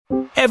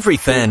Every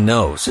fan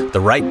knows the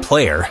right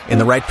player in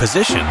the right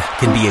position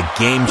can be a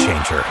game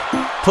changer.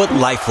 Put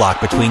LifeLock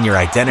between your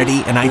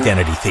identity and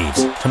identity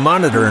thieves to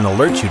monitor and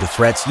alert you to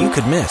threats you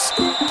could miss.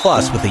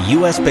 Plus, with a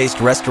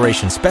U.S.-based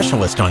restoration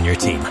specialist on your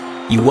team,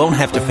 you won't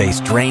have to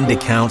face drained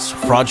accounts,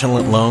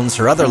 fraudulent loans,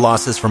 or other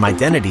losses from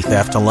identity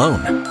theft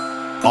alone.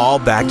 All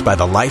backed by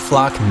the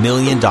LifeLock $1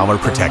 Million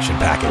Protection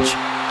Package.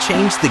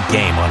 Change the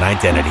game on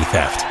identity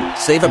theft.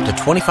 Save up to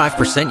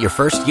 25% your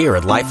first year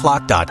at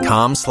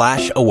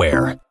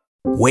LifeLock.com/aware.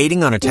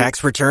 Waiting on a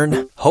tax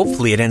return?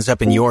 Hopefully it ends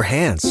up in your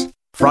hands.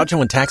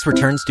 Fraudulent tax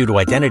returns due to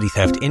identity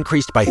theft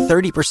increased by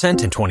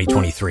 30% in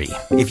 2023.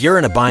 If you're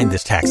in a bind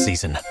this tax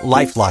season,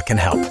 LifeLock can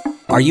help.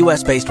 Our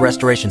U.S.-based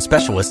restoration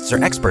specialists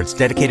are experts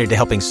dedicated to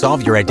helping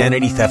solve your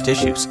identity theft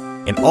issues.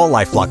 And all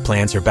LifeLock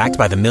plans are backed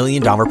by the $1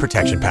 Million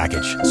Protection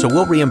Package. So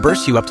we'll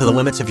reimburse you up to the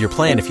limits of your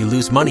plan if you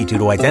lose money due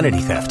to identity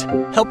theft.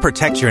 Help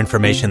protect your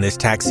information this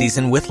tax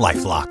season with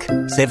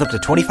LifeLock. Save up to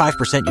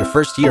 25% your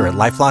first year at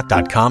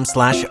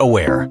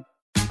LifeLock.com/aware.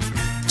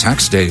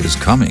 Tax day is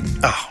coming.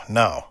 Oh,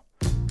 no.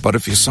 But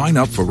if you sign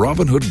up for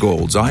Robinhood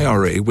Gold's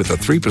IRA with a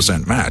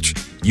 3% match,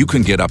 you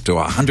can get up to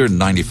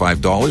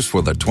 $195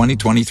 for the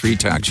 2023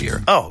 tax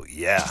year. Oh,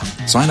 yeah.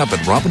 Sign up at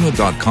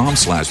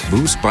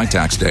Robinhood.com/boost by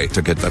tax day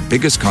to get the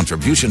biggest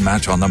contribution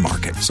match on the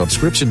market.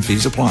 Subscription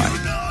fees apply.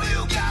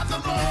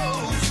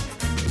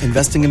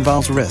 Investing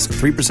involves risk.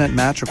 3%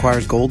 match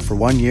requires gold for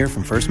 1 year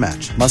from first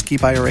match. Must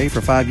keep IRA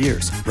for 5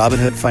 years.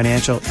 Robinhood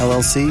Financial,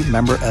 LLC,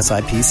 member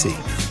SIPC.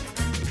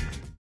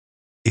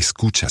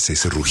 ¿Escuchas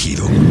ese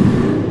rugido?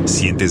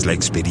 ¿Sientes la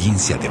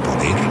experiencia de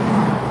poder?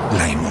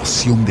 ¿La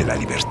emoción de la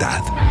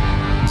libertad?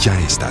 Ya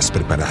estás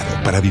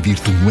preparado para vivir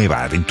tu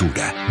nueva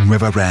aventura.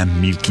 Nueva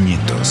Ram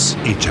 1500,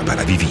 hecha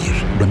para vivir.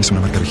 Ram es una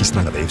marca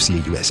registrada de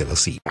FCA US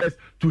LLC.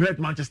 To hurt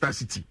Manchester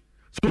City.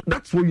 So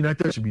that's what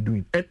United should be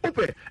doing. And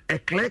open a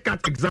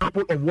clear-cut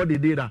example of what they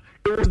did. It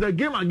was the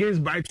game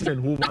against Brighton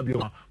and Hove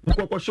Albion.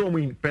 Mukoko showed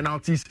me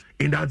penalties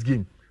in that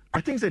game.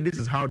 I think that this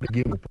is how the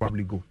game will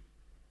probably go.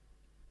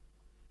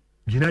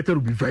 United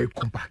will be very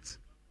compact.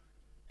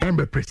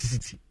 Amber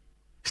precisity.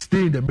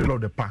 Stay in the middle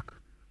of the park.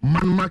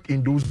 Man mark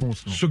in those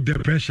zones. No. Soak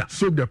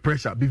the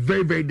pressure. Be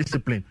very, very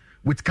disciplined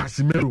with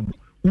Casemiro.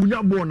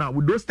 Unya Bona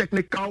with those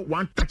technical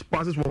one-touch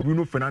passes from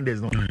Bruno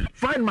Fernandes. No.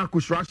 Find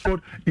Marcus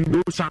Rashford in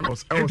those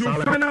channels.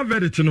 Final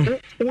verdict, you know.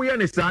 Then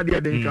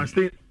you can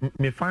stay.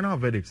 My final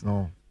verdict,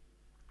 no.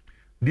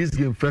 This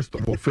game, first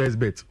of all, first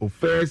bet or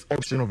first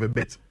option of a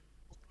bet,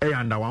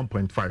 under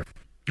 1.5.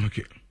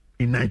 Okay.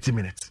 In 90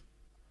 minutes.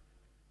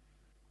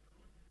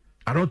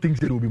 I don't think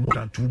there will be more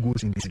than 2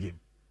 goals in this game.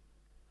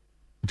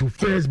 To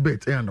first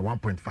bet under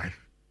 1.5.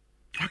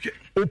 Okay.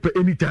 Open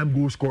anytime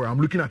goal scorer.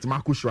 I'm looking at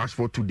Marcus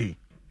Rashford today.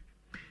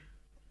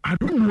 I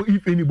don't know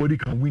if anybody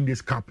can win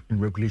this cup in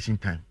regulation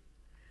time.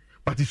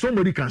 But if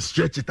somebody can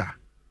stretch it,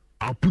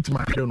 I'll put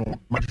my head on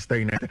Manchester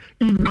United.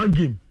 In one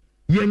game,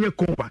 Yenye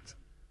combat,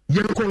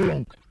 Yenye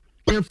long,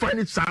 and find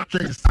it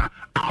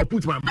I'll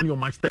put my money on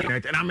Manchester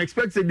United. And I'm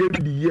expecting them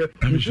the year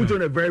to put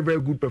on a very, very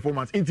good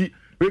performance.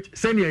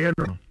 Send your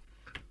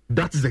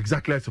that is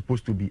exactly how it's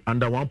supposed to be.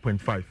 Under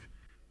 1.5.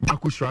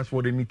 Marcus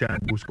Rashford anytime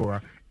goal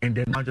scorer, and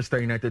then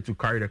Manchester United to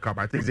carry the cup.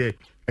 I think it's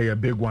a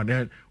big one.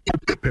 Then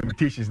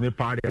permutations in the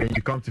party, and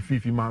you come to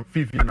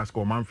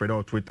Fifi_Manfred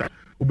or Twitter.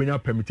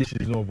 Ubenya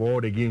permutations of all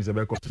the games that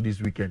comes to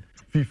this weekend.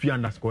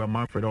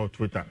 Fifi_Manfred or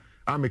Twitter.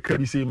 I'm a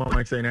crazy say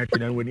Manchester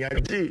United and when you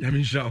let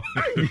me show.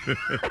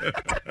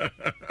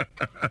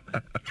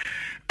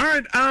 All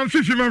right, I'm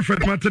Fifi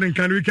Manfred Martin and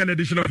can weekend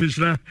edition of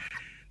Ishla.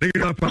 They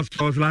got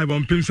passports live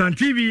on Pimsan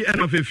TV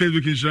and on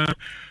Facebook Ishla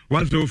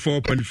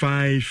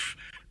 104.5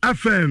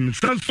 FM.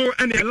 Sanso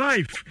and your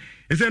life.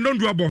 It's a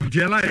non-doable.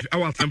 Their life,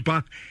 our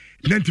Sampa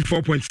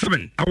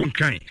 94.7. Our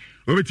kind.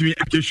 Over to me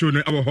at the show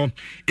our home.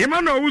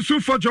 Emmanuel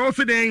Usu for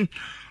Jocelyn.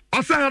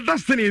 Also,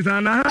 destiny is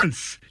on our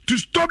hands to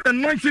stop the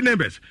noisy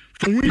neighbors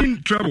from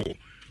winning trouble.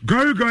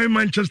 Going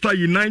Manchester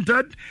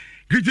United.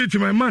 Greeted to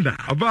my mother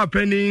about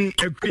penning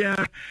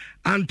Equia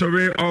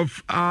Antore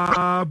of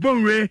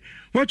Bonway.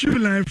 What you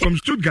learn from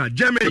Stuttgart,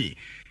 Germany.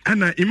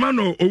 And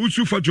Emmanuel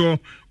Owusu Fojo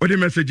or the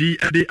message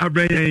at the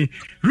Abraham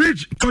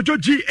Rich Fojo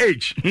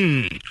GH.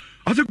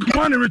 Also, good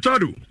morning,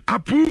 Richardo.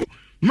 Apu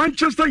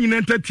Manchester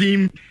United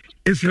team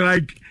is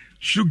like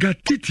Sugar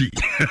Titty.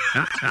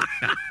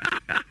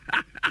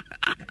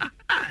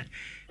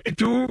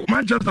 To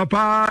Manchester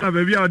Park,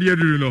 baby, how do you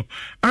know?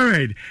 All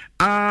right.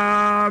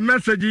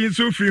 Message in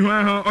so free.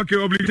 Okay,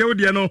 obligate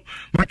you know.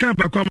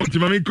 Makampa kwa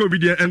mtimami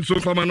COVID and so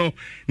famano.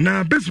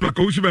 Na Bismarck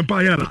Usuben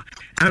Payala.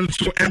 And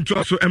so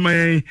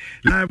MIA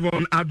live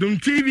on Adum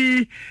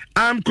TV.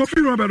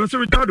 Kofi Robert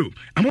Richardo.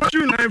 I'm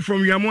watching live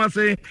from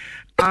Yamuase.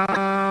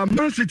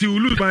 Man City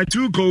will lose by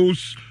 2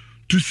 goals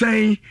to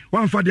say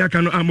one Fadia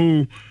Kano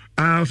Amo.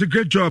 It's a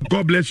great job.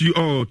 God bless you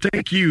all.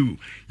 Thank you.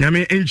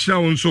 Yami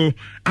Incha so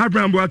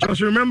Abraham Boateng.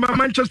 Remember,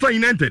 Manchester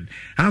United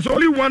has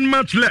only 1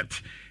 match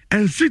left,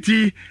 and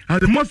City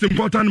has the most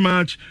important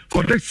match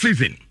for next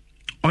season.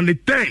 On the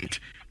 10th,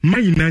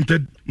 Man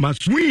United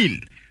must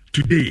win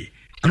today,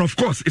 and of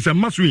course, it's a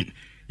must win.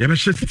 Yami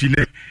City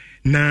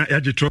na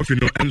yagye trophy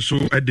no nso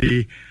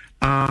de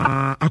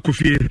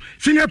akofie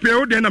senior player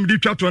wo de na mede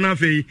twa to na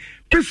afei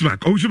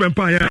Bismarck owusu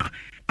bempa ya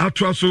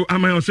atwa so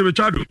Amaya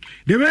Osebechado.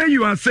 The way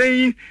you are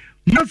saying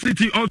Man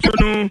City also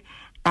know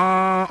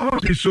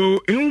okay,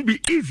 so it won't be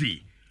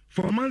easy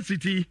for Man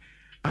City.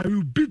 I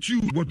will beat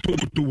you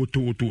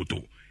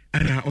woto.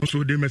 And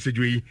also the message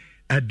we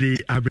at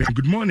the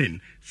good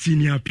morning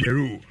senior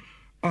Pierrot.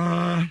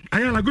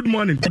 Ayala, good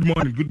morning.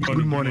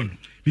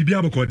 Bibi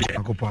aboko de.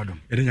 Akopado.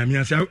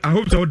 I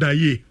hope so that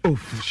ye. Oh,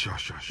 sure.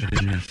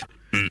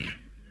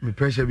 Me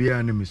pressure be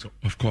enemy so.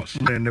 Of course.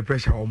 And the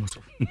pressure almost.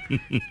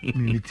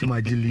 Me team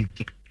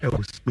league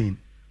Spain.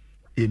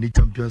 You need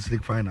Champions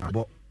League final,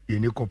 but you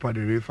need Copa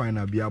del Rey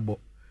final be about.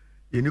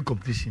 You need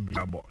competition be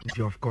about.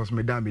 Of course,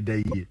 me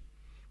day year.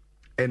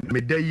 And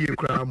me day year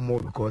cry more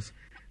because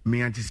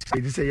me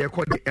anticipate this year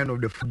called the end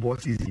of the football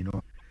season, you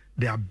know.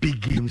 There are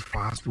big games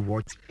for us to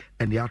watch,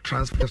 and there are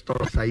transfer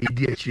stories.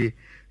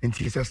 And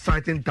it's a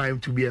certain time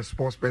to be a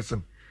sports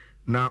person.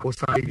 Now,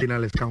 Osai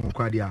journalists can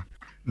quadia.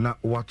 Now,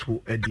 what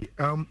to Eddie?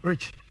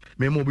 Rich,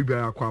 me mo be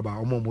akwaba.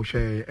 Omo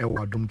share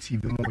ewa Dom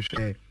TV, omo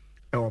share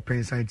ewa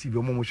Pensign TV,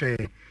 omo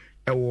share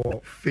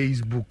ewa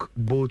Facebook,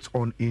 both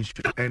on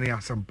Insura and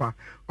Asempa.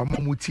 Omo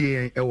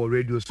mutie ewa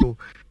radio so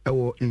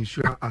ewa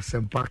Insura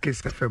Asempa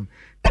Kiss FM.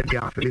 And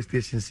there are police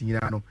stations in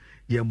Yano.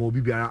 Ye mo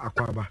be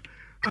akwaba.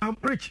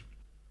 Rich.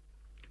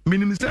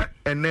 Minimum say,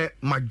 and the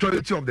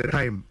majority of the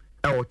time,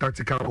 our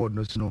tactical board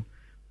no,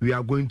 we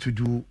are going to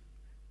do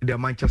the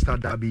Manchester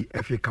Derby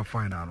FA Cup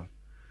final.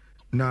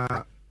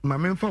 Now, my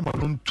main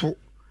farm to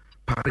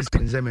Paris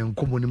Saint-Germain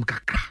commonim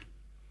kakra.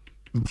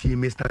 Nti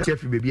Mr.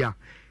 Chef baby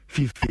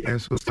 50 and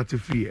so start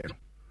free.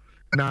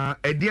 Now,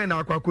 at the end,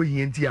 I kwako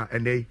hintia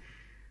and they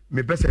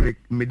me pese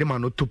me dem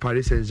no to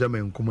Paris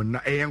Saint-Germain common na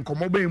e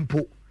enkomo be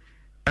mpo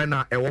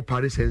na e wo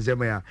Paris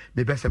Saint-Germain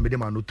me pese me dem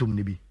no tum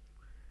ni bi.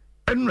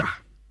 Enra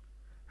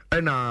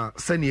ena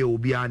sene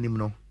obi anim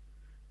no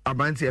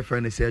abanti e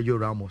friend Sergio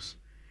Ramos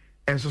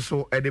enso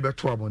so e de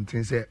beto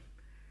abonten say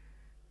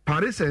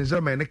Paris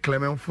Saint-Germain ne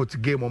Clement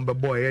Foot game on the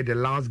boy the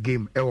last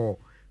game or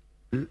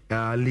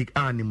League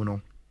anim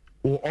no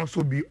will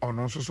also be on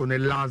also so the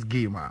last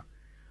game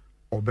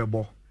or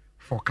bebo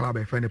for club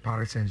e friend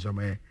Paris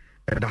Saint-Germain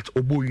that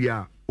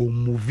Oboya will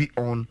move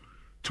on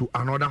to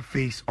another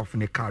phase of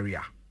the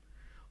career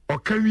or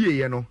career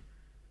you know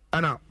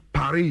ana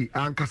Paris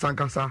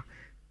ankasa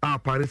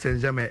Paris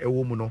Saint-Germain a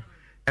woman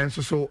and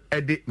so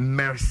Eddie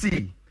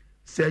merci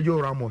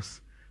Sergio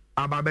Ramos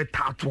ababe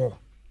tato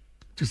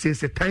to say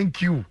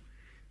thank you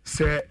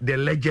say the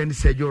legend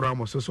Sergio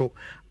Ramos so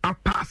I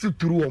pass it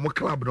through our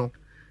club no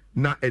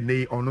na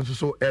ene on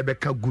so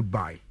ebeka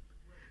goodbye.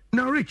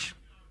 Now Rich,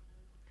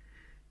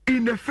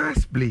 in the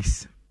first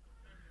place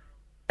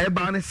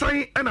ebane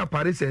sign and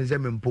Paris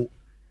Saint-Germain po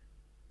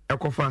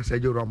ekofa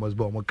Sergio Ramos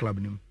ba our club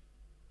nim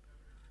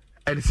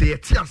and say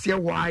tia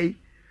why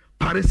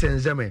Paris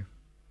Saint-Germain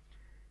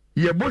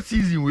ye bo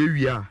season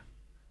we are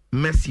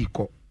Messi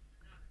ko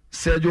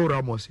Sergio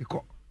Ramos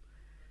ko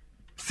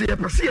se ye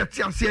pese ye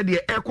tia se de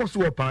e ko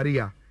so Paris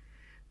a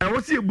e wo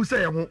se ebusa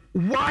ye ho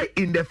why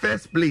in the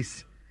first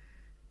place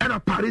and a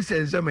Paris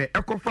Saint-Germain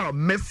e ko fa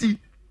Messi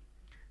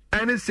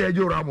and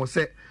Sergio Ramos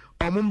say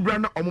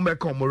omumbra na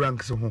omumeka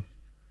omuranks ho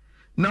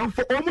now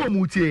for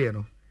omutie ye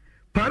no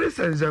Paris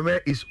Saint-Germain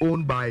is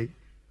owned by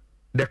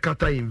the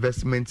Qatar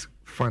Investment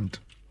Fund.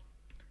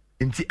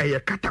 Inti eye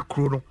Qatar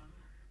krono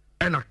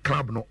and a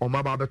club no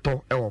omaba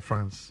beto e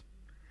France.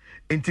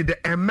 Inti the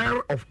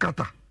emir of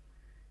Qatar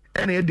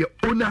and the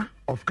owner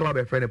of club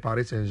e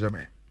Paris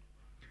Saint-Germain.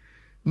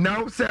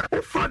 Now say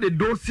offer the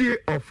dossier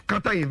of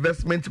Qatar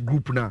Investment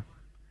Group now.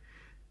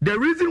 The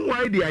reason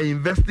why they are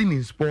investing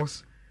in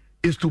sports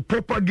is to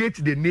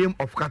propagate the name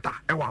of Qatar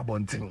ewa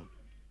bonting.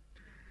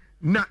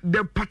 Now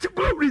the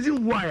particular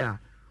reason why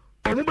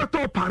omo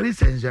beto Paris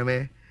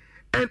Saint-Germain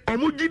and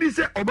omo gidi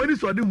say obani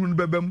so de hun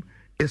bebem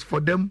is for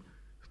them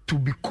to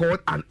be called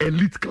an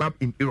elite club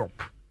in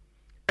Europe.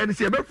 And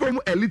see, from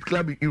elite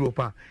club in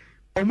Europe,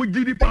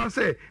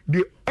 say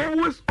they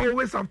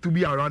always have to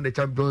be around the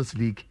Champions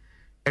League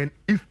and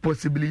if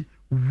possibly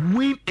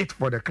win it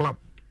for the club.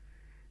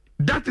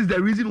 That is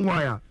the reason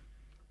why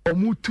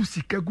to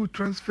seek good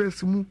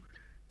transfers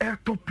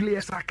top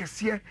players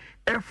akesiye,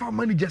 for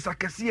managers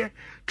akesiye,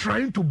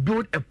 trying to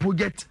build a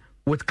project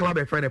with club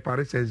and friend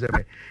Paris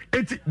Saint-Germain.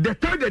 The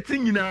target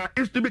thing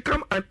is to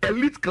become an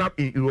elite club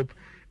in Europe.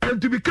 And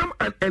to become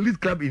an elite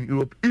club in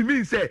Europe, it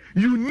means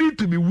you need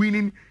to be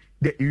winning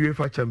the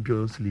UEFA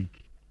Champions League.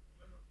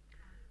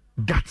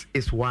 That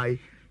is why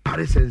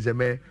Paris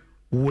Saint-Germain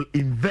will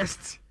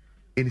invest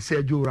in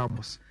Sergio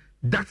Ramos.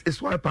 That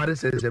is why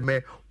Paris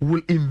Saint-Germain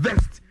will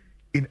invest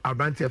in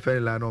Abrante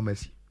Lionel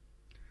Messi.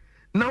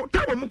 Now,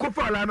 tell me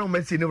for Lionel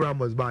Messi and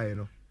Ramos by you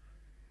know.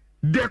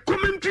 The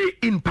commentary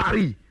in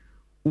Paris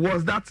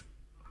was that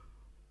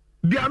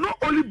they are not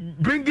only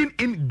bringing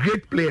in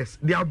great players,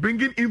 they are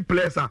bringing in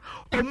players or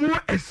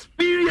more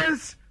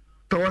experience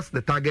towards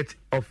the target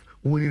of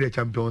winning the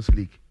Champions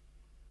League.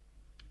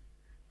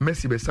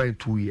 Messi be signed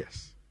 2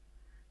 years.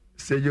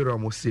 Sergio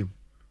Ramos same.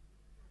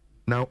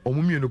 Now,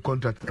 Omumi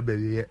contract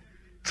a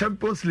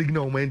Champions League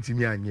no moment in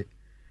Yanye.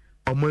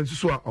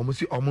 Almost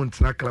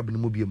almost na club in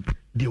Mubium.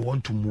 They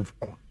want to move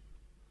on.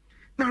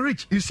 Now,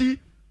 Rich, you see,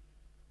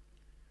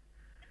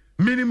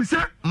 minimum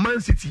Man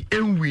City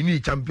and we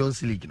need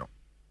Champions League, no.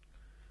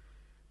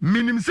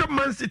 Minimum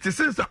Man City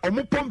since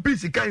omo pumping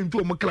sika into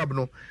omo club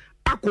no.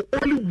 Ako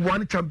only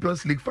one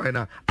Champions League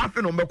final.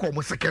 After no make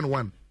omo second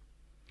one.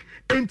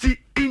 And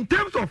in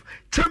terms of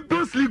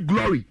Champions League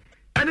glory,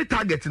 any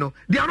target,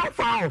 they are not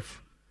far off.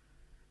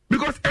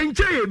 Because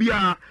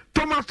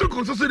Thomas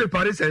Tuchel also the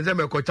Paris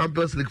Saint-Germain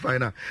Champions League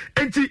final.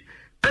 And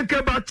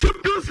about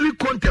Champions League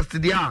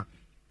contest there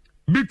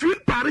between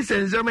Paris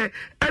Saint-Germain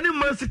and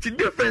Man City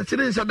difference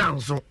in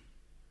down so.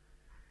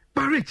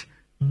 But Rich,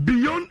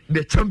 beyond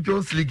the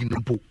Champions League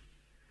number,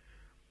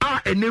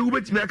 and then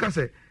we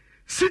say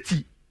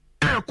City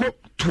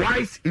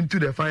twice into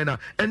the final,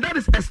 and that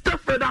is a step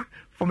further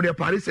from the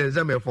Paris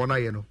Saint-Germain for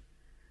now.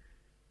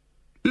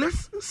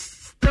 Let's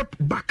step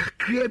back,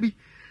 Krebi.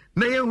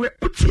 As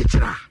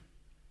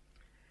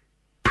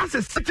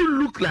a City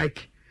look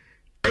like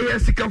a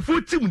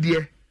Sikafo team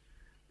there,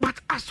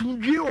 but as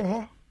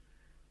you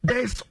there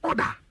is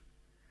order,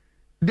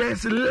 there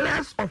is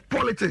less of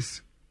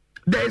politics,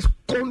 there is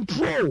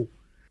control,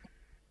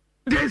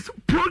 there is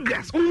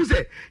progress. Who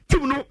say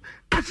team no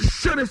as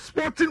a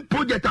sporting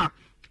project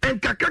and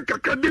kaka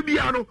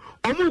debiano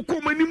omu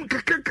komanim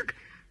kaka.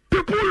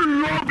 People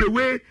love the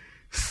way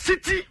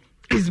City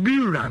is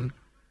being run.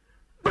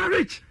 But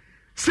Rich,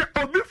 say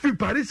obi fi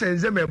Paris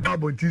Saint-Germain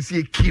babo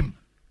see Kim.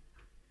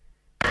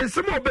 And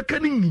some of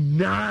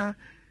the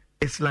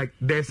it's like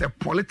there's a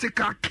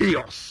political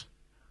chaos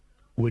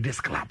with this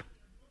club.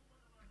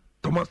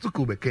 Thomas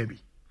Tuchel Bekebi.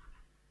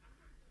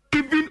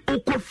 Even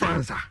Oko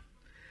Franza,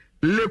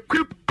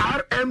 L'Equipe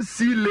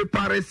RMC, Le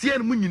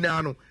Parisien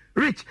Muninano.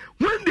 Rich,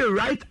 when they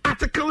write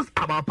articles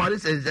about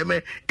Paris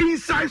Saint-Germain,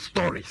 inside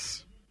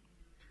stories,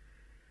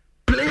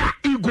 player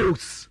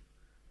egos,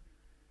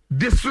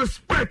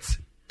 disrespect,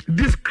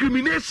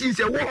 discrimination,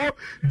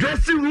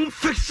 dressing room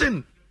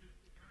fiction.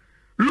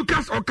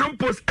 Lucas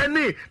Ocampos,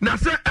 Ene,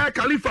 Nasser El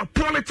Khalifa,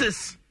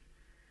 politics.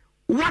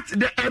 What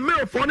the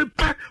ML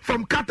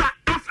from Qatar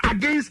as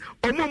against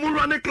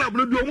Omomurane Club.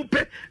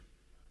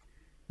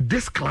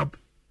 This club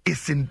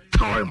is in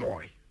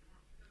turmoil.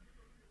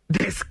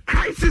 There's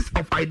crisis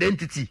of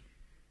identity.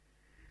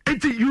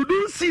 And you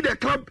don't see the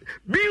club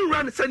being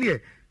run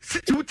Sanye.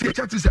 City would teach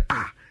to say,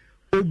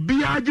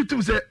 Obia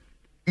to say,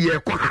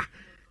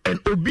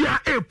 and Obia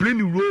a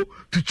playing role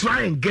to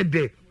try and get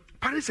there.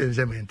 Paris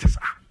Saint-Germain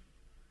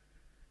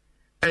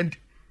and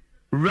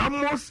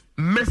Ramos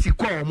Messi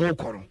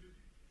Mokoro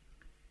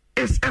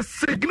is a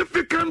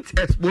significant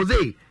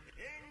expose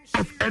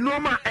of a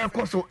normal air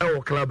course of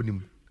our club.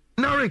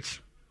 Now,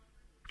 Rich,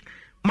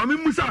 Mami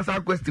Musa asked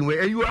a question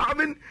where you are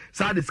having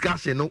some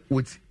discussion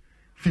with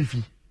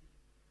Fifi.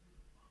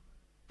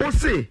 Or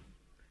say,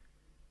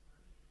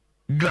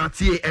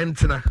 Glatier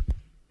Entena,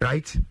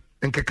 right?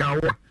 And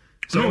Kakawa.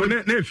 So,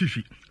 no,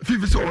 Fifi.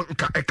 Fifi so a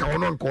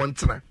Kawanon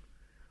Contena.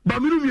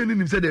 But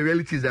Mirumian said the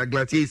reality is that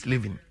Glatier is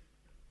living.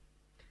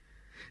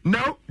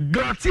 Now,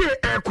 Glatier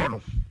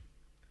Econo.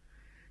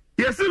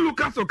 Yes,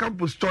 Lucas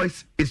Ocampos'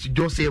 choice is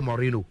Jose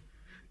Mourinho.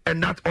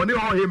 And that only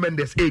how him and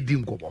this A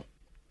team go.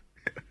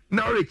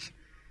 Now, Rich,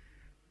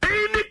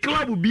 any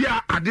club will be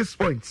at this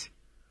point.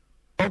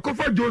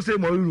 Okofa Jose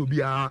Mourinho will be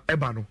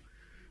Ebano.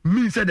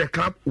 Means that the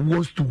club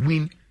wants to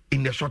win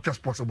in the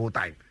shortest possible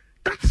time.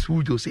 That's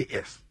who Jose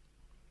is.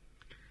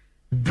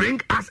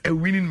 Bring us a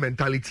winning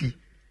mentality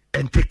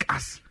and take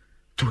us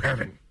to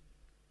heaven.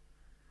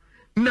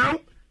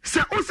 Now,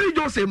 Sir Ose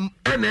Jose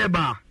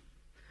Eneba,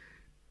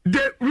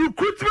 the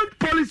recruitment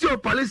policy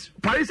of Paris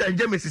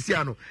Saint-Germain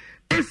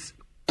is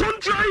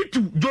contrary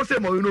to Jose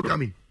Mourinho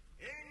coming.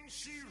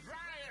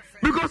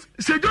 Because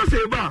Sir Jose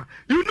Eba,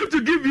 you need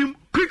to give him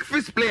quick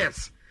fix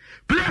players.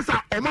 Players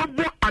are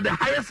at the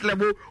highest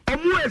level or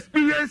more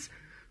experience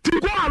to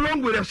go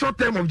along with the short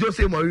term of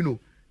Jose Mourinho.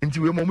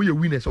 Until we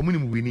winners or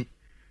minimum winning.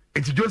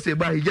 Until Jose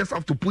Eba, he just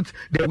have to put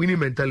the winning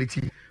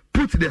mentality,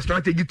 put the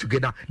strategy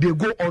together. They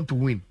go on to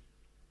win.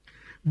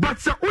 But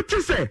Sir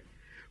Uche say,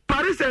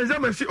 Paris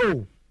Saint-Germain say,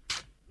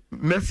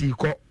 Messi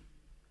ko,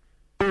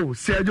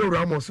 Sergio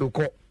Ramos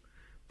ko,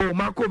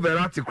 Marco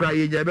Verratti cry,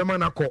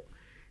 Yebemana ko,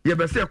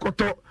 Yebese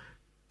koto,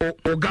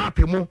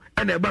 Ogape mo,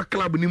 and a back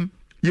club nim,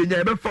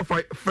 Yebe for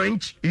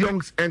French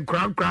youngs and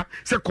Kranka,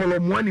 say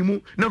Colomwani mo,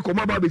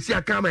 Nakomaba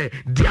Besia Kame,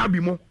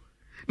 Diabimo.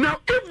 Now,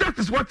 if that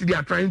is what they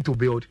are trying to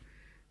build,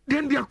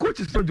 then their coach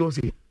is not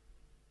Jose.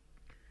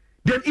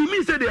 Then it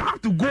means that they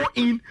have to go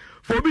in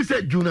for me,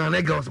 say Junior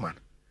Nagelsmann.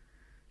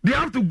 They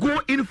have to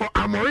go in for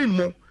Amorim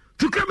Mo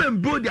to come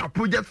and build their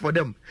project for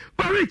them.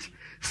 But Rich,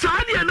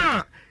 Sadia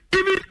now,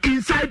 even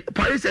inside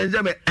Paris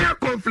Saint-Germain, air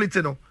conflict,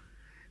 the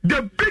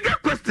bigger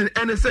question,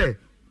 and say,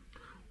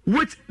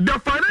 with the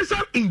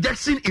financial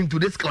injection into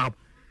this club,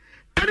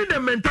 and the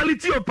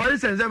mentality of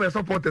Paris Saint-Germain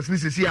supporters,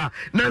 this is here,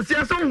 Nancy,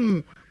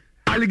 so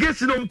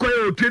allegation on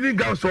training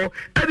ground, so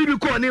and you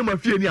call name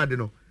of fear.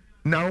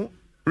 Now,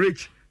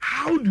 Rich,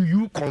 how do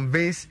you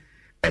convince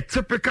a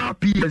typical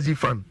PSG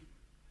fan,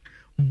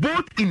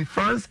 both in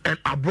France and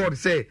abroad,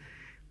 say,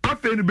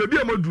 after the baby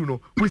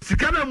Amadruno, with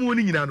Sikana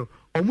morning in Ano,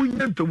 or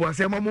Munyan to was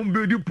a Mamma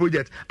building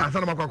project and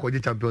San Marco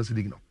Champions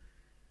League.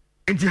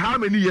 And how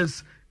many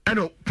years? I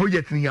know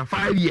project in here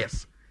 5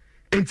 years.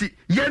 And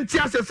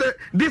Yantia says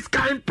this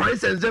kind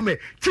price and Zeme,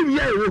 Tim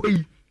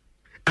Yay,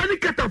 any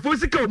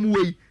cataphysical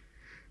way.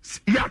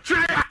 Ya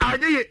try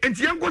idea and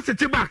Yanko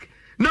set back.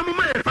 Number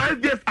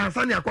 5 years and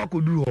Sanya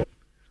Kwako do.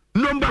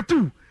 Number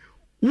 2,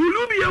 will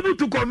you be able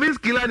to convince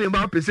Kylian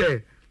Mbappe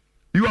say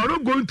you are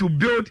not going to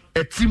build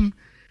a team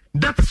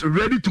that's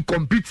ready to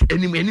compete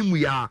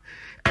anywhere,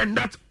 and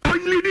that's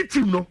only the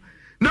team no.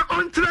 Now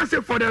on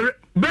say for the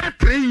best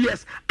 3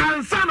 years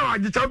and son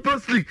of the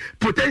Champions League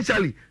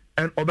potentially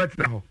and Obet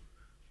now.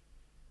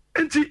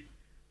 And see,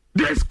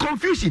 there's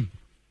confusion.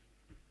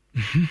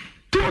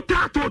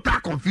 Total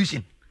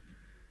confusion.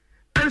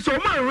 And so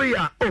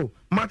Maria,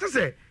 Mata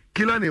say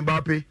Kylian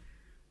Mbappe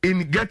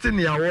in getting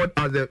the award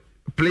as the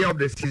player of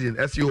the season,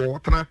 as you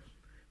Watana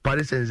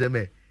Paris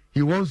Saint-Germain,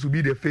 he wants to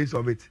be the face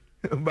of it.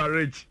 But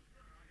Rich,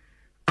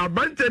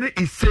 Abantene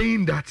is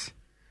saying that,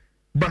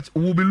 but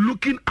we'll be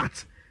looking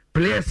at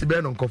players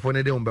ben on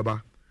Kofone de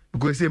Umbaba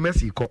because say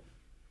Messi ko,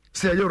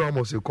 say you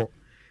Ramos ko,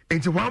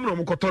 and to one of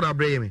Cotona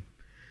Brahim.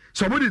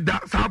 Somebody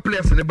that's our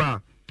players in the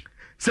bar.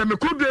 Say me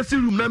could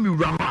dressing room na mi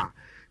raha,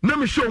 na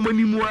me show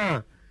money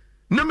more,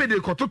 na me de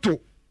Kototo,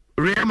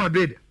 Real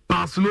Madrid,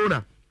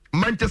 Barcelona,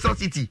 Manchester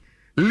City,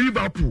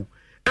 Liverpool.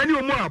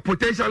 Any more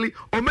potentially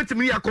or met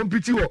me a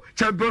competing or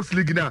Champions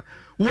League now.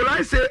 Will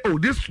I say,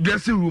 this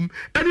dressing room,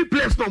 any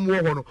place no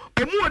more or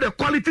more the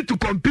quality to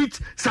compete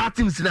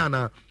certain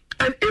now.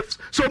 And if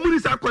somebody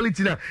is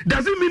quality now,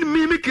 doesn't mean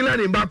me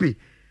Kylian Mbappe.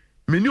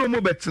 Me no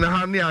more bet na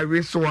hani I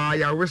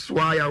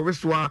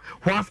reswa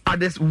whilst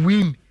others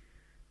win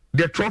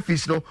the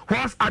trophies no,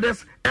 whilst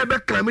others ever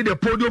climb the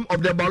podium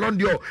of the Ballon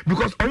d'Or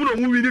because I want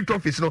to win the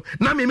trophies no.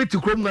 Now me to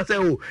come and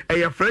say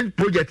a French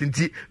project in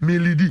me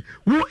lead.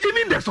 Well,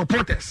 even the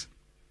supporters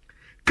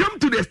come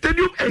to the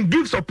stadium and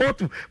give support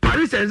to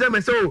Paris Saint-Germain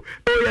and say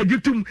yeah,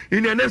 give to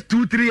in the next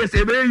 2-3 years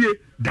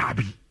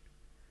derby.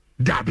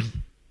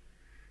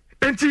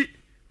 And see,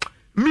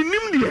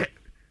 minimum there,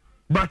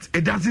 but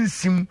it doesn't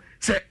seem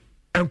say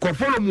and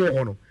follow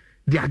more.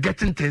 They are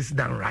getting things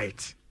done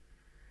right.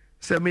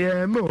 Say me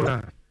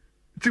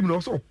team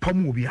also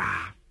Pamubia.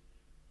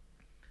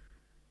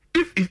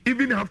 If it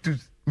even have to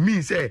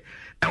mean say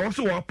I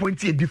also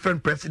appoint a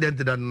different president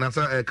than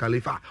Nasser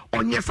Khalifa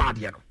on your side,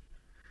 you know.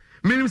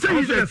 Meaning say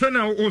he's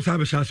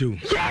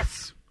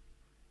yes.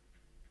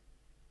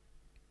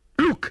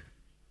 Look,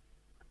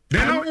 they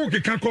now okay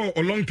can call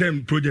a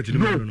long-term project in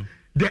no.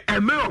 The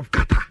Emir of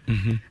Qatar,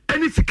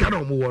 any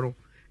Sikano Muwaro,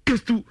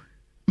 is to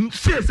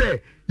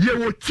say,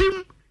 your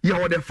team,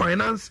 you the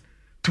finance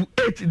to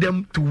aid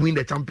them to win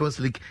the Champions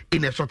League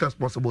in the shortest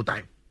possible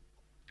time.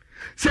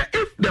 Say,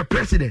 if the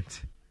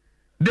president,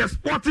 the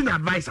sporting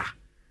advisor,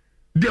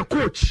 the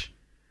coach,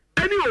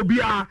 any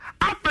OBR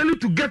are failing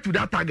to get to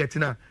that target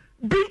now,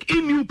 bring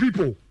in new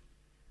people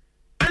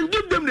and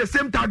give them the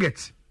same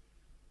target.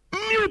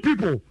 New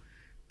people.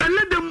 And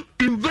let them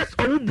invest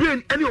or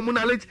bring any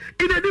knowledge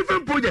in a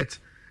different project.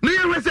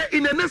 Now say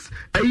in the next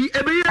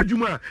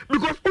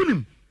because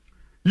unim,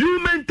 you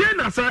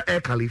maintain Asa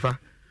Air Khalifa,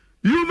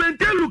 you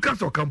maintain Lucas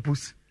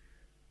Ocampos,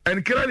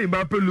 and Kylian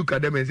Mbappe look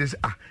at them and says,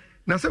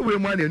 now say we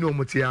money no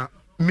motia,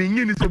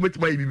 meaning is so much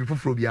my before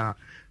Frobia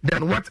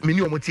than what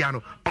mini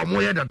omotiano or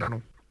more than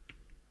no.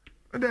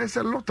 There's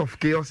a lot of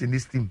chaos in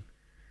this team.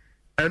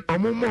 And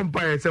Omon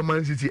by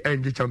Man City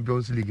and the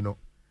Champions League,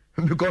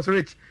 because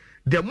Rich.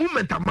 The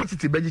moment a Man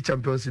City be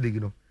Champions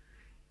League,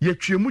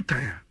 it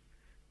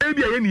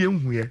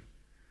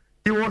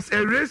was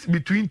a race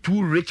between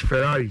two rich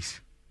Ferraris.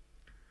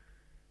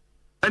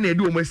 And they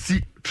do almost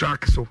see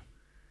track so.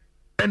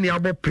 And they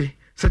about pay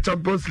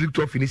Champions League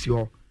to finish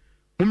your.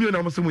 Mumio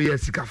Namasamu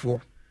Sika for.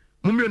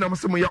 Mumio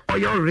Namasamu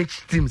oil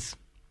rich teams.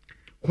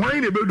 Why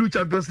they do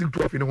Champions League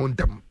to in one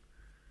time?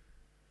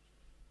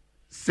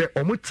 Say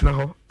Omut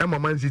now, I'm a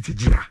Man City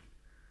Jira.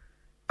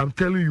 I'm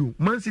telling you,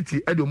 Man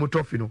City Edo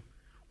Motofino.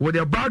 With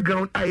their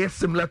background is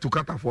similar to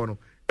Catafono,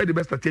 and the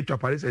best teacher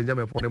Paris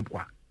Saint-Germain for them.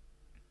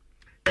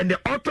 And the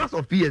authors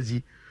of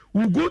PSG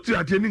will go to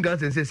their training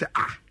grounds and say,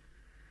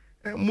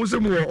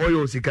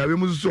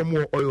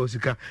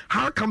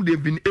 how come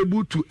they've been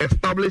able to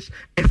establish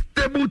a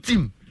stable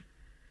team?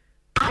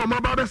 We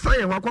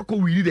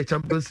need the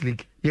Champions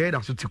League. Yeah,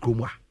 that's what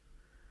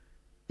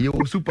you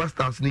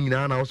superstars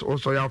Nina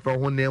also ya from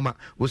one name,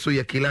 also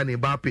ya Kylian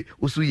Mbappe,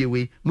 also ye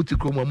way,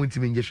 Mutikoma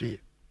Muntiminje.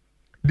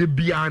 The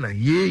Biana,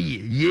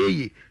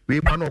 ye,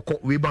 we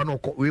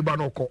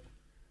banoko.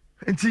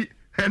 And see,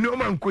 and no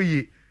man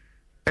koye,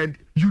 and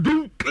you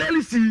don't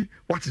clearly see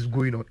what is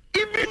going on.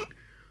 Even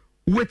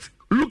with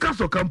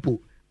Lucas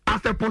Ocampo,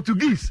 as a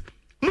Portuguese,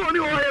 no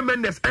one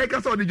Mendes, I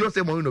can say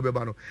Jose Mourinho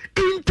Bebano.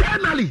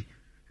 Internally,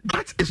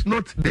 that is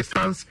not the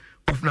stance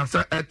of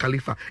Nasser El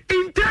Khalifa.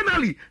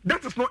 Internally,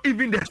 that is not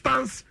even the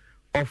stance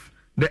of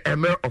the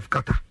Emir of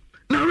Qatar.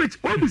 Now, Rich,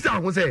 what we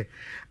say,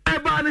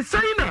 Ebani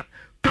Saina.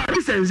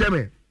 Paris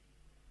Saint-Germain,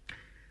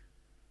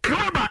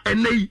 club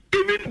and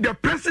even the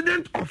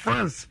president of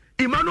France,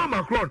 Emmanuel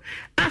Macron,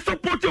 I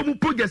support your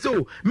project.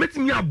 So, make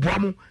me a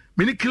boamu,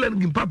 many killing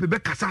Gimpape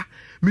Bekasa,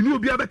 many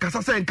Obia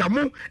Bekasa and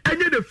Camus, and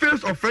you're the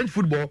face of French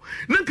football.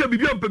 Nanka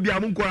Bibiam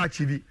Pebiamun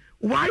Achivi.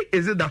 Why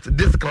is it that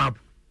this club,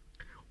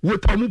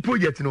 with Amu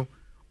project, or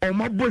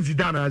Mabo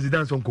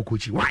Zidane son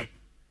Kokochi? Why?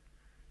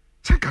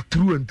 Check a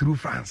true and true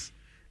fans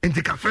and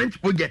take a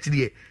French project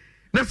there.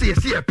 Now say you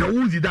see a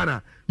Peru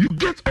Zidane, you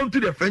get onto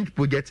the French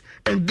project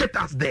and get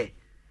us there.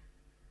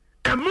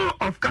 And more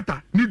of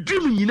Qatar, the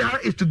dream now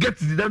is to get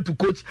Zidane to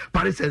coach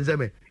Paris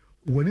Saint-Germain.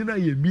 When in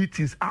your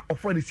meetings are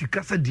offered the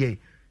Sikasa Day,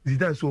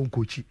 Zidane so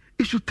coach.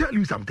 It should tell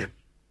you something.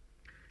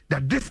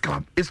 That this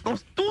club is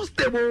not too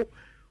stable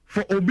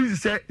for Obi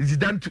say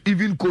Zidane to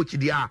even coach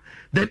there.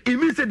 Then it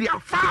means that they are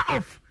far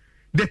off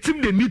the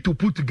team they need to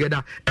put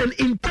together. And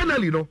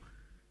internally, you know,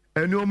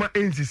 and no more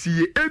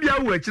NCC,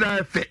 Ebia will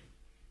actually fit.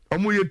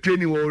 Omo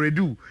training already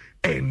do.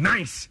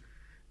 Nice.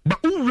 But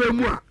who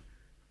remember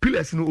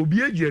pillars no Obi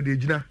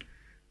Ejina.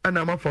 And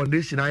I'm a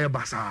foundation I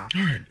basa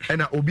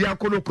and obi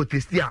akono ko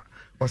testia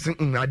o se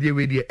ade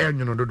we de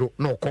enyo no dodo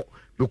na okọ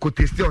yo ko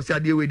testia o se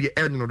ade we de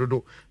enyo no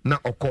dodo na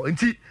okọ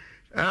nti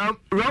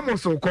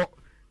Ramos okọ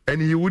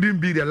and he wouldn't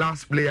be the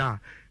last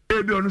player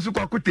ebi onu so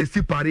ko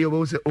testi pare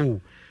o say oh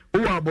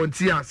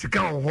abontia sika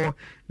ho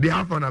they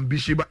have an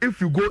ambition, but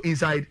if you go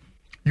inside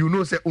you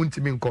know say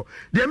untimi nko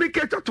they make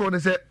it to one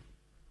say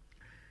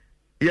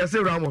yes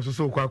Ramos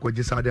so ko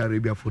akọ Saudi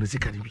Arabia for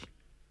sika ni bi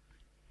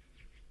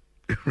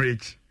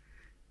rich.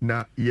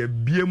 Na ye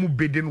biemu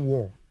bidding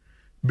war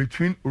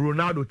between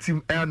Ronaldo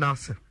team El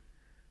Nasser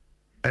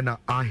and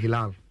Al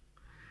Hilal.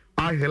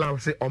 Al Hilal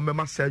say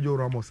Omema Sergio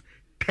Ramos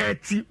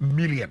 30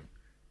 million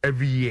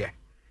every year.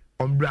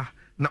 Ombra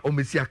na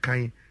omesi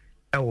akan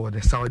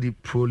the Saudi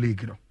Pro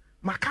League no.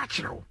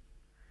 Makachiro.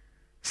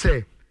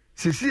 Say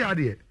sisi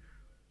ade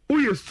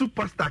uye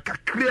superstar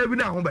kakra bi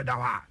na ho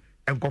bedawa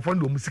enkofo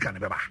ndo musika ne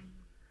beba.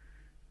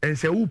 And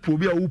say who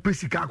probi a who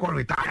pesika akwa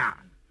retire.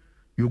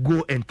 You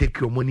go and take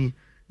your money.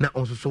 Na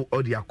also so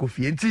all the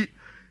Kofi. Enti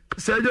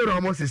Sergio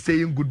Ramos is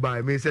saying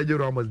goodbye. Me Sergio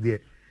Ramos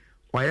there.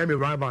 I am a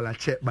rival at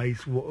check, but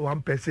he's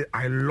one person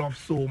I love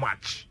so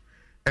much.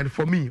 And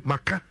for me,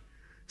 Maka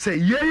say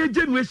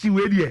generation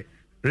where there,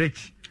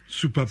 rich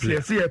super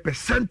player. Say a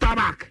center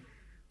back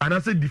and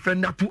as a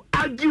defender to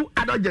argue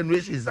other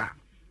generations are.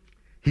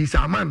 He's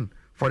a man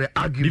for the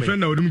argument.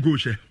 Defender onim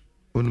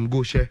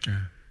go share.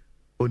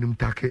 Onim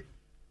take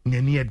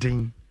nyani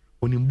edin,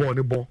 onim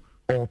bo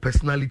or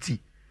personality.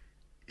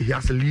 He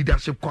has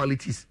leadership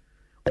qualities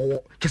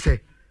or just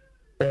say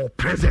or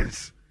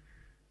presence.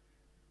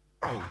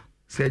 Oh,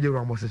 Sergio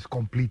Ramos is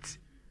complete.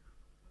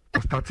 I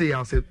started here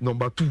as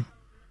number 2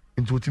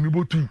 into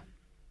Timibo 2,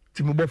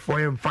 Timibo 4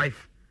 and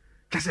 5.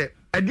 Just say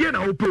at the end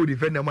I will play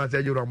defender man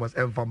Sergio Ramos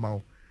and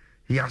Famao.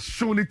 He has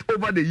shown it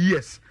over the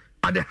years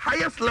at the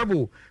highest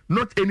level.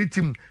 Not any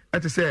team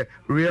at say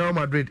Real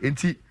Madrid.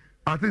 And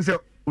I think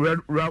so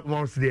Real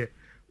Ramos there.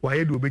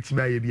 Why do we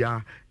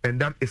and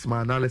that is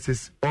my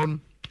analysis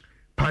on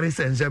Paris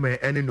Saint-Germain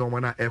and in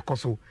Normana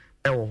Ekoso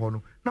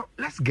Ewohono. Now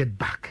let's get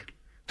back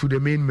to the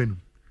main menu.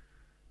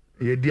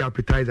 The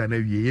appetizer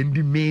and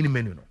the main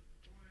menu.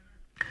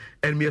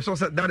 And me also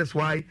said that is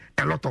why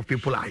a lot of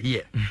people are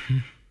here.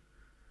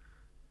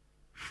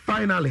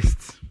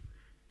 Finalists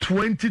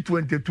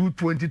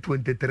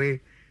 2022-2023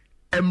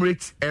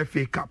 Emirates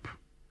FA Cup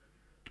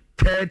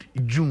 3rd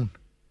June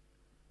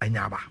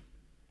Anyaba.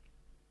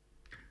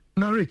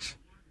 Now Rich,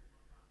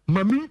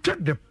 Mamincha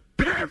the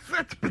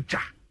perfect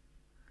picture.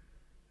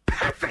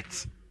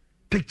 Perfect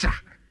picture.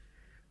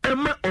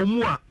 Emma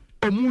omwa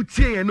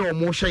omutie ene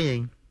omo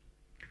hyen.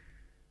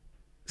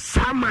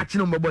 Sa match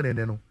no mbabo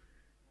ne no.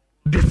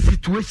 The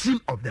situation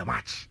of the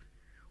match.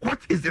 What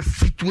is the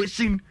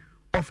situation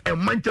of a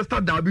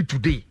Manchester derby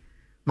today?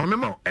 No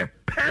remember a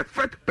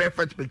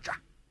perfect picture.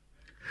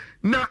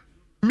 Na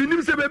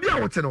minim se baby a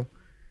wote no.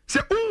 Se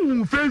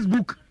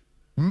Facebook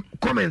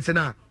comments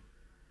na.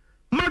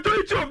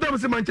 Majority of them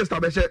say Manchester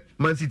be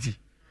Man City.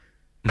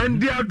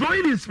 And they are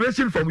drawing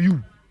inspiration from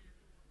you.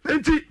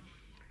 Enti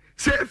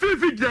say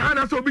Fifi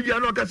Jana so big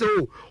Jana ka say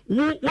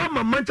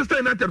what Manchester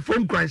United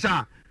from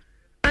Cransha.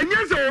 And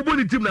yes, I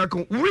will team now.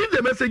 Read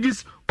the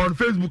messages on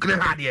Facebook.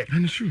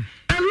 And it's true.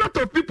 A lot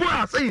of people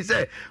are saying,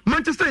 say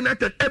Manchester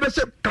United ever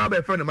shape club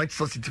and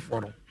Manchester City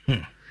for them.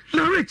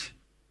 Now, Rich,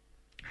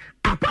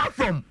 apart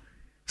from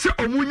say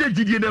Omunya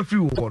GDN free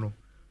one,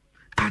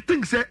 I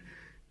think say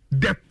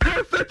the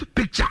perfect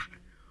picture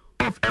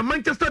of a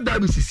Manchester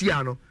derby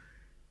Siciano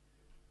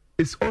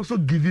is also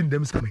giving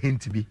them some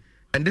hint to be,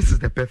 and this is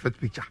the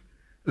perfect picture.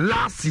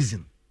 Last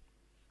season,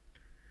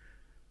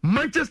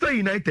 Manchester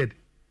United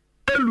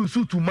lose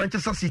to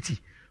Manchester City,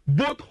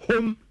 both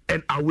home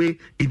and away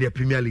in the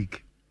Premier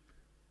League.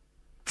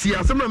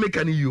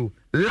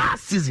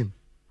 Last season,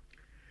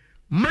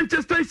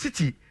 Manchester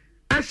City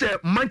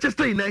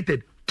Manchester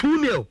United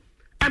 2-0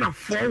 and a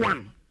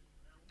 4-1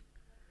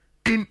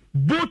 in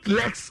both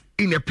legs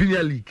in the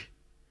Premier League.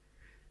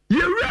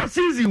 Real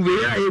season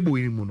we are able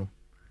in Muno.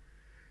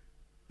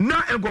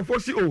 na enkofo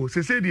si o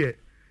se de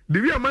the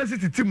way Man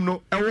City team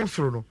no ewo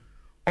soro no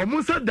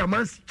omunsa da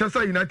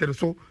Manchester United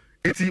so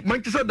eti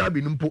Manchester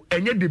derby mpo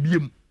enye de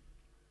biem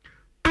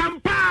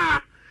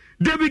ampa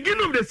the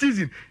beginning of the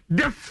season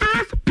the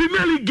first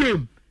Premier League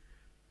game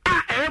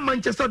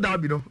Manchester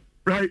derby no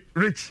right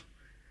Rich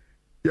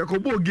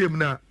Yakobo game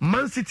na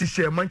Man City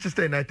share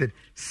Manchester United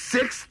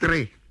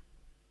 6-3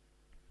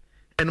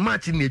 and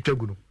match in the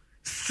Chaguno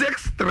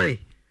 6-3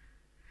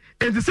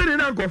 and the same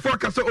now go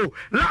focus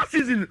last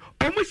season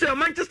almost share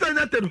Manchester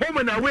United home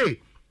and away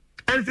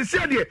and the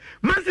said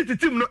Man City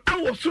team no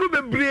I was through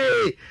the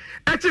break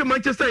actually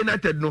Manchester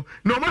United no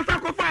matter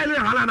how far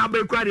Haaland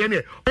abe kwa de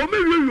o me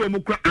wi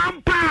omukra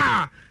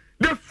ampa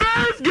the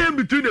first game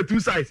between the two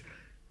sides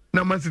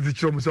na Man City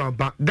chiro so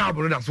ampa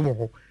gabo na so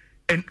ho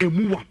and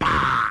emu wa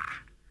pa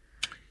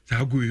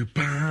sa go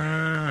pa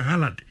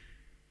Haaland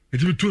it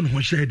be tune ho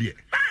share de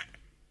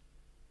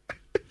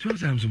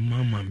sometimes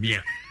mama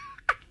mia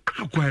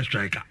akwa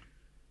striker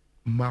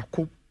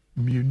mako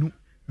mienu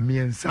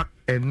miensa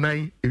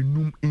enai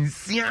enum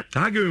insia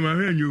ta give me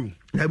my hand you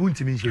na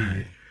bunti mi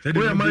shey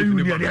we am you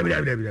ni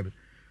abi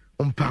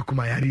umpa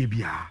kuma yare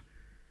bia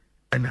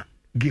ana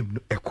game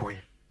no ekoy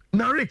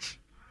na Rich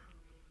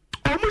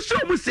almost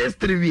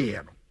 6-3 we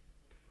no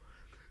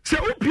se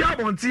upia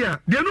bonti a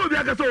de no obi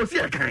aka so o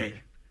se kan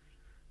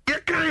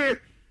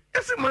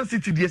ese Man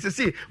City de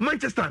ese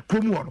Manchester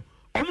komu no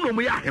omo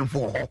no ya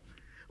ahemfo ho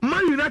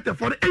Man United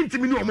for the 80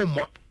 minutes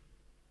omo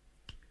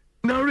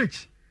now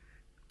Rich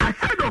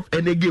ahead of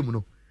any game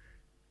no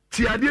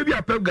Tiade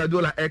bi Pep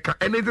Guardiola eka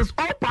and it is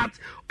all part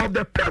of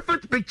the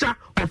perfect picture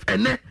of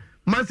ene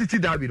Man City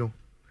derby no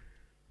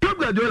Pep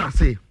Guardiola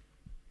say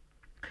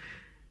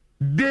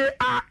they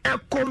are a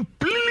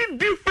completely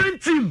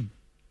different team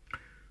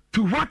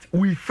to what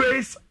we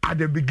face at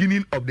the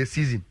beginning of the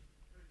season.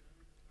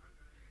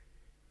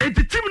 And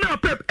the team now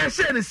Pep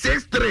share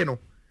 6-3 no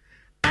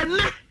and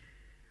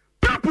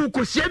Pep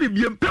ko share the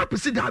bien Pep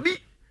si derby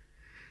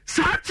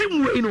sa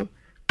team we no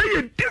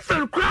a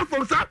different crowd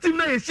from that team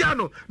na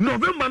yesiano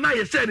November na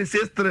yeshare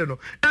 6-3 no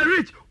and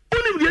Rich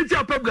only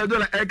the Pep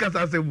Guardiola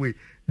eka same way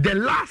the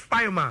last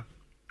time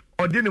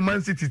or the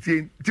Man City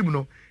team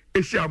no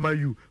Asia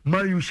Man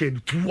U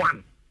shared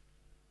 2-1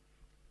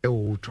 at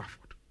Old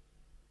Trafford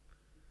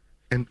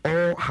and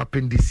all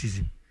happened this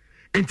season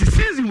and the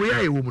season we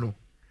are a woman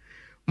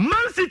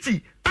Man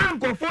City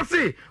anko for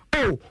say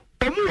omu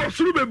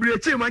osuru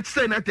bebre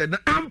Manchester United na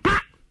ampa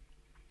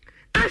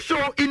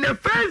show in the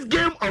first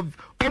game of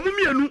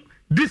Omumienu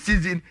this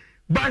season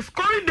by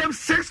scoring them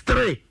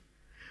 6-3.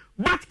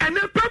 But and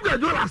then Pep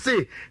Guardiola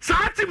say, "So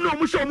our team no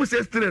much almost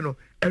 6-3 no,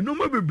 and no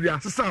more be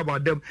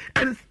about them."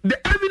 And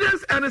the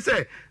evidence and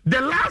say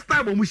the last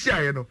time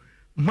Omushia you know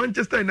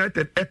Manchester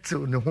United ate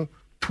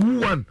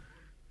 2-1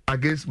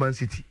 against Man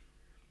City,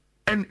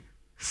 and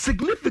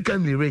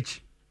significantly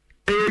Rich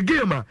a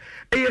game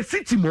a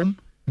City mom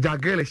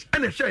Jaggerish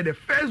and they share the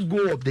first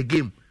goal of the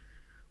game.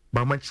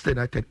 But Manchester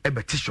United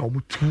Ebetisha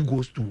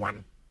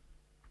 2-1.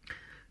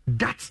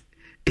 That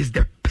is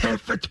the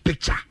perfect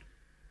picture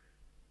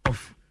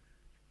of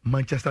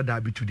Manchester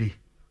derby today.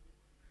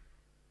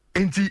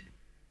 And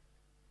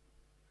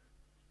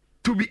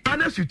to be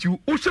honest with you,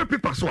 Osha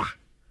people saw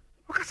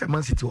what can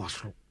Man City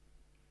was wrong.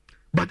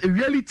 But the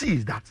reality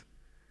is that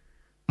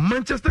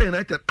Manchester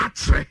United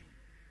actually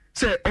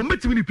say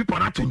many people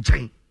are to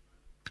change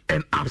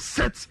and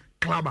upset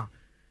Clubber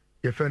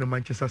your friend of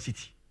Manchester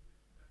City.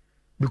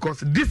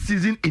 Because this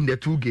season in the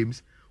two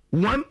games,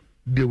 one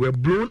they were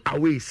blown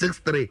away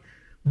 6-3,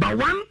 but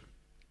one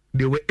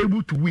they were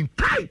able to win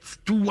tight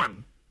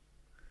 2-1.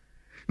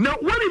 Now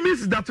what it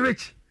means is that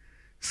Rich,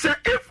 say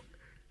if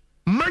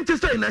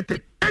Manchester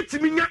United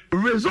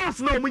results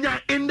now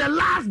in the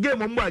last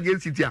game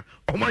against City,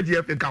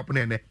 GFA Cup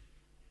nene.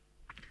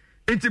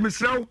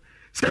 Intimisrao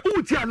say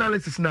uti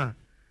analysis na.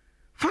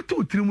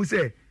 Fatu trimu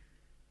say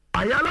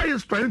Ayala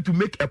is trying to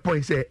make a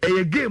point say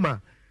a gamer.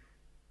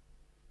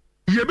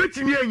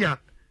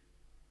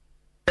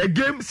 A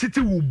game City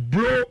will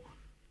blow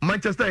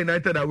Manchester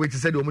United away to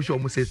say the almost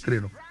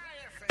 6-3 no.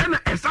 And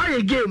as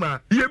a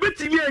gamer,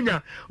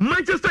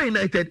 Manchester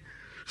United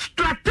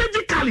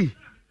strategically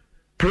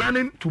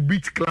planning to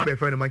beat Club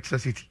FM Manchester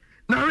City.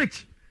 Now,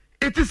 Rich,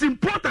 it is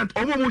important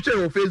on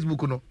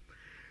Facebook no.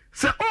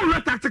 Say all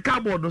the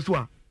tactical board no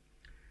so.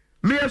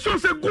 Me so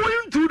say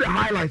going through the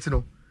highlights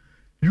no.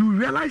 You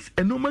realize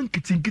a no man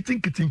kitty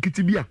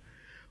bia.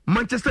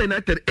 Manchester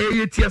United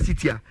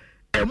City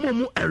a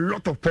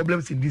lot of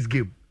problems in this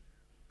game.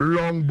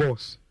 Long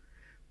balls,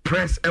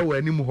 press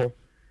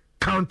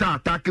counter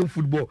attacking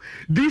football.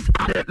 These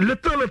are the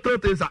little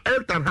things that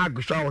Elton Hag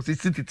was a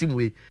City team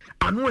way.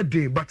 I know a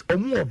day, but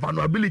more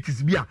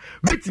vulnerabilities me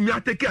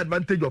take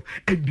advantage of,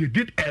 and they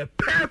did a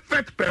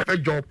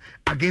perfect job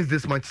against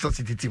this Manchester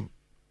City team.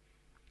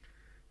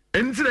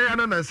 And today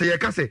I say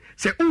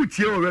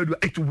uti already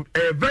it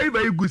a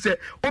very good say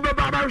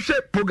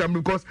program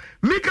because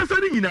make us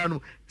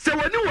say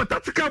when you want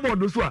tactical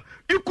board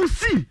you could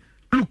see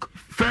look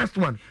first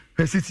one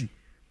City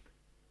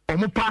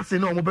Omo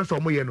passing, omo best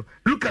omo yeno.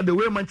 Look at the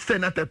way Manchester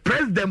United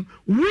press them,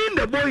 win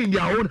the ball in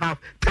their own half,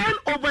 turn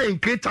over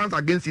and create chance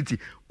against City.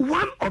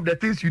 One of the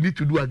things you need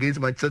to do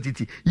against Manchester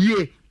City,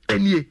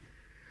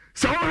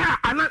 So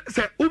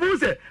say Ubu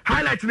say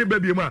highlight the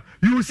baby ma.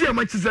 You see a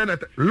Manchester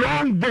United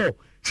long ball.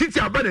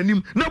 City abandon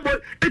him. No,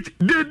 but they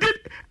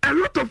did a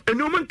lot of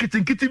enormous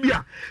kitchen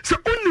bia. So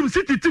only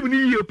City team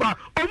ni year pa.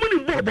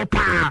 Omuni ball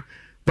pa.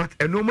 But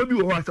enormous be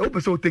was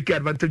also take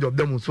advantage of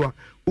them so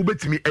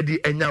ubetimi edi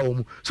enya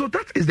omu. So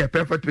that is the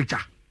perfect picture.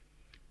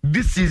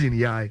 This season,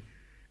 yeah,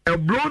 a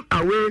blown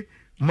away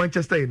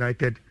Manchester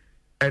United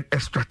and a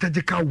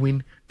strategical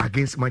win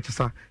against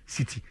Manchester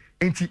City.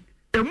 Enti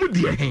emu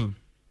die hen.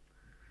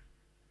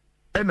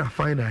 And a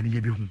final ni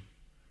yebi hu.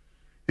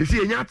 You see,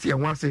 Enyati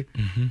and Wase,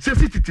 say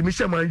City to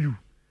Misha Man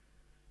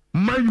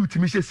U to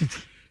Misha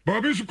City.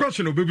 But I'll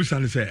question of Baby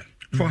San say,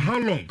 for how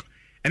long?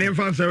 And then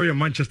fans area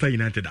Manchester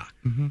United are.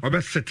 Or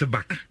best set it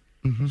back.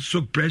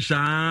 So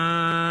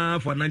pressure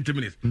for 90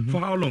 minutes.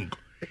 For how long?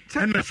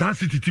 And the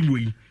City team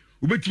we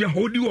bet you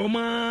hold you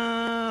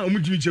Oma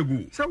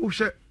Umujichagu. So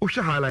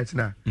Usha highlights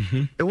now.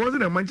 It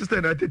wasn't a Manchester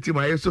United team,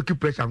 I also keep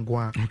pressure and go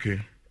on. Okay.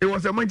 It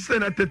was a Manchester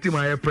United team,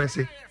 I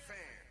pressing.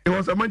 It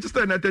was a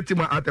Manchester United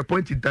team at a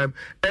point in time,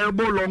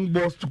 elbow long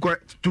balls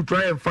to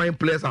try and find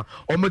players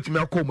or make me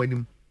come with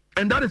him.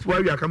 And that is why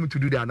we are coming to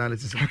do the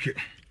analysis. Okay.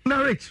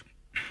 Now, Rich,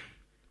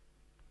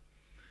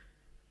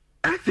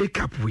 FA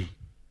Cup we,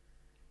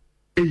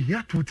 you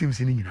have two teams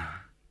in England.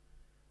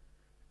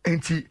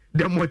 And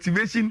the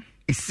motivation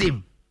is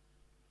same.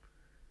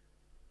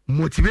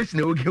 Motivation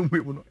is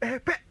okay.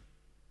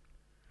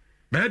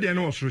 But they are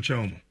not so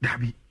charming.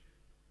 Dabi.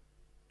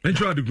 And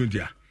try to go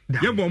there.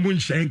 Yeah, but I'm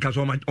saying because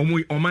on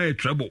my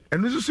trouble.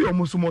 And this is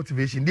almost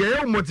motivation. They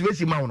are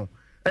motivation, man.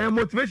 I am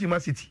motivation, my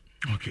city.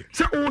 Okay.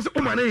 So, also,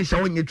 man is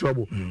showing you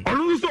trouble.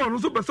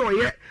 Also, person,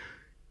 yeah,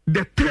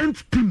 the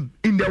 10th team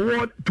in the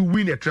world to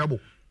win a treble.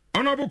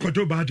 Honorable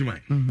Koto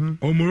Badman.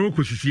 Or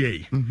Morocco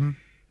CCA.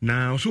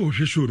 Now, so if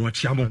you show what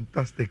Chamo.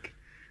 Fantastic.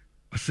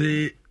 I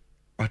say,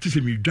 what is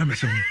it? Me damn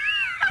it.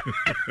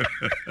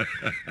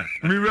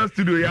 Mirror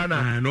Studio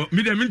Yana. No,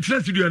 me dem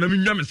interest studio na me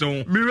nyame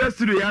so. Mirror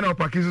Studio Yana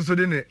Opaki so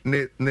de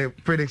ne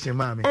prediction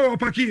mami. Oh,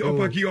 Opaki.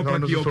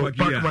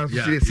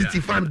 Opaki. City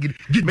fan.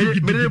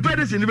 Me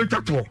prediction ni be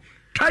tato.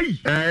 Kai.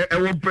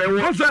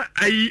 Also,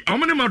 how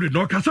many Madrid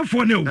no kasa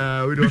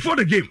 4-0 before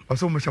the game.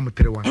 Also mo shamo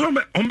 3-1.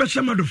 On be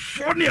shamo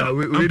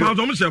 4-0. We don't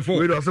almost 4.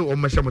 We also on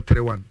shamo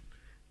 3-1.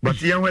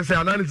 But yeah, when say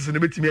analysis ni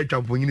betimi e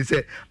twampo ni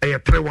say e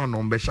 3-1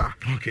 on be sha.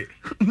 Okay.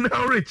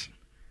 Now Rich.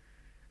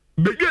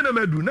 Begin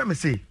to do. Let me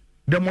say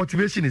the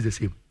motivation is the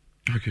same.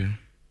 Okay.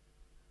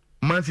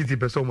 Man City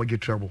person will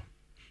get trouble.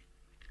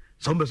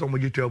 Some person will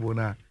get trouble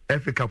now.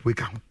 FA Cup we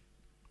come.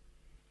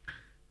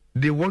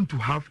 They want to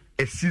have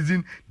a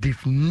season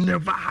they've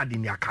never had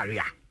in their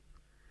career.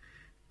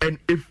 And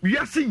if we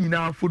are seeing in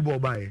our football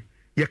by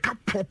you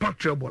can't proper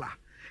trouble.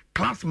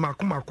 Class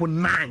Marco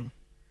 9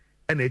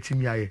 and a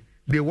team here.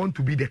 They want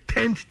to be the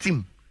 10th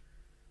team.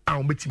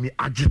 I'll bet me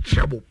a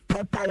trouble.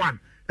 Proper one.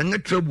 And the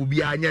trouble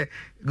be a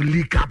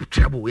League Cup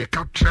trouble, a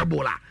cup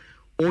trouble,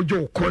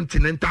 Ojo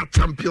Continental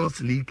Champions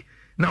League,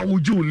 now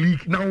Ojo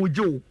League, now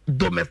Ojo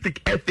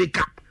Domestic FA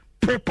Cup,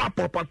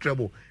 proper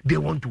trouble. They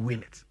want to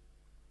win it.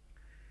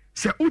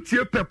 Say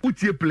Utie Pep,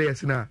 Utie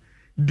players now,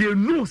 they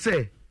know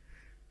say,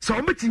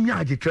 so much in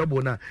your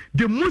trouble now.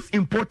 The most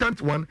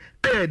important one,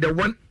 the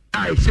one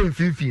I say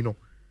Fifino,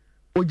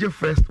 Ojo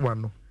first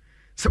one. No.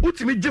 So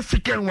Utie just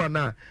second one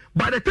now.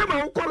 By the time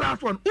I will call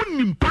last one,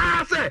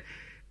 pass.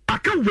 I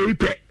can't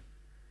wait.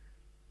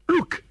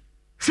 Look,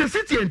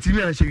 City and Team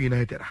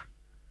United,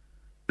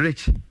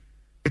 Rich,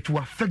 it will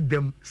affect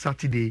them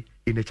Saturday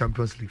in the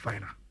Champions League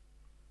final.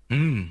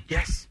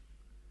 Yes.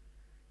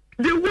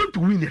 They want to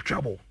win the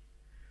treble.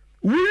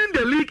 Winning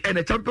the league and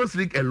the Champions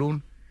League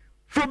alone,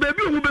 for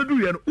baby who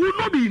will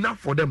not be enough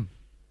for them.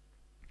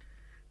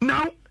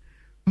 Now,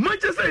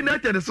 Manchester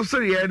United is so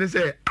sorry and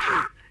say,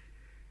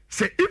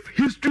 say if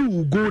history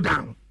will go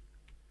down,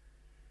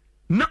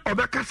 now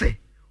Obaka say,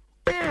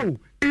 oh,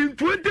 in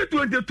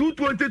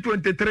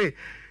 2022-2023,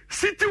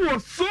 City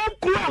was so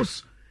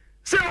close.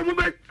 Say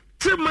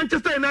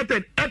Manchester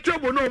United, a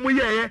trouble no more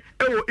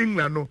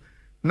England no.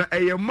 Na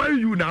Man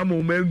U na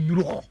mo man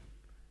no.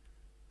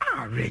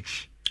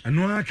 Rich.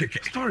 Ano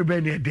story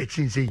be near the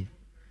chin say.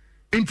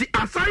 Inti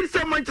aside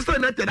say Manchester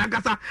United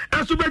agasa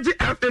enso beji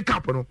FA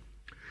Cup no.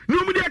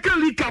 No me dey can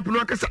League Cup no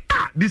akasa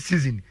this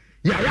season.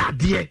 Yeah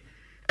there.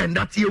 And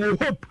that you will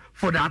hope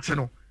for that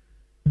no.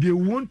 They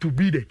want to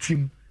be the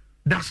team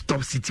that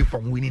stops City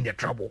from winning the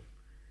treble.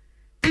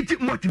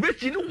 It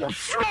motivation was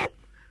slow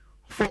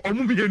for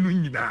Omubiyenu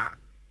nyina.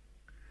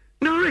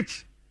 Now,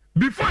 Rich,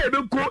 before I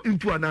don't go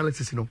into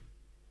analysis,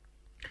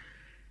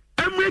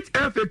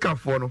 Emirates FA Cup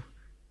for no,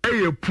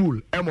 a pool,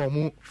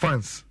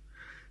 fans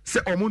say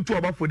to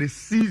about for the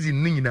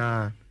season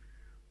nyina,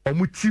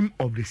 team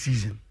of the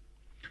season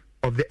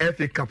of the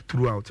FA Cup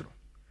throughout.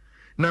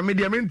 Now,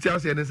 media men tell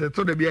us and say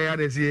so the BIA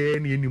they say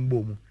any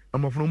nimbomu.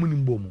 I'm from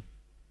nimbomu.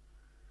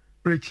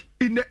 Rich,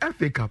 in the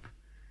FA Cup,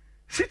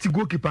 City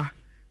goalkeeper,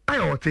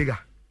 Ortega.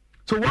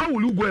 So why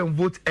will you go and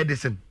vote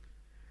Edison?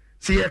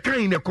 See, you're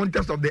kind in the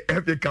contest of the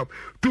FA Cup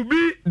to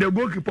be the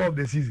goalkeeper of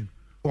the season.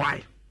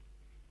 Why?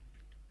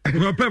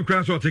 Well, Pep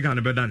Crash Ortega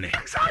and better.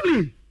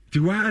 Exactly.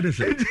 To why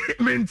Edison?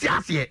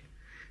 Mentias.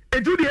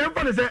 And to the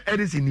emphasis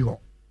Edison here.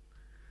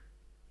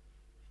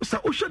 So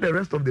who show the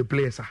rest of the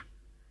players?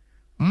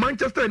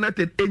 Manchester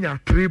United have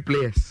 3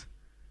 players.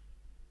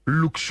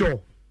 Luke Shaw,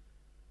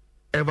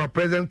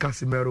 ever-present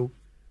Casemiro,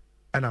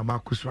 and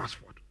Marcus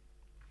Rashford.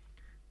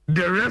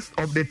 The rest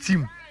of the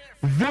team,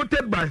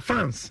 voted by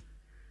fans,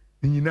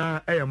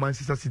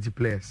 Manchester City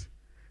players.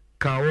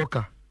 Kyle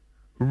Walker,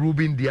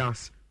 Ruben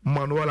Dias,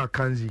 Manuel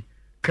Akanji,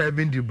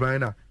 Kevin De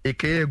Bruyne,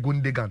 aka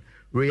Gundogan,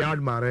 Riyad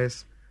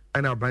Mahrez,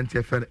 and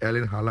Abrante FN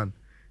Erling Haaland.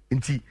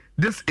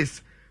 This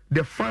is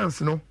the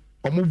fans,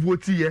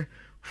 voting here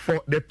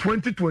for the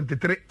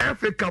 2023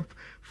 FA Cup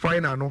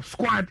final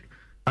squad,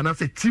 and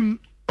as a team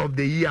of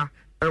the year.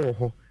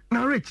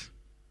 Now, Rich,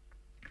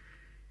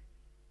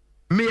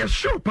 may I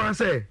show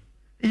pass?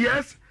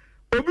 Yes,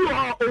 Obi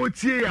wa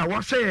OTA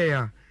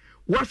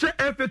wash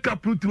FA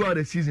Cup throughout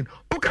the season.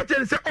 Okay,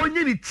 tell say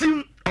only the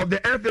team of the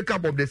FA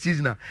Cup of the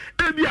season.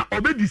 Ebia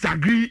Obi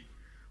disagree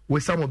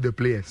with some of the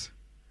players,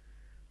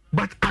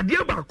 but Adia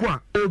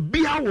Bakwa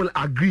Obia will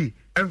agree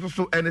and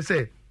so and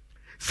say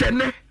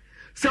Sene.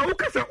 So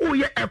okay, say oh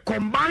yeah, a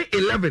combined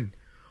 11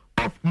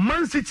 of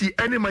Man City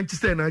and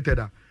Manchester United.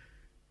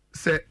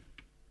 Say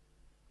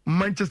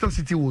Manchester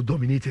City will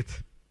dominate it.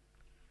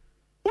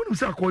 What do you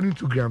say according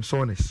to Graham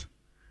Souness?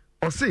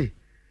 Or say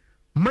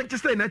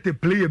Manchester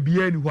United play a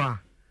BN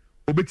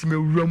who obetime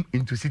room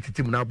into City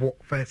team now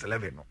first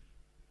 11.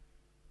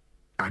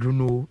 I don't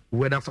know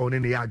whether someone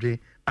in the yard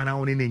and I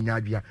only in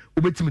Yabia.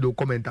 Obetime do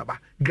comment about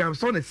Graham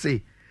Souness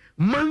say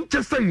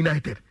Manchester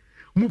United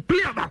mu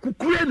play about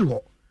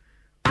Kukueno.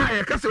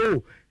 I can say,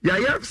 oh,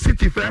 yeah,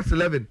 City first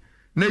 11.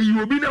 Now you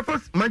will be the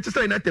first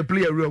Manchester United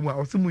player room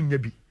or someone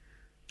yabi.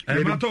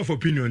 A matter of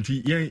opinion,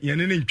 you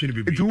name change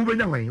baby. You will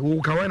be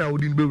who Kawana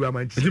wouldn't be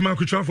romantic. The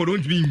Marco Trafford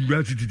don't be in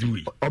reality to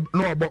it.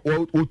 No, about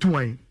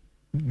O2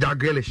 Jack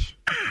Grealish.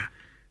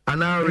 And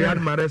now Riyad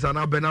Mahrez and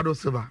now Bernardo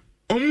Silva.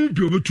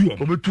 Be over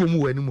 2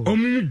 more anymore.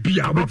 Be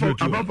about for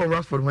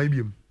Rashford, my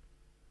beam.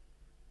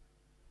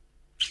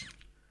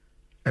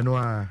 And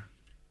why?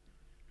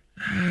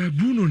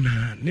 Bruno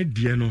na ne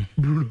die no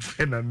Bruno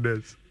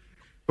Fernandes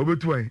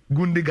Obetuan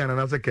Gundogan and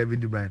also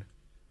Kevin De Bruyne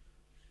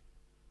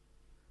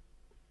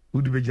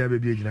who do be jam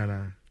baby agina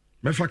na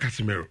Mefa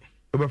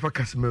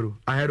Casemiro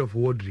ahead of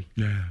Rodri.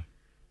 Yeah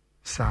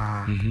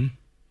Sa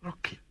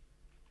okay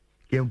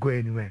you go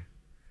anywhere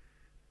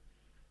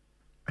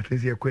at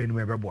least you go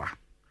anywhere beboa.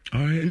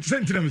 And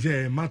sent them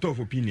say matter of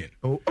opinion.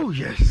 Oh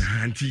yes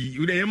auntie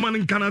you the man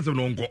in Canada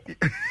no go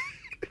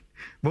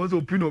but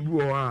opinion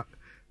be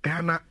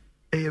Ghana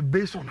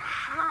based on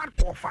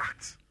hardcore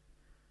facts.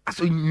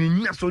 So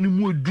you so ni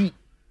mo do.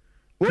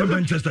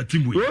 Manchester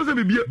team we. Also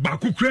be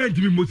Baku credit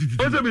me most it.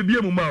 Also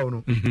be mo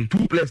no. 2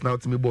 players now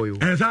to me boy.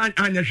 And say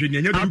anya hwe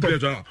nya 2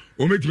 players o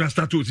metimi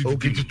start to city.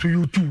 Okay to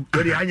you 2.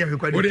 Where the anya hwe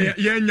kwade. O de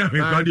ya nya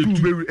hwe kwade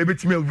 2 e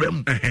betimi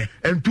awram.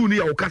 And 2 ni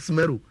ya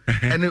Casemiro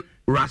and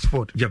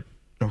Rashford. Yep.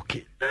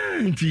 Okay.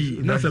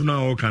 That's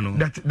now all can.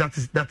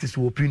 That is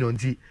your opinion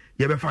nti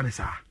ye be fa ne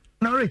sa.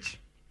 Now Rich.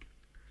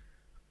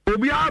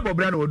 Obi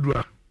abobra na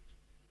odura.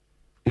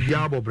 Obi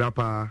abobra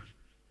pa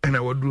and I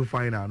would do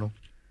final no.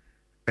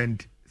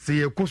 And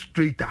say a co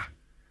straighter.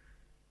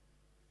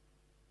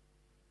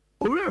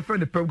 Already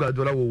friend the Pep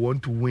Guardiola will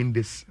want to win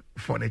this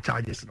for the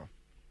charges no.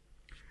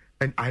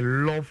 And I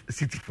love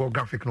City for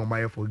graphic no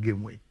matter for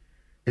game way.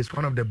 It's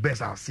one of the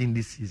best I've seen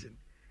this season.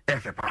 And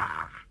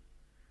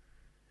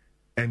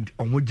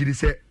Omojiri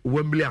say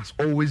Wembley has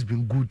always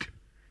been good.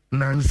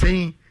 Now I'm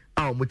saying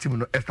our team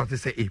no started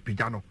say a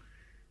pijano.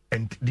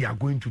 And they are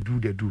going to do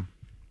the do.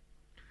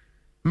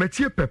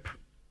 Mathieu Pep.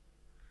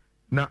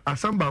 Now,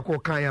 Asamba ko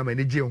Kaya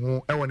manage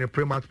ho e won a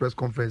pre-match press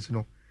conference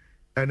no.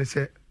 And he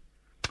say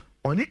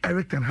only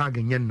Eric Ten Hag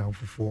yen now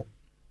for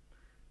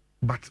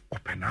but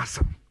open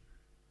asam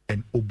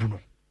and Obuno.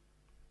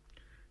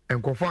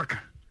 And Kofaka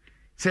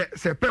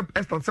say Pep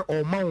Eston say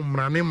o ma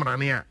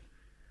mrane a.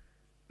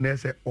 Na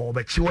say o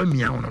be chiwa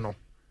mia no.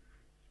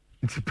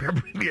 It's Pep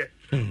here.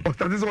 O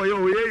start say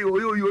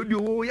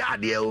yo ya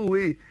de o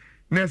we.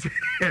 Na say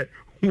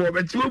wo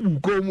be chiwa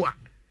buko mu a.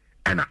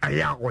 And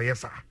I or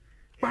yes, sir.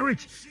 But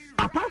Rich,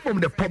 apart from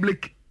the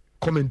public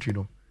comment,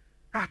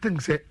 I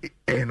think say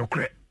no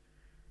credit.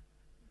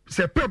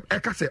 Say Pep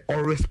Eka say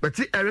or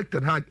respect Eric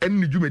Ten Hag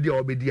and Nijumedi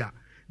Obedia.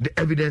 The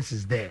evidence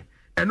is there.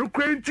 And no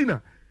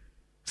credit.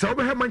 So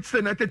over here Manchester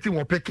United team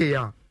or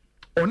PKA.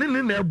 Only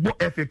in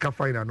the FA Cup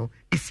final no.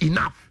 It's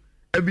enough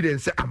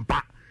evidence say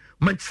ampa.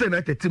 Manchester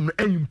United team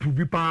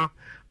improve power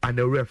and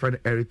the referee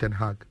Eric Ten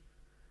Hag.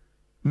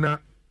 Now,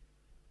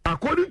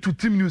 according to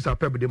Team News,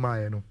 Pep de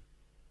Maya no.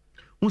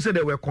 Who said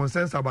there were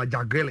concerns about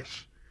Jack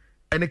Grealish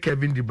and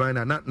Kevin De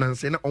Bruyne and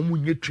Nancy na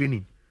omunye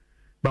training.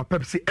 But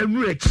Pep say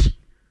Emirates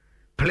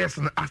players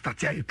na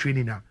start your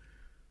training now.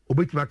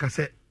 Obetimaka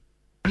say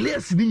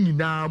players ni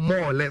na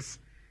more or less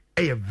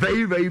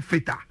very very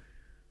fitter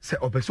sɛ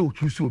ɔpɛ sɛ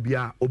ɔtu so obi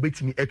a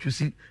ɔbɛtumi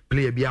atwusi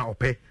player bi a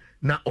ɔpɛ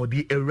na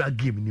ɔde ɛwura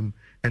game nim,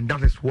 and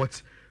that is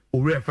what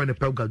owurɛ fɛ no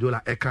Pep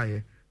Guardiola ɛka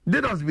yɛ.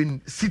 That has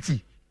been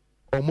City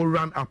almost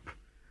run up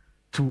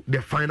to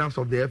the finals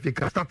of the FA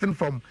Cup, starting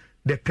from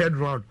the third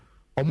round.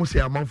 Almost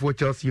a month for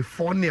Chelsea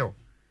 4-0.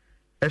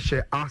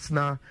 Eshe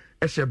Arsenal,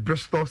 Eshe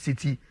Bristol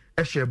City,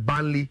 Eshe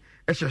Burnley,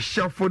 Eshe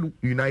Sheffield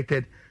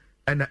United,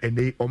 and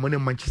they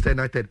Omani Manchester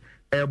United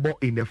airborne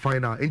in the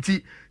final. And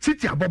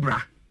City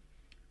abobra,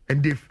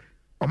 and if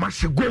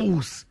Omashi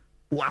goals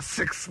was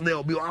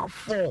 6-0, be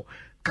 4,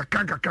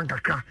 kaka,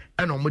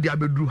 and Omadi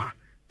Abedruha.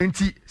 And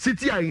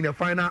City are in the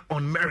final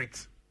on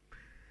merit.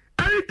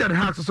 Eric Ten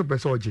Hag also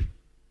personally,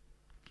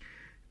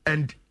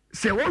 and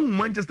say one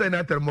Manchester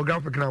United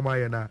demographic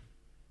na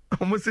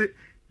almost say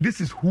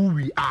this is who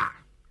we are.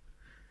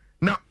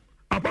 Now,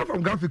 apart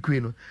from graphic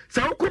queen,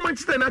 say how come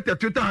Manchester United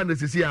Twitter handle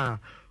says here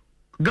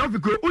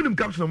graphic queen unim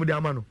caption omo de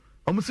amano.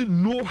 Almost say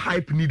no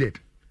hype needed.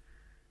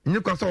 You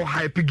can say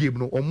hype game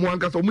no omo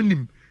anka so omo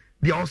nim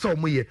they also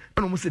omo here.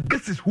 And almost say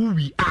this is who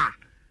we are.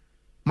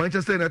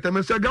 Manchester United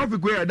me say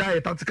graphic queen that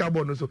a tactical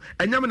board no so.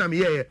 Enyam na me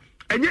here.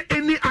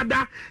 Any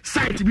other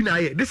site be na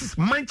here. This is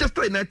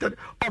Manchester United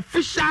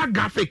official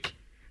graphic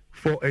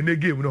for any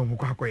game no mo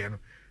kwakoye no.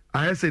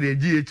 I said the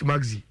GH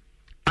Maxi.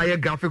 I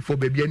graphic for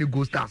baby any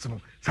goal stars no.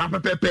 Sa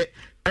pepe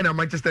and a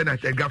Manchester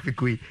United graphic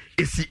way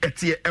is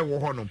etie e wo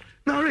honom.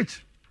 Now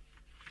Rich.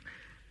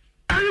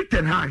 Eric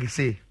Ten Hag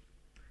say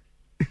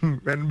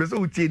when be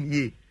so tin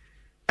ye.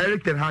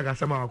 Eric Ten Hag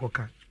asema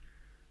akoka.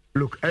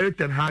 Look, Eric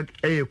Ten Hag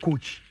a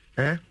coach,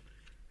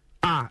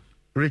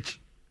 Rich.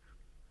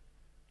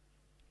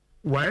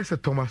 Why is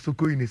Thomas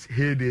Tuchel in his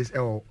heydays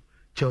or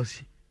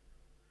Chelsea?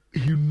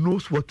 He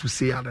knows what to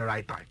say at the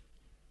right time.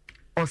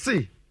 Or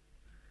say,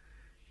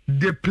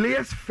 the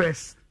players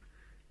first,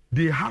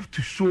 they have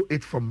to show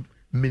it from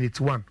minute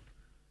one.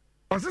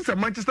 Or since the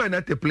Manchester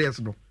United players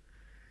no,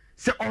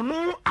 say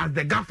no as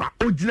the gaffer,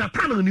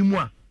 Jinathan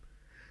anymore.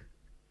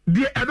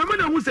 The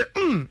Edamana who say,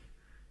 and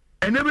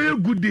never a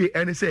good day,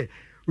 and he say,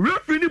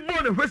 referee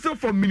born a vessel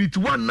from minute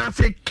one now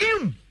say,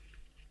 Kim,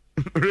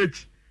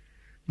 Rich.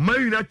 My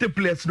United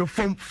players,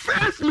 from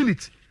first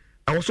minute,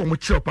 I was on my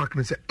chill park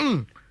and say,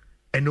 and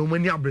no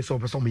many abreast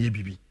of some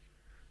BB.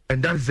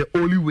 And that is the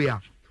only way.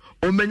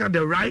 Omenya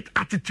the right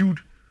attitude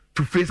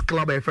to face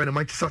club and friend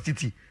Manchester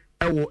City.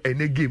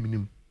 Any game in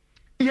him.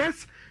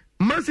 Yes,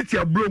 Man City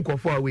are blown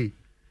far away.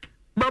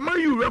 But Man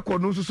U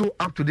record also so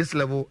up to this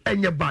level,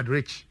 and you're bad,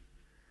 Rich.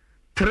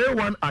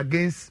 3-1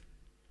 against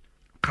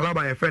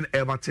Calabar and friend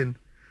Everton,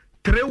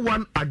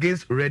 3-1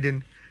 against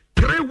Reading,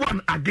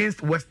 3-1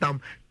 against West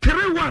Ham,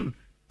 3-1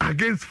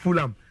 against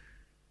Fulham.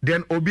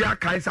 Then Obia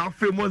Kai's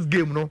famous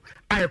game, no?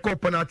 I call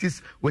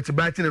penalties with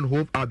Brighton and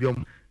Hove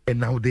Albion, and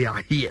now they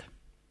are here.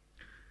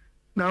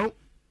 Now,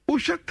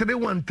 Usha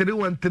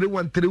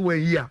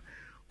 3-1 here.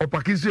 Or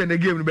Pakistan and the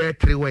game be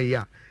 3-1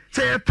 here.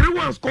 Say a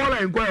 3-1 score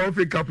and go off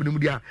a cup in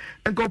Mudia.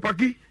 And go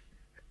Paki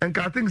and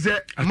Kating say,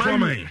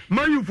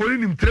 Man, you for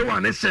him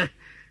 3-1, Eshe.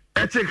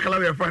 Eche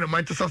club and friend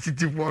Manchester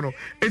City for no.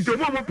 Into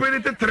more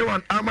penetrated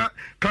 3-1 Ama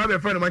club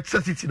and friend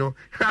Manchester City no.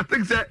 I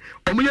think say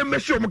omuye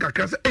measure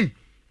omukaka say hey.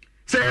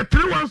 Say a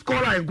 3-1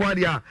 scoreline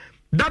Guardia.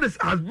 That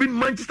has been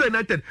Manchester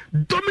United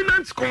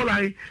dominant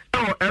scoreline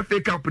our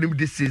FA Cup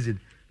this season.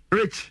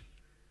 Rich.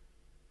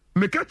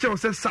 Mekache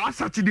say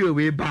Saturday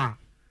away bar.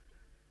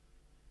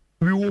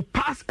 We will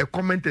pass a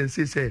comment and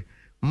say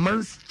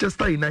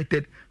Manchester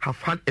United have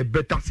had a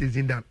better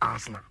season than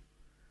Arsenal.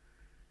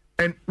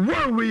 And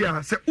one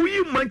way say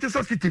we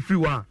Manchester City free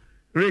war,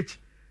 Rich.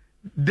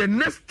 The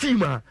next team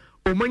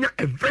Omanya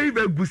a very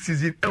very good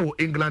season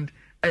England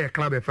a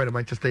club of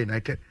Manchester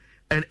United.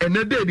 And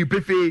another the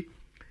PFA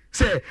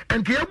say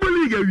and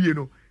you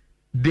know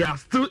they are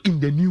still in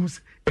the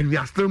news and we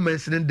are still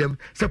mentioning them.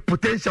 So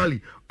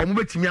potentially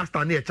Omobetimi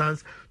stand a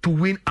chance to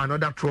win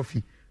another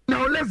trophy.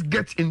 Now let's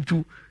get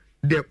into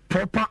the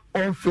proper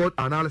on-field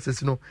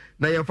analysis, now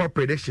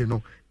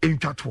prediction, in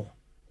chat war.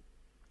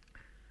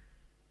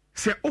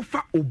 Say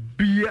offer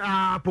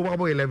Obia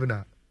probable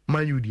 11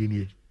 Man U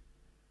DNA.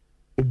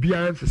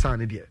 Obia se sa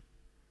ne de.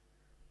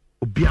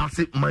 Obia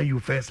se Man U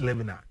first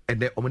 11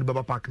 and then Omani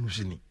Baba Park no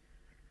shini.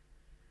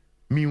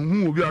 Me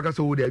hu obi aka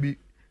so there be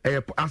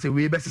as a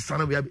way best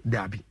son we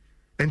there be.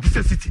 And this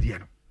is City there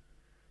no.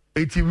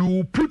 It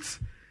will put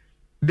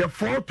the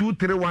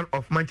 4-2-3-1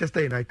 of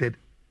Manchester United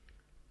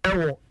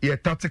your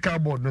tactical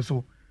board no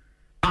so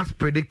as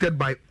predicted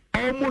by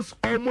almost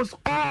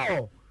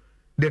all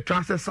the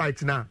transfer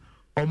sites now.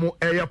 Omo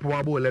area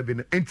probable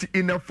 11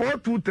 in a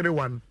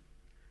 4-2-3-1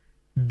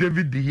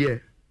 David De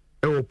Gea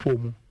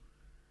Pomu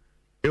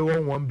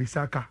Wan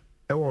Bissaka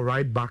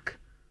right back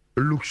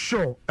Luke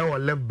Shaw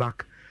left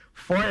back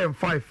 4 and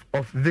 5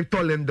 of Victor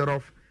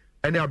Lindelof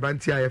and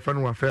Abantia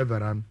FN wa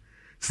Feveran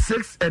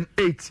 6 and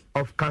 8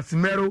 of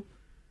Casemiro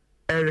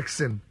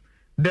Eriksen.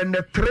 Then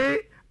the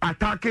 3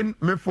 attacking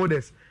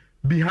midfielders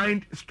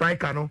behind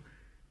striker no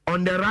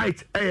on the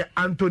right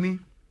Anthony,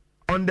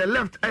 on the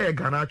left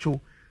Garnacho.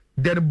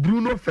 Then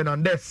Bruno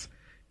Fernandes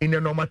in the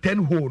number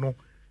 10 hole no,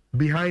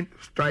 behind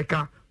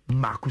striker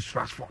Marcus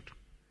Rashford.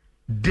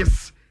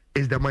 This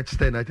is the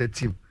Manchester United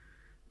team.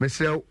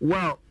 Myself,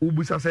 wow,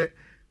 Ubusa said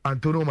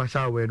Antonio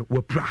Martial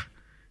were pra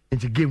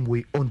into game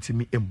way onto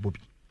me and Bobby.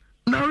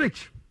 Now,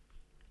 Rich,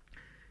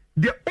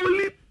 the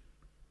only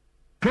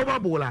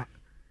probable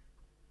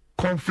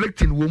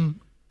conflicting womb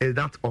is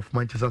that of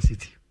Manchester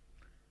City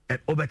and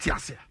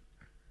Obetiasia.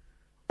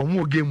 Or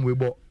more game we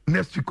bought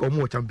next week, or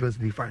more Champions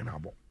League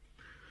final,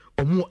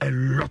 or more a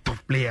lot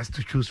of players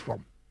to choose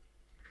from.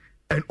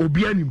 And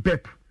Obian in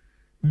Pep,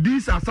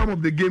 these are some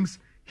of the games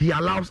he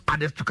allows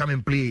others to come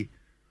and play.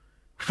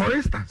 For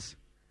instance,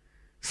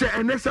 say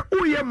and they say,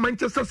 oh yeah,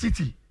 Manchester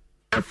City,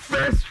 a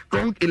first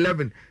strong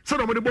 11. So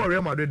nobody bought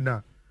Real Madrid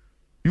now.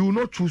 You will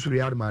not choose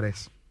Riyad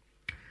Mahrez.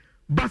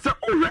 But say,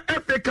 oh yeah,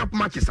 FA Cup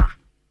matches,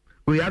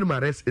 Riyad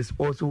Mahrez is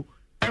also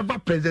ever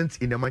present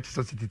in the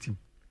Manchester City team.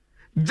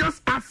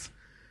 Just as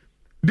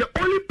the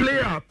only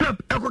player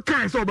Pep ever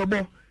can so the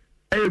ball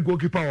a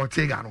goalkeeper or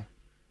Tegano.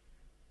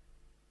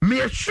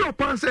 Me sure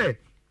pan say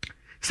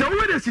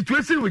we the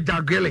situation with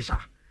Jack Grealish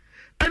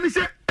and he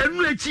said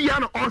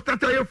Enrichiano or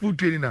start your food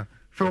training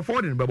for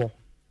Fordin babo.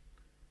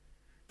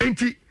 And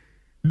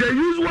the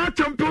usual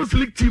Champions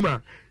League team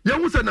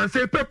you and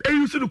say Pep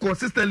used to do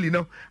consistently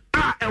now.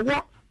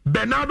 What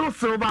Bernardo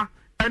Silva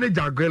and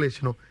Jack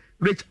Grealish no.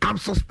 Which I'm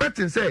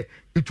suspecting say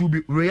it will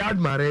be Riyad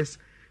Mahrez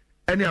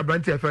and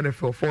Abranti FN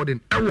for Fordin.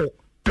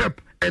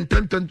 Pep and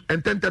 10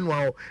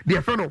 wow,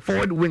 the friend of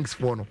forward wings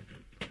for no.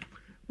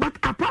 But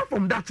apart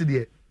from that,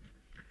 today,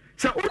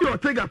 so all you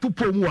take a 2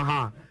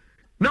 pomu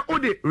now all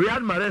the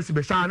Riyad Mahrez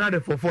besha another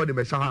for the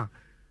besha.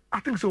 I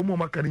think so more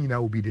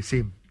Macarena will be the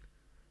same.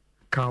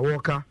 Kyle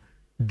Walker,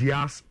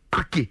 Diaz,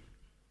 Ake,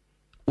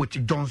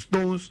 with John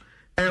Stones,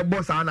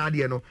 Boss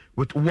Anadiano,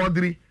 with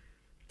Wadri,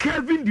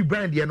 Kevin De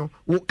Bruyne,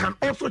 can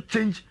also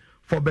change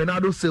for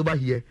Bernardo Silva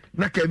here.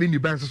 Now Kevin De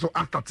Bruyne so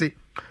after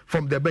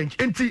from the bench.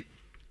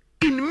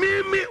 In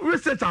me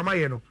research am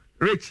I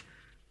Rich,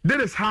 that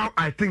is how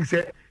I think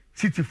say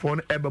City for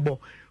Ebebo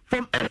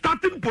from a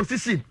starting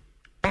position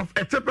of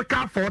a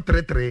typical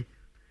 4-3-3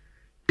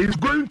 is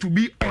going to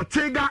be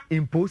Ortega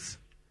in post,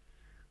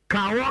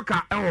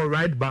 Kawaka or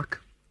right back,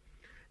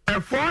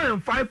 a 4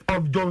 and 5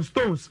 of John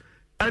Stones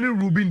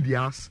and Ruben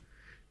Diaz,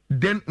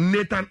 then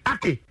Nathan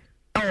Ake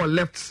our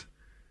left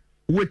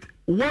with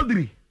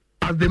Wadri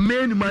as the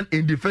main man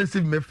in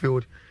defensive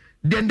midfield.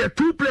 Then the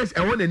 2 players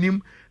I want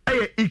him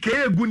Ike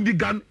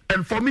Gundogan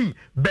and for me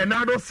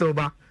Bernardo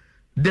Silva.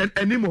 Then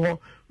Enimo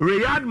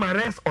Riyad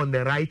Mahrez on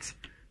the right,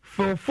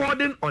 Phil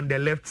Foden on the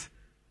left,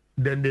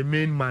 then the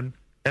main man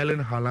Erling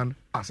Haaland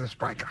as a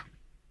striker.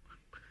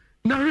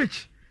 Now,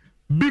 Rich,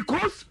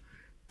 because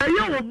a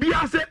year will be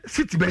as a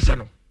City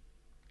Beshano.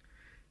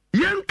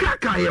 Young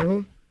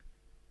Kaka,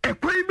 a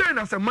quaint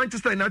as a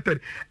Manchester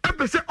United,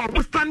 episode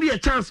almost standing a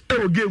chance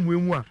or game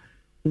win.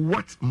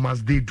 What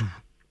must they do?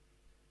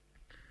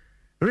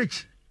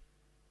 Rich,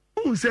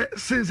 who said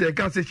since I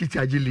can't say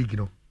City League, you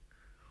know,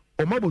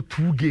 or about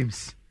 2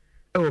 games.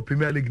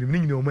 Premier League,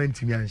 no man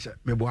to answer.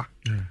 Meboa.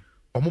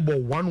 About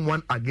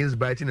 1-1 against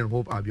Brighton and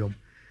Hove Albion,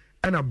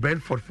 and a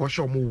Brentford for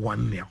sure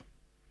 1-0.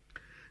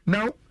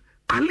 Now,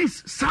 at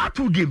least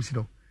 2 games, you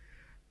know.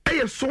 I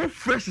am so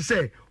fresh to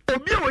say,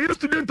 Obia was a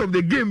student of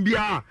the game.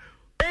 Bia,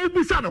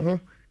 Obisano,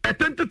 a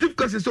tentative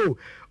cause. So,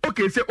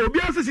 okay, say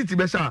Obia City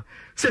Besha,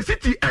 say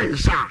City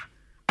Sha,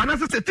 and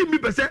as I said, Team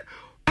Bipper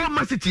oh,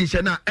 my City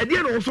Shana, and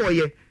then also,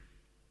 yeah.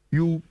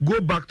 You go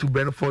back to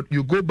Brentford,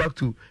 you go back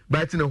to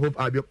Brighton and Hove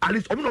Albion. At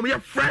least, I'm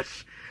not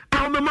fresh.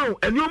 I'm a man,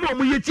 and your mom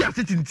will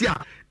sit in tea.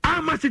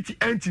 I'm a city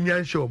empty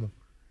and show me.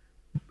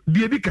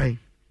 Baby kind,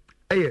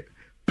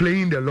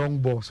 playing the long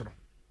ball. So,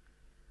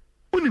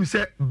 when you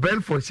say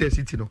Brentford share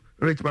City, no,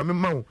 Rich, my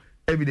mom,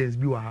 evidence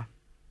be wa.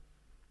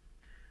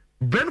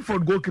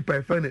 Brentford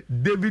goalkeeper, friend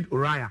David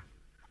Raya.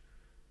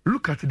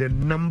 Look at the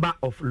number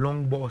of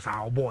long balls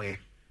our boy.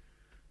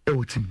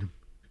 Team.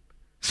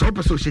 So,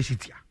 person share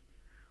City.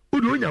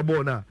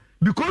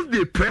 Because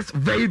they press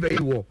very, very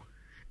well.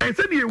 And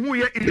said you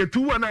in the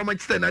 2-1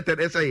 Manchester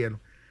United SIN.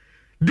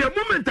 The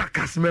moment that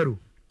Casemiro,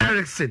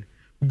 Eriksen,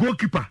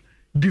 goalkeeper,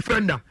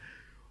 defender,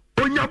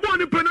 on your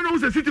bone,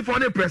 the City for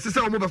the press,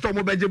 so move a storm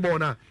of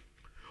Bejabona.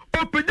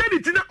 Open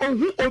it on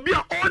who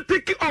Obia all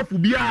taking off.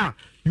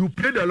 You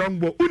play the long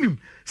ball. Unim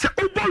say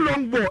over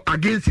long ball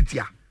against it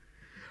here.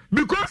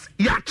 Because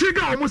ya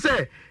trigger almost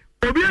say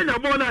Obia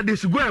Nabona, they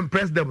should go and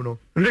press them. No,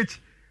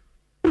 Rich.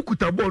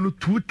 Ukutabo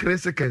 2-3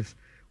 seconds.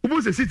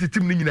 Because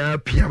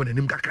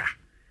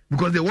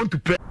they want to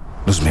play.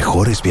 Los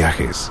mejores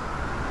viajes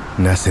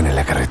nacen en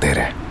la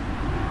carretera,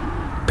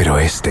 pero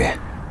este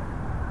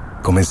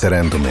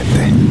comenzará en tu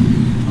mente.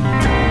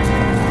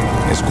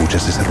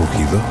 ¿Escuchas ese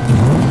rugido?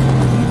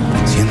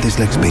 ¿Sientes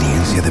la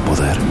experiencia de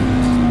poder?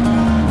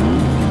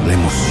 ¿La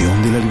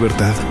emoción de la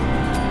libertad?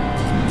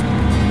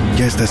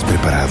 Ya estás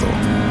preparado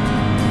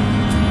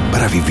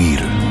para vivir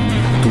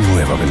tu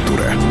nueva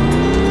aventura.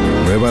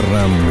 Nueva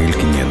RAM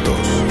 1500.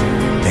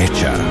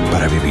 Hecha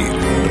para vivir.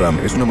 RAM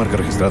es una marca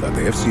registrada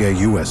de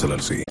FCI US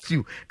LLC.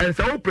 And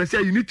so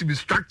you need to be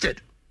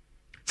structured.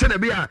 send a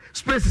be a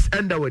spaces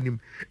end our him.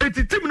 And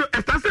the team no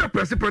estase a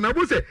press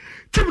pronabo say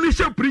team no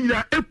share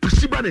prinya e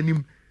pushiba na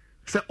nim.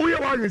 Say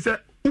oya wa say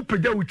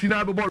upeja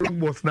wutina be ball long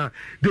balls now.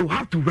 They will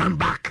have to run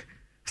back.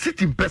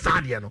 Sit in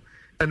Pesadia no.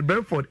 And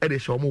Brentford at a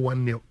show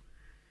 1-0.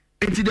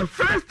 And the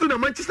first to the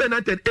Manchester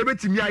United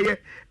everything here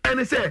and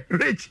they say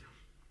Rich,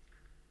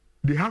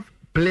 they have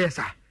players,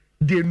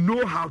 they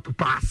know how to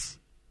pass.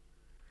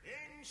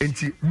 And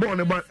see, born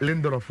about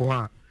Lindelof for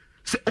her.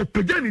 Say,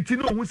 Opejanity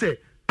no who say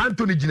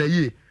Anthony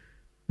Ginaye,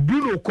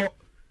 Bruno Ko,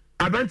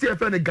 Abante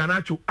FN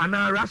Garnacho, and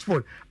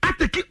Rashford. I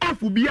take it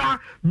off will be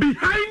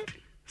behind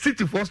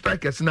City for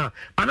strikers now.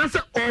 And I say,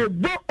 all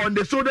on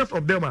the shoulders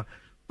of them,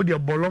 with their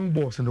long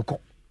balls in the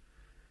cup.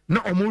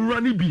 Now, I'm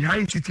running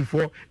behind City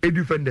for a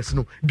defenders.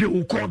 No, they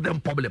will cause them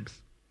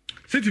problems.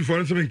 City for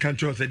instance,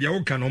 country said,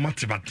 "You can no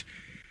matter but."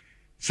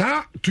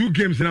 Sir, 2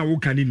 games now. Who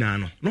can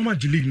no? No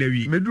much league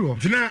nevi.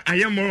 Medu. Now I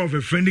am more of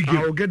a friendly game.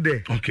 I will get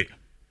there. Okay.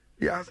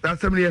 Yes,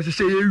 that's something I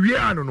say. We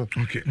are no.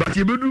 Okay. But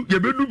you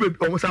do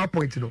almost our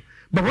point, you know.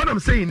 But what I'm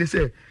saying is,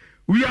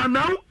 we are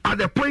now at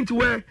the point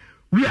where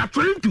we are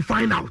trying to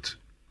find out.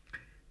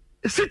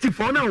 City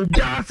for now,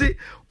 I say,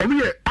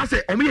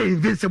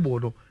 invincible.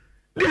 No.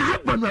 They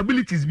have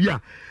vulnerabilities here.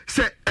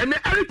 Say, and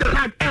every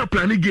time air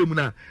planning game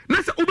now.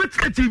 Let's say over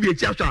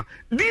TV.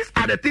 These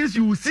are the things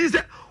you will see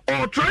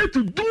or try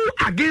to do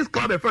against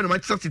Club FM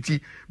Manchester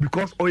City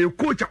because or your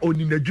coach on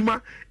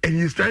Ninejuma and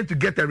he's trying to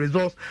get the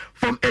results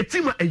from a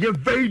team and you're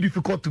very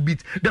difficult to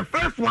beat. The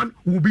first one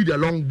will be the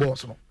long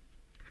balls. No?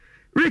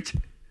 Rich,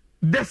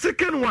 the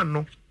second one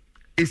no,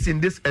 is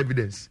in this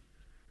evidence.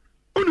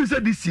 When you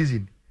said this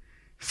season,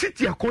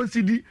 City are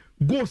considered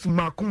goals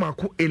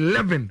Marco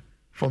 11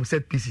 from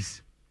set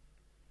pieces.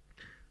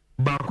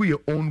 Baku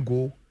your own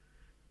goal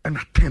and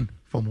a 10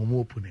 from home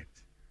opponent.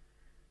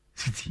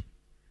 City.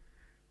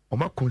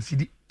 Oma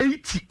consider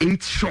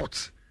 88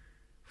 shots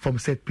from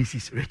set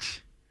pieces.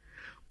 Rich.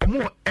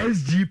 More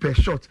SG per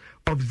shot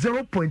of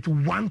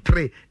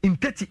 0.13 in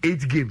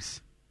 38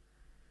 games.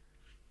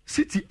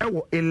 City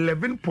ewo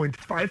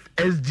 11.5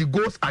 SG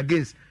goals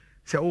against.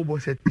 Say obo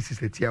set pieces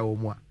letia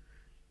omo.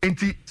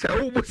 Enti say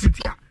obo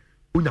City a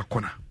unya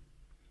corner.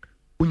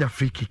 Unya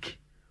free kick.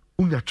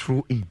 Unya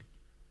throw in.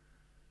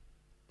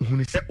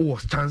 When say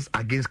was chance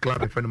against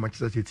Club FM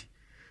Manchester City.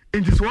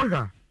 In this one,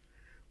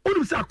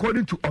 when say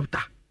according to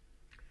Opta,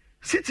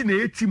 City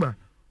na team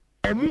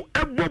omu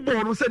ebo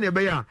ball no say na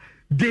be ya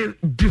they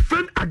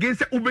defend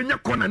against ubenya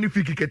corner ni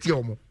free kick eti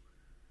omo.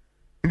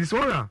 In this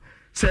one,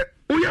 say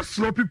uya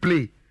sloppy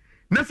play.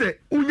 Na say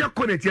unya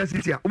corner eti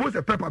City a omo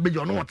say Pepper be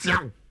no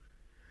otian.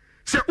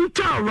 Say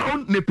ucha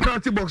around the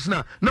penalty box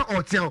na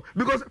otian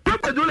because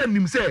Pepper Jola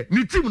nim say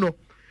ni team no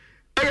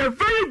a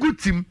very good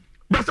team.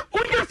 But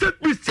when you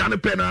set piece to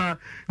penna,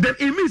 then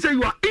it means that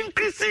you are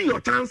increasing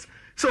your chance.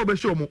 So be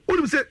show mo.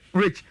 When you say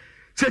Rich,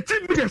 say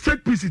team be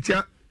set piece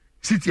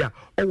City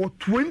over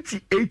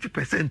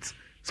 28%.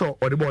 So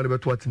or the ball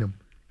about what them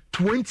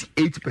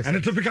 28%. And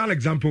a typical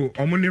example,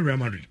 Omoni Real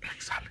Madrid.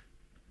 Exactly.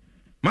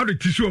 Madrid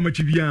tissue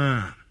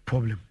o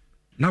problem.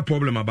 No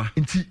problem aba.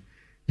 Until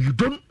you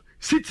don't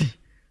City.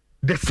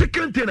 The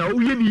second thing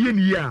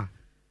I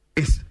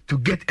is to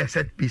get a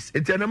set piece.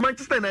 It's in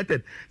Manchester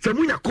United. So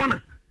munya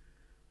corner.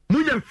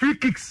 Munya free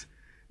kicks.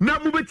 Na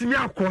mubetimi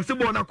across the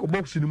ball na ko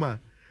box ni ma.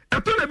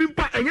 Eto na bi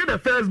mpa enye the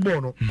first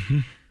ball no.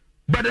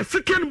 But the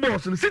second ball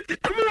so City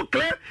more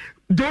clear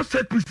those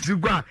set pieces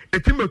go a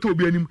team to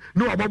obi anim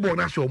no ababo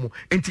na show mo.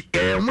 Enti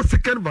mo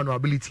second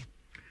vulnerability.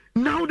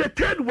 Now the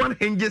third one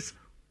hinges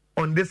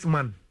on this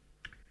man.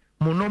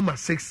 Mo number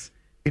 6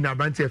 in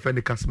Abante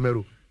FN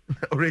Casemiro.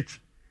 Rich.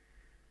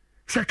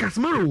 Say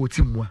Casemiro wo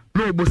team wa.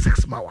 No obo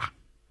 6 mawa.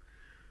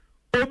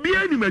 Obi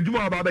ani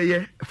madwuma baba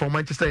ye for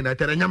Manchester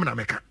United anyam na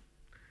meka.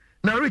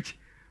 Now Rich,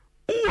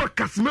 who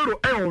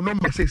Casemiro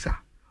number 6 ah.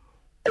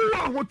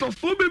 Who to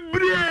so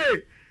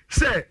bebre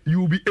say you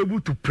will be able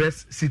to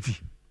press City.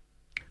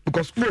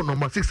 Because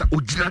number 6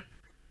 ojira.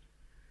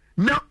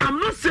 Now I'm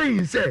not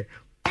saying say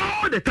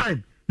all the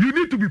time you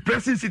need to be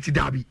pressing City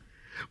derby.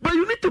 But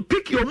you need to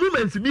pick your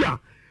moments here.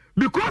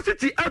 Because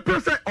City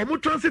person or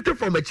transiting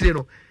from a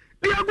channel,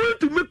 they are going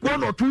to make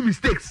 1 or 2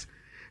 mistakes.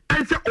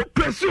 And say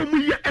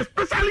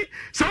especially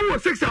someone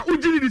 6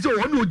 ojini this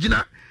one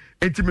ojina.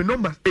 And me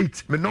number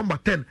 8, me number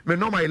 10, me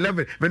number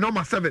 11, me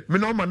number 7, me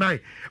number 9.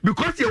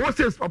 Because you was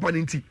saying Papa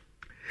Ninti.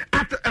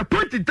 At a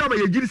point in time,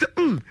 you say,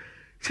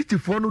 City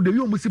for no, they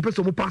almost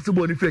person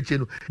possible in French, they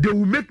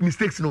will make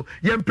mistakes, no.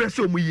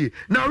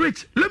 Now,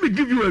 Rich, let me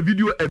give you a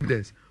video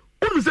evidence.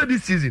 When you say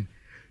this season,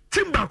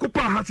 Timba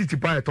Copa has City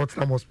by a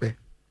Tottenham Hotspur.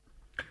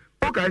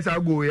 Okay, so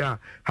I'll go here,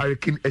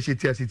 Hurricane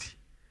Eshetia City.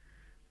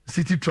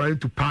 City trying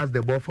to pass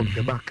the ball from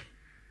the back.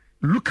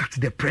 Look at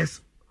the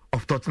press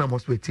of Tottenham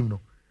Hotspur team now.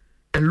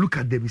 And look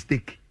at the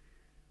mistake.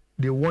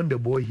 They won the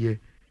ball here.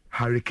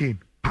 Hurricane.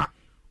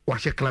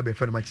 Wash a club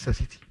for Manchester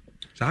City.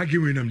 So I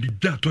give them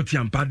the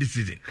Tottenham part this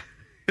season.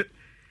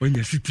 When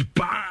you City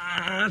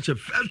pass the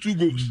first 2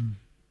 goals.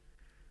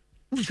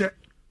 You say,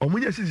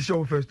 when you City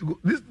show first 2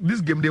 goals,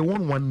 this game they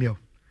won 1-0.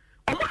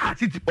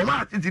 City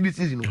this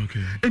season.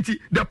 Okay. And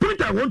the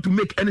point I want to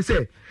make and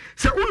say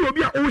who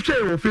be a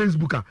share on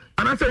Facebook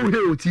and I say who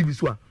here on TV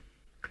so.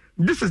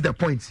 This is the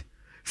point.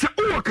 Say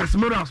who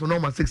Casemiro as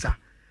number 6.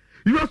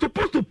 You are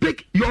supposed to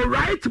pick your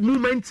right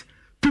moment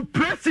to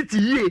press City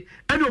here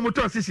and your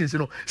motor assistance,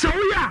 So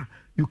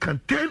you can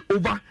turn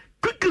over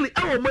quickly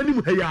our money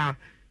here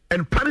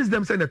and punish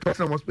them saying the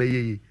Tottenham must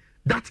pay.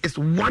 That is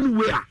one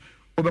way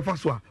over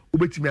Faswa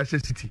over to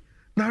City.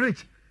 Now,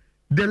 Rich,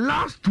 the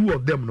last two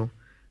of them,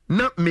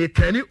 now may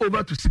turn it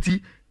over to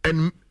City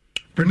and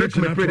make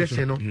my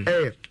prediction.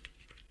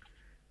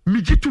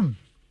 Mijitum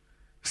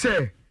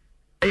say,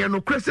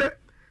 no cresse,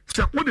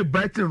 say all the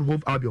Brighton and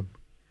Hove Albion,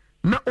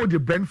 not all the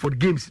Brentford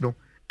games,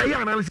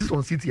 analysis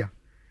on City.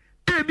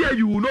 Maybe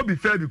you will not be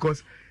fair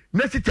because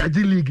next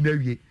City League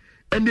now,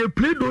 and they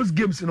play those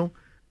games,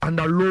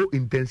 under low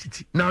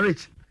intensity. Now,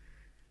 Rich,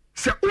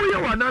 say all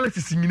your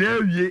analysis in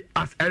area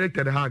as Eric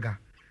Ten Hag.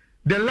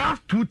 The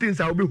last two things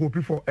I will be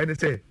hoping for, and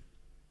say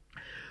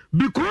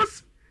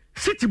because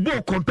City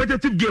ball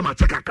competitive game at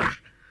Chakaka.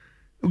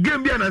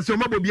 Game being and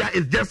Somabobia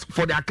is just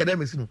for the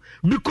academics,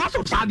 because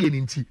of Saudi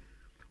and Inti.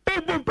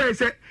 Oh, Bompay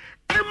say,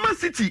 Emma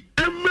City,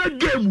 Emma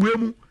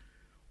game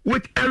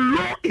with a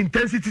low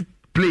intensity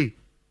play.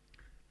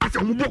 As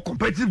a more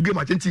competitive game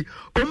at Inti,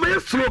 or may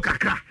slow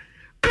Kaka.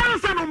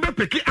 Can't say no me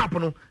pick it up,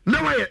 no.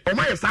 Now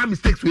I some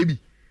mistakes, maybe.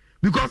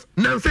 Because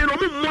now say no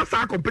more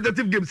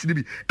competitive games,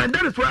 and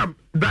that is why I'm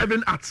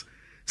driving at.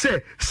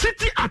 Say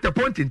City at a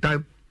point in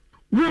time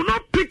will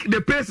not pick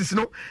the paces,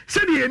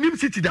 Say the enemy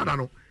City that I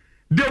know.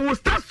 They will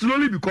start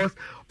slowly because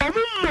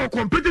more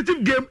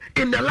competitive game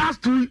in the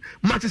last 2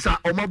 matches are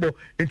Omabo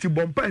until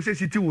Bompay say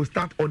City will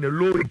start on a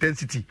low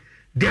intensity.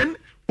 Then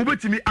over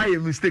to me I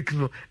am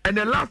mistaken, and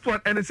the last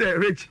one and I say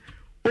Rich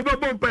over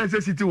Bompay say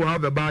City will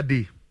have a bad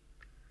day.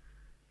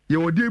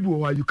 You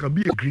can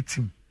be a great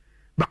team.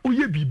 But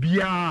uye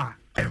bibia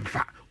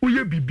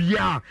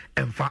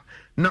emfa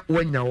na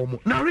wanya womo.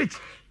 Now Rich,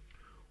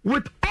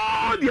 with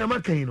all the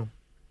American,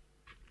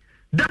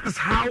 that is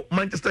how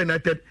Manchester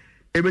United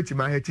able to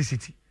manage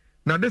City.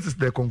 Now this is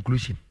the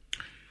conclusion.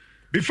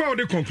 Before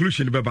the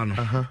conclusion,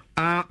 Bebano,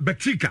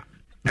 Betika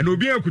and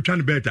Obia could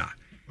turn better.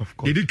 Of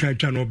course, they did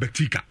channel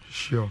Betika.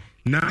 Sure.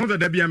 Now that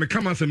there be a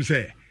come as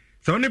say,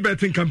 so only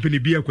betting company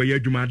be a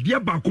Kwayajuma, dear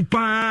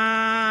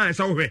Bakupa,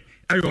 so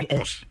I am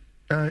us.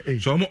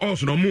 So I'm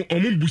also no more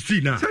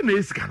boosty now.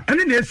 And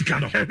then there's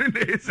Cano.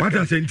 What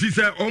I say, she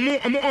said,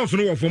 I'm also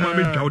no for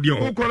my audio.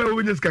 Who call a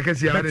witness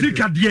Cacasia?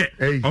 Tika, dear.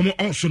 I'm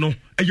also no,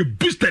 and you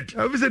boosted.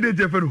 I visited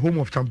the home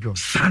of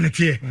champions.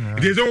 Sanity.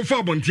 There's all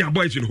 4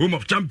 boys in home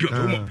of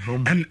champions.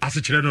 And as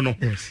a children,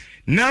 yes.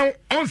 Now,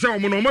 also,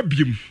 I'm on my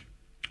beam.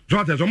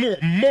 So there's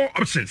more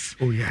options.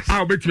 Oh, yes.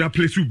 I'll bet me a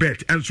place to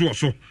bet and so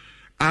also.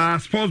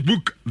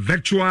 Sportsbook,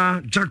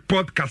 virtual,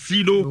 jackpot,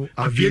 casino,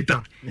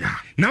 aviator. Yeah.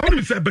 Now, when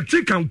you say, but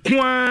you can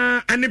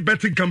any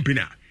betting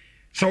company.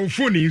 So,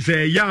 funny,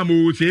 say,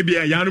 Yamu, say,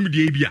 Yanum,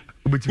 Diabia,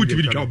 which will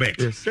be your bet.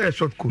 Yes,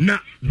 short code. Now,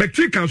 but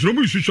you can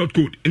use short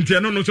code.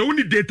 Until no, so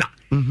only data.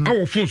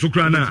 Our phone, so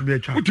crana.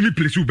 What to me,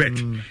 place you bet.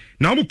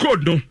 Now,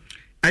 code no.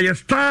 I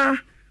star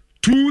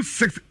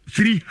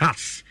 263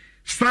 hash.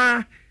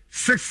 Star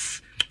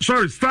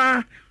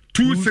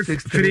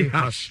 263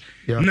 hash.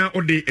 Now,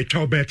 the a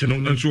child bet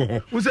and so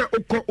on. Was it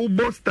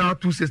Obo star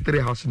 263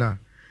 hash now?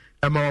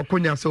 And my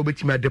Konya so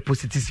bet me a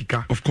deposit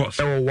sika. Of course.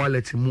 Our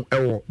wallet,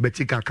 our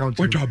Betika account.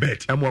 What your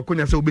bet? And my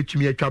Konya so bet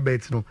me a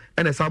bet no.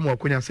 And as some more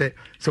Konya say,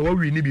 so what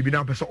we need to be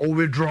now, person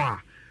always draw.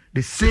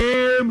 The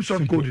same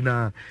short code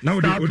now. Now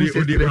they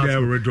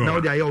withdraw. Now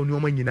they are all new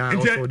money now. And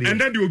then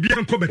they will be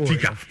on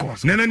Betika. Of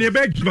course. Nana near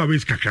beg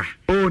giveaways kaka.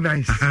 Oh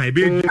nice.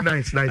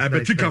 Nice. I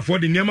Betika for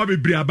the Nyama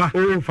Briaba.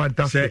 Oh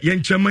fantastic.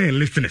 Young chairman and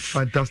listeners.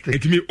 Fantastic.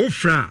 It me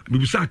ofra. We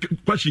will start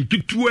question to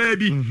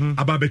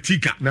about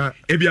Betika. Now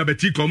Ebia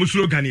Betika almost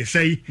slogan you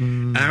say.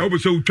 I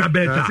always so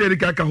Trabeta. Say the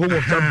kaka home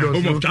of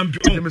champions. Home of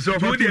champions.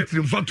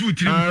 For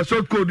 2-3.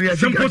 Short code.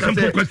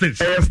 Simple questions.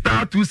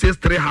 Star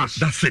 263 hash.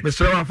 That's it.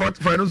 Mr.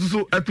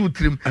 For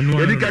trim.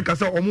 Yedika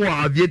kasa omo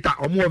aviator,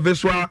 omo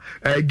visual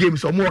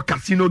games, omo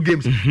casino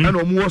games, and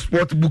omo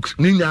sport books.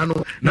 Ninya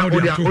no. Now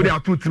they are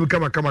two trim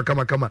kama.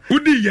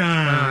 Udi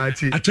ya.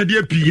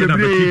 Achadie pie na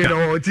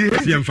Betika.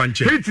 Si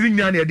mfanche. Hating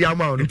ninya the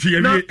amount.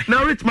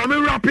 Now Rich,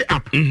 mama wrap it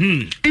up.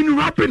 In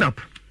wrapping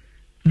up,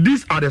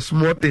 these are the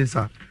small things.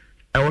 I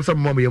want some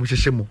mommy yam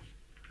shemo.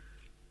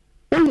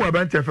 Who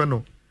about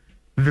Tefano?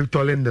 Victor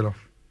Lindelof.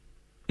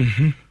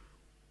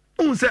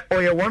 Who say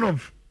one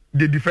of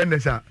the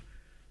defenders are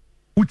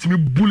me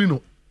bully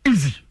no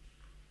easy.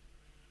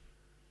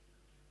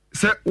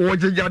 Say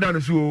what you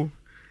done so.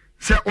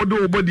 Say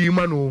odo body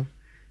man o.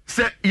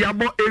 Say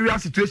yabo area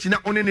situation na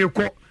only ne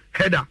call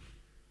header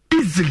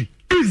easily.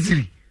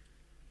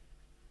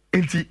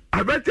 Enti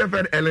I bet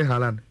FN Erling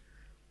Haaland.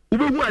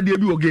 Ube who are the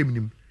be game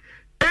nim.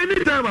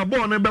 Anytime a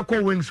ball never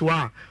call wings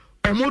wa,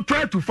 omo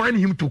try to find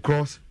him to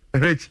cross.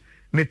 Rich,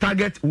 the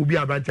target will be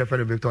a branch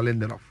FN Victor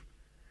Lindelof.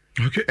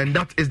 Okay, and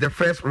that is the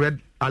first red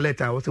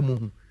alert I was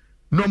moving.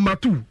 Number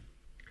 2.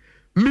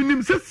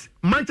 Minimum says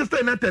Manchester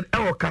United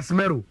or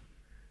Casemiro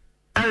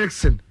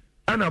Ericsson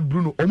and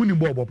Bruno omuni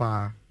bobo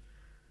pa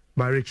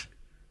marriage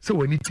so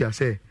when it ya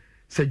say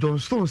John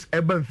Stones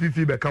eben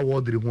fifi beka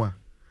wodri ho a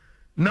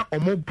na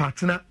omo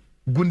partner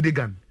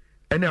Gundogan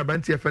and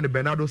Abanti friend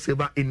Bernardo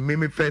Silva in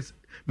Mimi first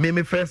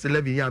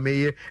 11 year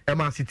meye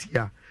Man City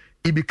ya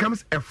it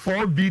becomes a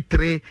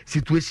 4v3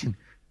 situation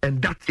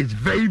and that is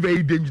very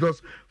very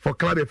dangerous for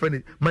club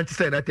friend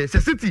Manchester United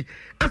City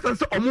as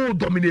omo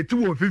dominate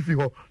wo fifi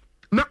ho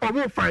na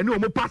omo fine no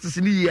omo passes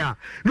in the year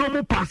no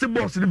omo pass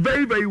balls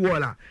very very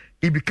well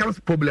it becomes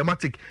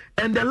problematic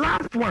and the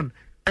last one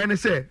and I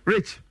say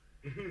Rich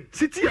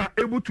City are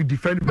able to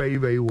defend very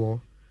very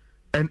well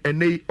and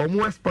they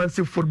omo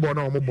expensive football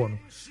na omo bono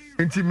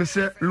nti me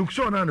say look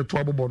so na no to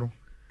abobo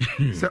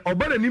say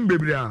obana nim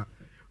bebria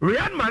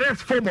Real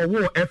Madrid's former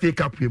war FA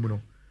Cup game no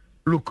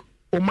look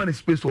o man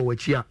space for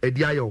wachia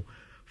edi ayo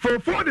for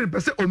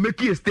 40% o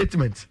make a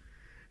statement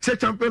say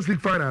Champions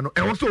League final no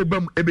e also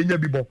obam ebenya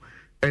bibo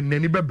and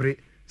nani bebre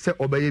say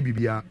obeye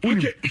bibia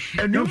okay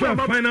and you have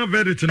final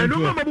verdict and no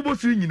mabobo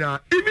so nyina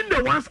even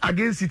the ones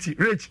against City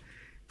Rich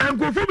and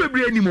go for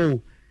bebre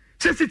anymore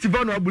say City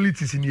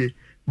vulnerabilities in here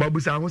babu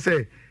say who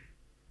say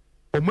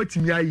o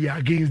matimi aye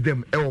against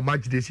them e o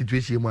match the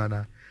situation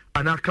mana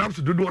and our clubs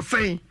do do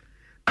saying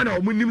and o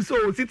munim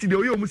so City the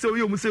oyo mu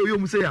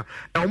say ya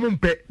o mu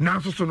mpe na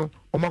so no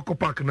o makọ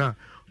park na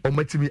o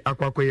matimi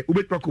akwakoye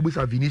ubetwa ko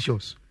busa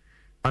Vinicius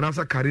and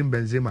also Karim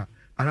Benzema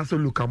and also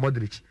Luka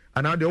Modric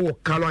and now they all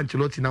Carlo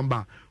Ancelotti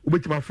number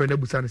ubetima friend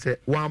busa say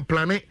one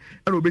plan and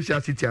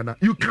obeshia City ana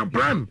you can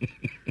plan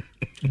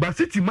but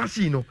City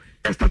machine no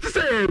start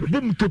say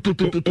boom to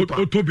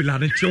bila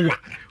ne chewa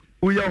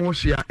uya ho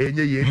hia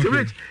enye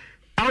ye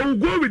I will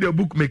go with the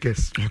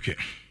bookmakers okay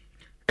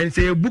and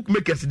say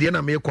bookmakers dey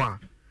na me kwa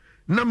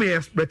na me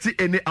expect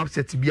any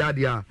upset bia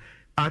dia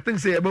I think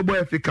say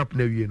Ebobo FA Cup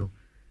na wie no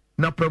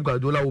na Pep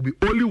Guardiola will be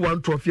only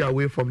one trophy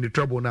away from the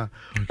treble now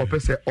or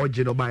say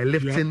original by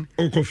lifting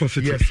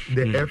yes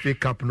the FA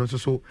Cup no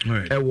so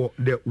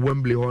the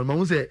Wembley hall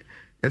man say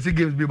yes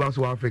games be about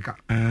South Africa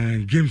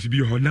games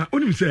be hall now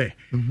only say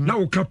now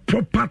we can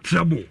proper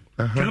treble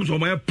games on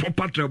my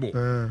proper treble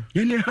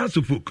any House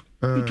of Folk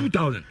in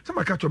 2000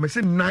 some catch me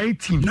say 9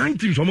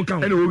 teams some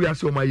count and we are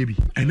so my yebi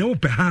and now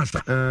perhaps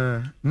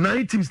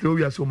 9 teams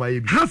we are so my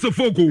yebi House of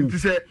Folk to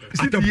say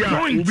City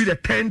will be the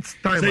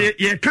 10th time say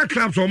yeah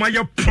clubs on my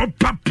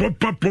proper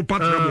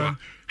treble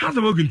House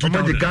of Folk in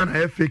 2000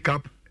 Ghana FA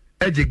Cup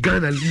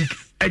Ghana League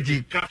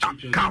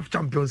CAF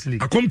Champions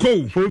League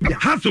akomko phobia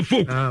House of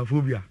Folk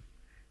phobia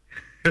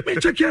me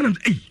check here and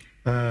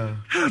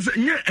has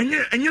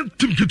any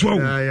team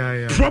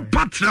kitwa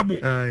proper treble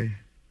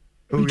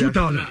in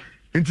 2000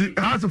 Into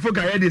House of Folk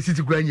I had the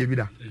City grand ye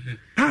bida.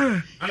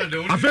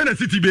 I found a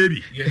City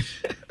baby.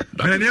 Yes.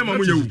 And I am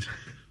you.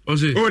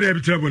 Oh, they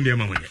have trouble in their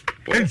mamma.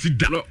 And sit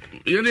down.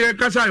 You know,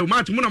 Casao,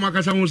 March Muna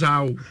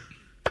Macasao.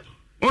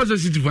 What's the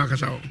City for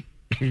Casao?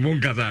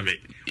 Won't Casabe.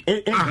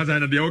 Oh,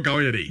 Casana, the Oka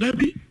already. That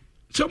be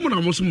someone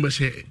I must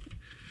say.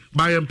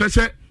 By a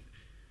pesa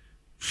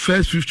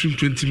first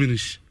 15-20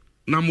 minutes.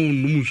 Namo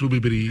Numuso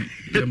baby.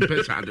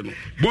 I don't know.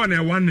 Born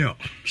at 1-0.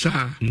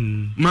 Sir,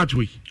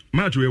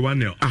 Match we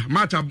 1-0.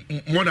 Match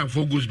more than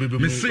 4 goals, baby.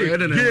 Me say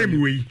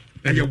game we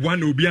and you one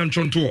will be on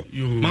Chonto.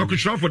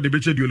 Marcus Trafford the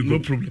better the only no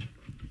problem.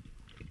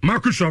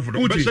 Marcus Trafford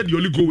the better the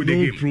only go with the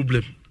game. No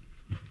problem.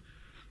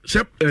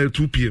 Except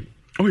 2 p.m.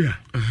 Oh yeah.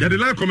 Yeah, the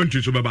live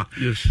commentary so baba.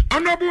 Yes.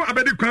 Honorable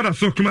Abedi Kwara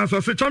so come as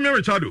say Champion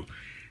Richardo.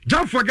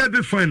 Don't forget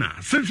this final.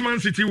 Since Man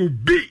City will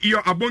beat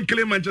your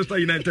Abonkele Manchester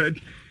United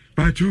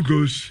by 2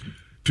 goals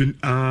to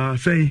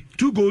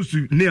 2 goals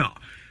to 0.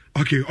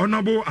 Okay,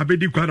 Honorable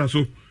Abedi Kwara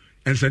so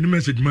and send a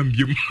message man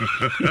give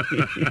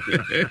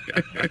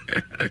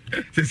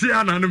say see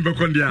ana no be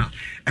kondia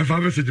and fa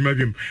message man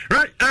give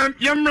right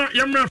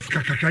yamra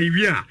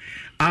kakakaiwia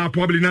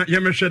probably na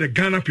yamra share the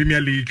Ghana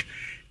Premier League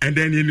and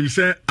then you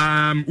say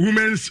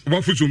women's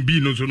wafutum bi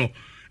no so no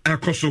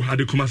koso had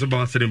the commercial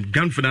bar stadium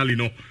grand finale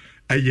no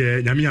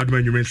nyame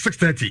adoma nyumen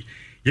 6:30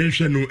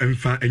 yenhwe no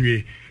emfa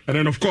anwe and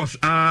then of course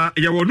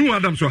no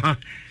Adam so ha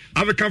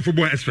African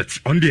football experts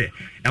on there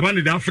about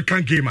the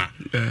African gamer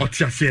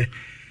otiase.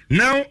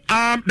 Now,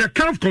 the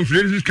CAF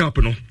Confederations Cup,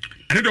 no,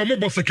 and they're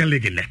more second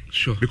leg in there.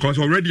 Sure. Because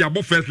already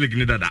above first leg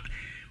in that.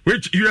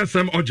 Which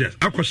USM urges,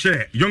 I could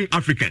share Young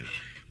African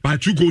by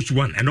 2 goals to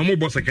 1, and no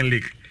more second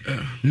leg.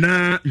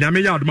 Now,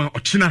 Yameya Adma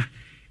Ochina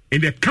in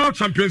the CAF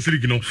Champions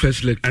League, no,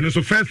 first leg. And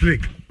also first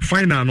leg,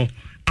 final, no,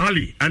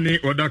 Ali, and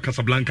Oda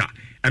Casablanca,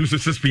 and also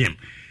 6 p.m.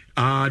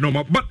 No,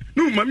 but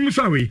no,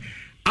 Musawi,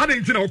 I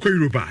didn't think I'll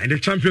Europa in the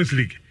Champions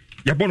League.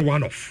 You're born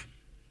one off,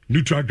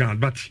 neutral ground,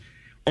 but.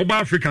 Oba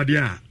Africa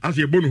there as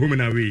you born home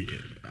and away.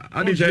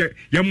 I didn't say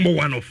you're more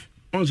one off.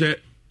 On the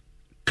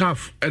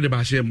CAF at the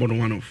Basia born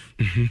one off.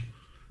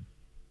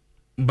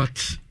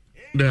 But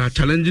there are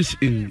challenges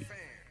in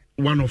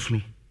one off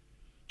no.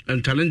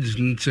 And challenges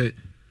in say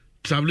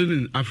traveling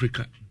in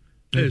Africa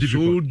is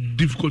so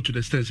difficult to the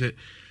extent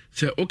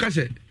say okay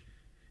say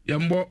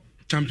Yambo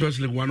Champions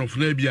League one off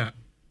Nebia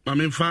I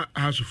mean far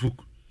House of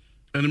Folk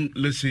and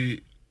let's say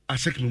a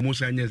second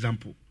most an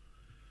example.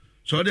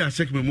 so they are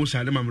sick me most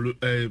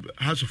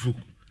House of Folk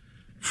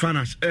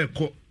fans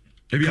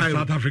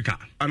South Africa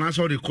and that's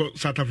how they call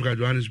South Africa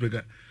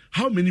Johannesburg.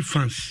 How many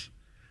fans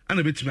and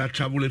a bit me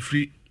travel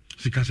free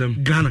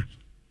Ghana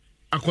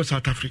across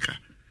South Africa?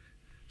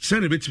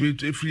 Send a bit me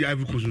free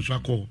Ivory Coast so I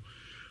call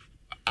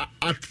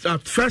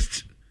at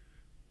first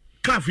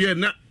CAF here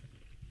not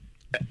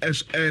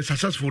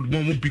successful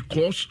moment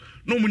because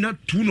no we not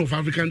two of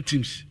African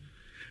teams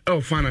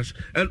finance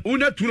and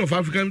only two of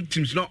African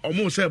teams now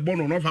almost say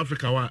born on North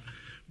Africa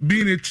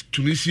being it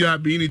Tunisia,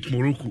 being it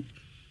Morocco.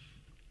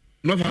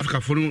 North Africa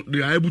for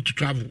they are able to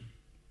travel.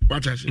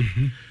 What I say.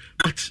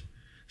 But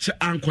say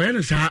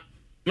ankoyene say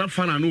not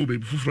fan no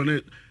baby for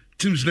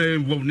teams there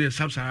involved near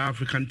Sub-Saharan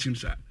African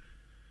teams are.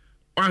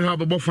 I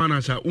have about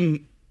finance I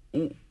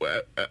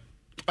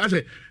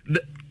say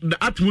the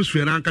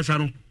atmosphere na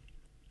nkasa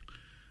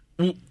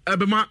no.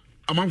 Ebema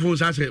amanfo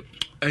say say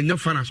enya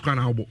finance kwa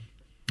na obo.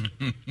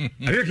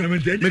 I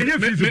Clement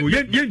feasible.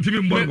 Yen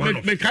timi mbo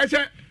one. Me kai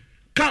say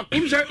CAF,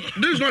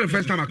 this is not the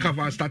first time a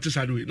CAF started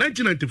Sadway.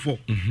 1994.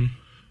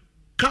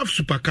 CAF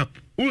Super Cup.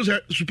 Who say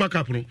Super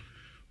Cup no?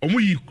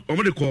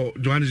 Omo de call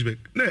Johannesburg.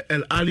 Na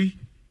El Ali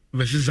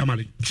versus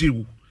Zamalek.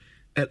 Tiwu.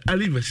 El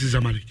Ali versus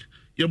Zamalek.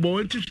 You boy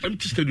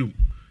empty stadium.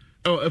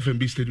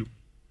 FNB stadium.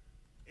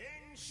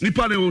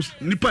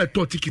 Nipa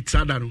to tickets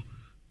ada no.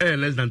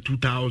 Less than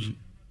 2,000.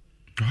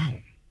 Wow.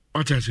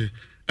 What I say?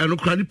 And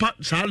nipa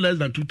sa less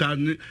than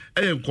 2,000.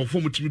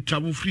 Conform to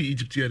travel free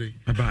Egypt here.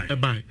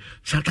 Bye.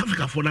 South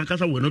Africa for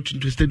Nankasa were not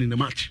interested in the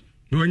match.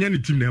 No any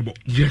team neighbor.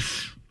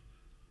 Yes.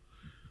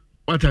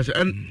 What I say?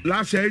 And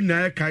last year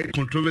na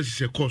controversy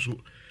se cause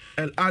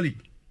El Ali.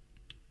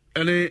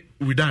 And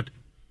with that,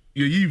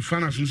 you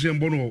finance in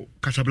Bono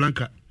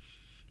Casablanca.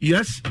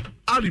 Yes,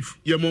 Alif,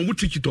 your mom would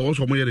take it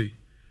also more.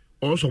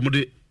 Also, more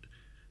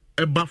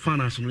a back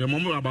finance, your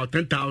mom about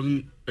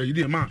 10,000 a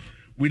year,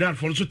 without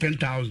for also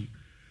 10,000.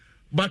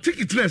 But take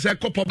it less, I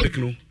call public,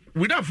 no,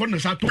 without for the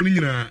Saturday.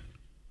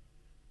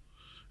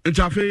 And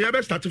so I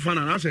ever start to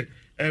finance, I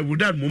say, with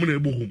that moment, a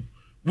home,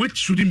 which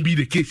shouldn't be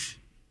the case.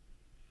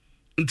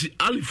 Until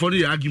Alif for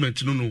the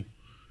argument, no.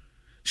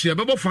 See a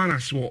bubble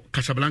finance for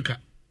Casablanca.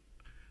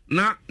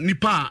 Now,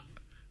 Nipa.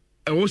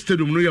 I was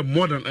stadium no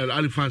more than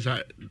Ali fans.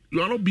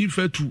 You are not being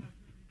fair to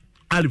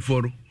Ali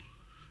Foro.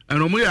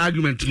 And on my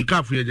argument in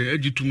CAF here,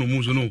 the to no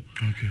moves no.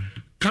 Okay.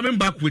 Coming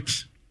back with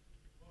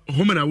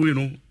home and away,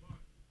 no,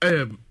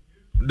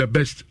 the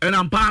best. And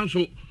I'm pound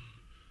so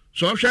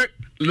I checked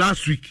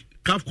last week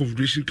CAF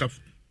Confederation Cup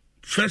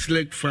first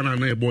leg final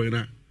boy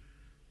now.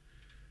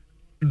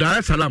 Dar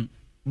es Salaam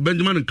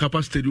Benjamin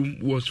Nkapa Stadium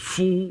was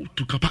full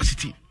to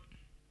capacity.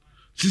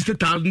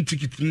 60,000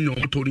 tickets in your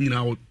touring in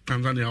our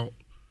Tanzania.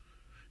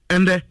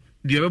 And the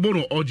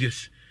available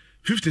audience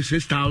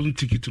 56,000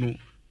 tickets. No,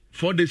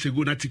 4 days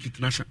ago that ticket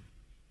nasa.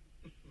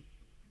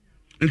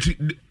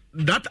 And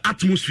that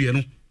atmosphere,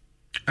 no,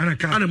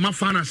 and my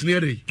finance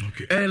near there,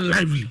 okay,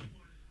 lively,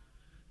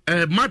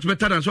 much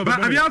better than so. But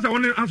I answer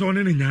on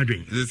any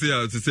nyadwin.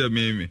 Say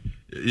me,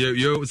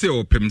 you say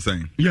o pem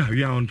sign. Yeah,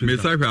 we are on. Me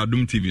say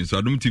Adum TV,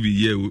 so Adum TV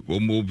here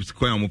almost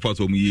quite almost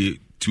first year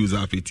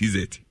Tuesday for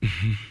TZ.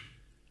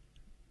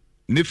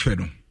 Ne fe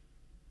no.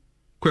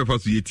 Quite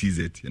fast to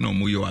TZ, you know,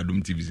 more your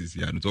Adum TV is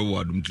here, and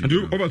over Adum TV. And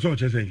you over so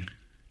much saying.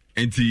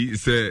 And he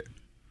say,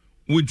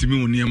 "Wouldn't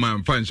me near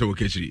my fan show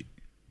catchy?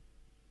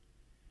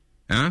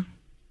 Huh?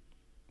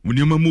 When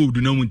you move,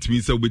 do not want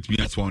me so with me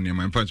as one near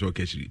my fan show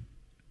catchy.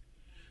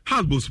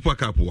 How's both Super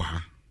Cup?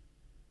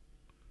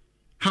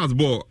 How's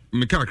ball?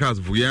 Me car cars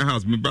for your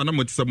house, me brother,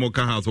 much some more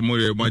car house or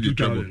more magic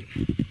trouble.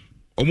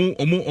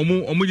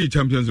 Omo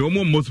champions,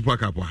 omo Super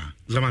Cup.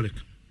 Zamalek.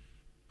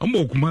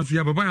 Ambo Kumasi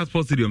have a Bayern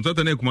Sports Stadium.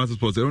 Certainly Kumasi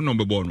Sports. I don't know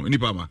about any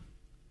Pama.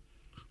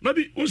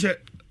 Maybe who said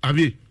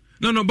Avi?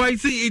 No, but I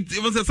see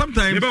it was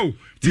sometimes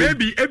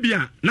maybe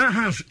Ebia now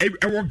has a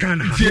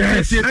Ghana.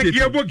 Yes,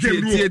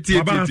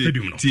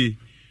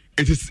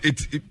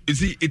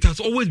 it has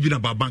always been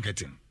about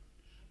banqueting.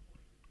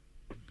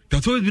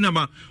 That's always been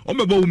about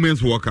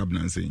Women's World Cup,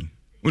 Nancy.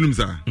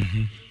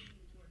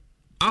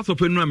 As of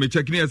when I'm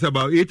checking, it's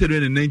about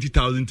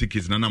 890,000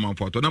 tickets. And I'm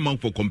for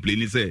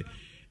complaining, say,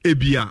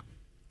 Ebia.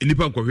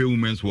 Nipa nkɔhwɛ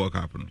Women's World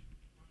Cup no.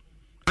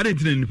 I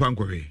didn't know nipa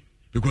nkɔhwɛ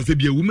because it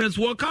be a Women's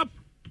World Cup.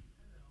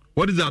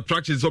 What is the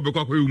attraction of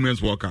the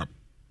Women's World Cup?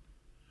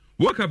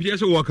 World Cup,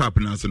 yes, World Cup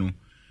now, no.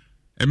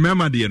 And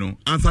remember, you know,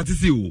 and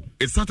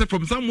it started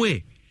from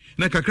somewhere.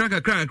 Na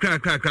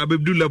kakra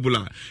baby level.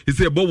 He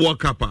say about World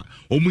Cup.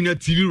 Omunya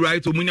TV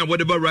rights, omunya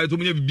whatever rights,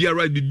 omunya bibia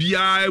right,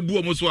 bibia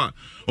ebu omoswa.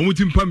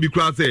 Omutim pam bi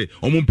kra say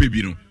omumpe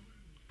bi no.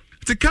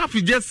 The CAF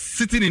is just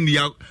sitting in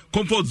their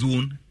comfort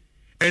zone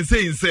and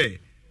saying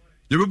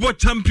you bought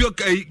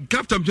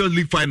CAF Champions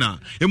League final.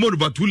 You more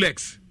about 2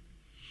 legs.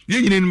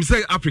 You in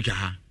say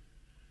Africa.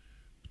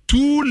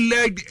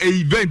 2-leg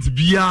event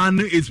beyond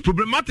is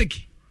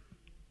problematic.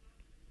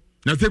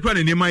 Now take one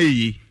in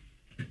MIA.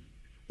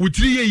 With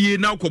 3 years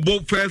now,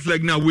 first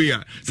leg now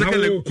where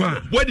second leg.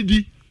 What did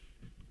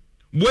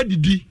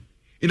he?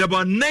 in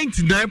about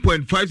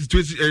 99.5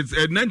 situations,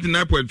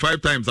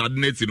 99.5 times at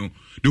net, the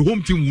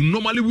home team will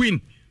normally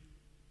win.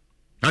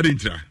 I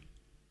didn't try.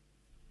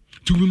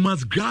 So we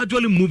must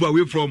gradually move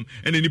away from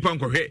and then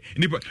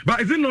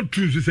But is it not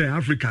true to say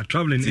Africa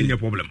traveling in your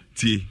problem?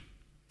 T.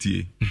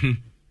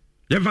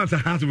 Your fans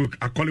has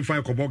a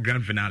qualified for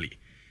grand finale.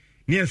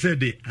 Near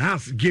said the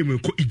has game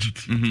with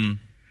Egypt.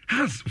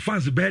 Has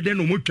fans better than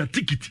no more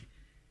ticket.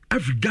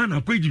 Every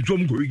Ghana ko Egypt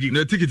from go game.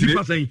 No ticket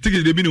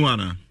they been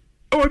one.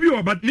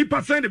 Oh, but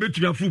Nipa signed the bet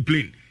to be a full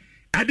plane.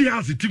 Adi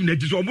has a team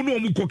that is almost no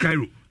more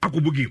Cairo.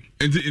 Akobo game.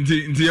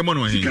 Into your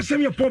money. Because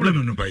some your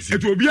problem. No,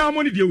 it will be our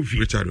money they will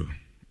feel. Richardo.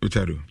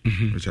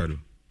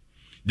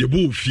 The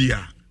bull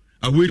fear.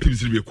 I wait him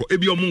to be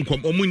ebi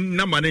omun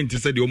number 90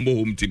 said the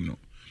home team no.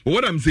 But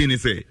what I'm saying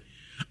is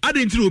I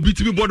didn't know be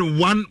to be born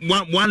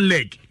one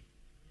leg.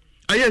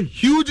 I am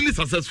hugely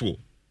successful.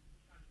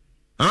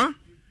 Huh?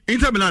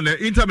 Inter Milan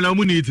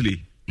win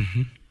Italy.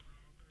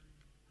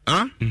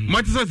 Huh?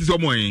 Manchester City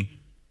someone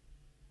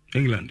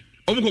England.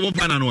 Omun ko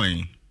fan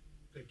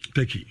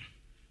Turkey.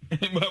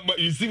 But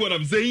you see what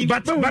I'm saying?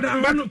 But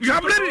traveling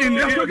in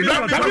Europe,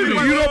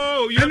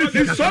 and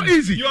it's so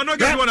easy. You are not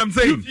getting what I'm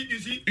saying.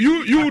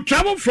 You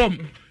travel from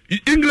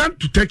England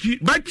to Turkey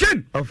by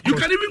train. You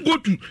can even go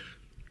to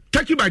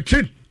Turkey by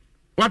train.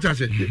 What I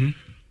said.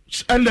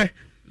 And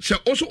say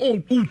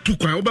also who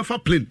took over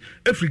plane.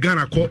 Every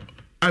Ghana call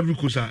Ivory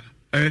Coast. Go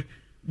and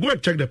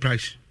check the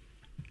price.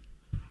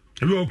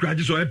 We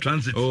graduates or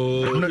transit.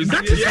 Oh, that is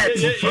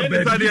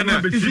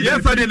it.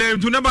 Yes, I didn't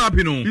to never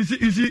happen. You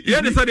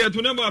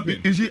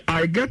see,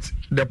 I get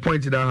the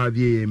point that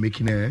Javier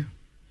making,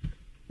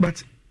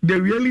 but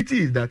the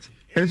reality is that,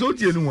 and so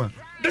the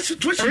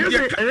situation.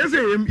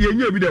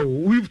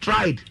 We've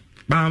tried.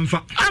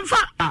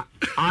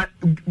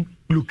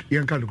 Look,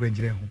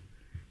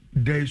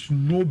 there is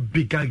no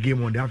bigger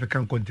game on the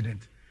African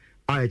continent.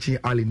 Ali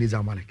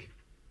Nizamalek.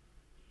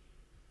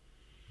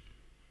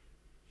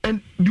 And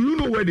do you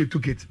know where they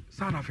took it?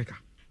 South Africa.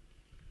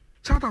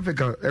 South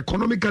Africa,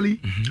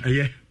 economically.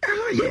 Yeah.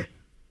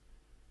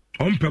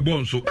 On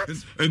Pebon, so.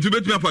 And to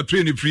bet me for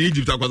training free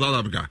Egypt across South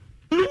Africa.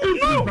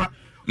 No.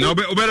 Now,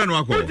 better than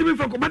Wako.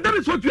 But that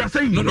is what we are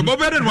saying. No,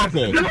 better than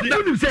Wako. That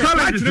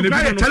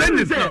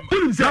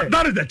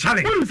is the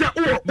challenge.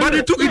 But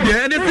they took it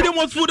there and the stadium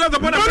was full. That's the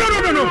point. No.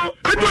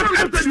 It was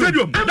empty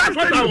stadium. That's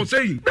what I was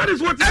saying. That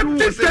is what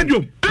empty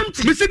stadium.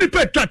 We see the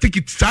pay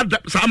tickets. Some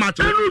much.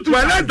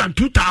 Well, less than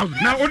 2,000.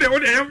 Now,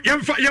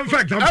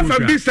 fact,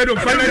 FMB stadium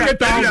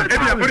 500,000.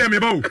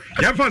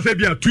 Yamfa said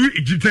there are 2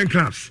 Egyptian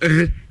clubs.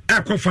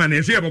 Echo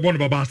finance here, but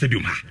one of our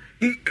stadium.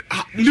 So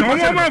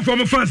one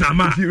from France are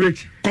mad.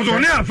 Because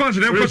on their fans,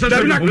 they were saying,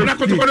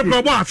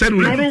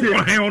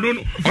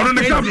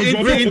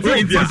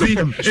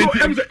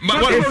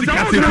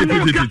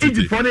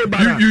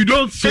 you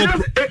don't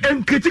solve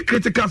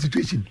critical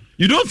situation.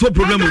 You don't solve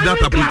problem with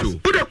that approach.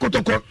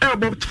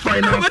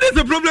 What is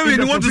the problem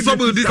when you want to solve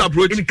with this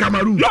approach? In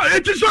Cameroon. No,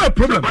 it is not a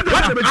problem.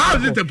 How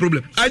is it a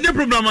problem? I have a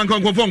problem and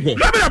can confirm.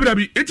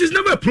 It is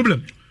never a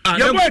problem.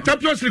 You boy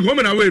Champions League home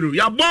and away.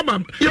 You bomb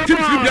and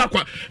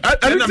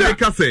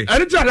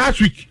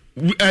last week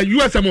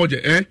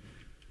USM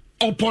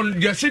upon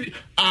the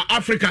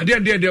Africa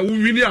then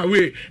we win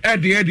away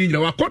at the end in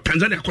our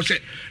Tanzania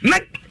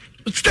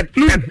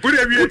 60,000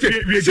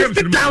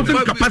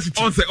 capacity.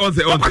 I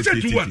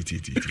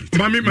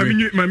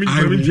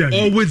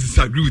always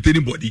disagree with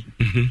anybody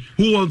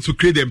who wants to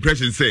create the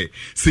impression say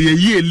a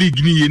year league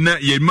ni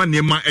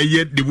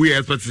the way I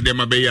expect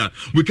them be.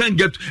 We can't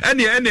get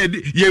any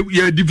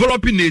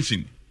developing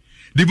nation.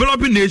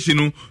 Developing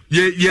nation,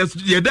 yes,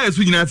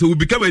 we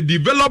become a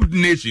developed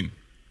nation.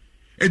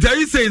 And are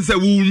you saying that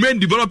we will remain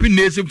developing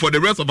nation for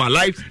the rest of our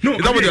lives? No, is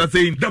that what you are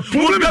saying? The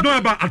problem is not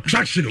about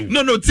attraction.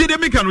 No.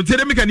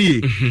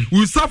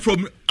 We start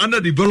from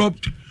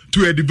underdeveloped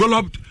to a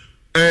developed,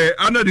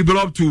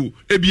 underdeveloped to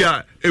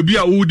Ebia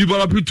who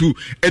develop it to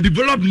a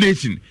developed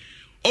nation.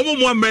 Almost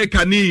more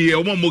American,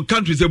 more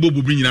countries.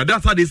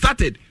 That's how they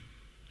started.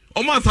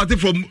 Almost started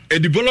from a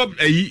developed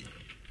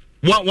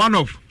one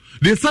of.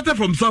 They started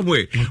from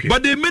somewhere,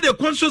 but they made a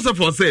conscious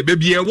effort. Say,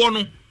 baby,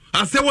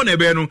 I say one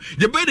ebeno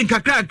the bed in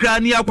kakra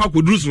ni akwa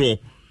kodrusro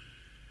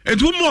and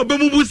two more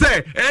bemubu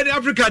say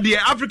Africa there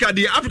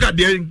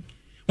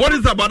what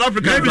is about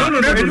Africa maybe I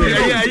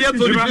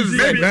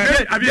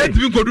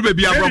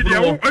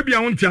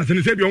want to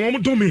say you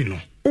want to me no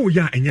oh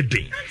yeah and your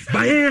day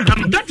but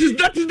that is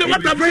the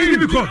what I'm saying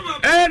because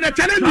the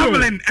challenge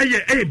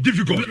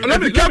difficult.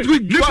 Can't we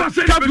do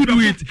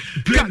it?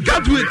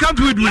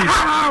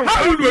 How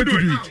are we going to do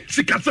it?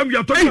 See, you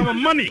are talking about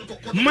money.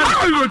 How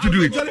are you going to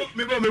do it?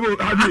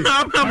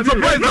 I'm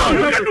surprised now.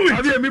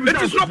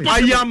 I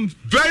am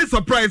very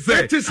surprised.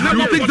 You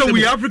think that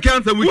we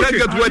Africans and we can't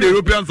get to where the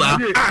Europeans are?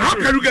 How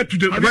can you get to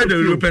where the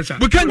Europeans are?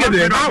 We can't get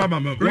there.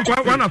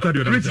 One after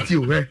the other.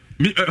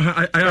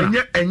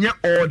 And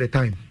all the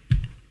time.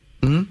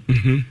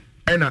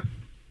 And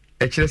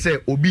actually say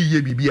obi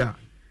ye bibia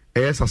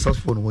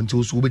successful no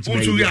until so bit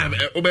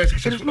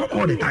it's not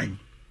all the time.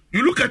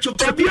 You look at your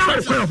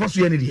of us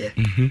here.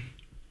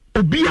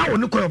 Obia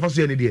on the corner of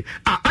Sunday.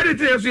 I didn't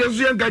tell you,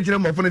 young guy,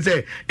 and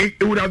say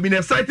it would have been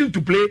exciting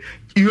to play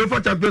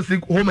UEFA Champions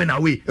League home and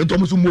away and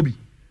Thomas Mobi.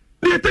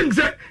 They think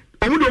that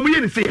I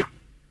would say,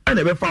 I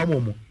never found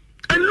more.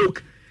 And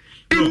look,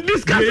 in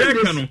this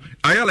case,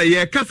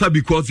 I casa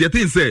because you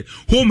think say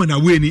home and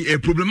away is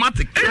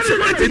problematic. It's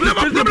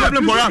never a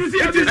problem for us.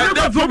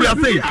 That's what we are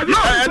saying.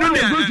 I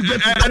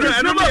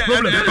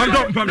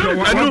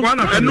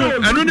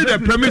don't need the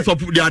premise of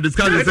their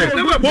discussion. Say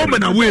home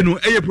and away no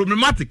is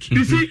problematic.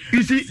 You see,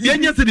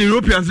 yes, the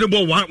Europeans they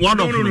bought one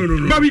of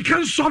no. But we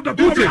can't solve the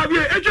problem.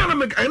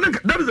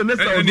 That is the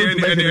next time.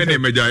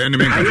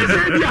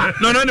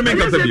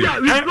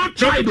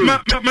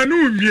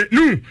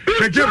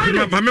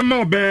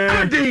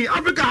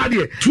 Africa had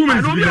here. 2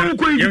 minutes.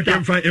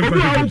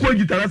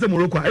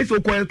 Morocco. I saw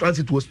quiet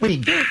transit to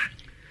Spain.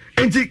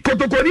 And the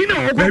Cotocorina,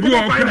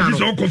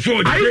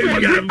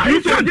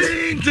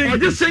 I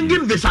just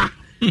singing visa.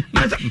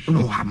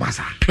 No,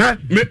 Massa.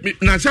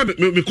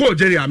 Me call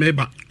Jerry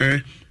Ameba.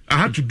 I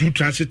had to do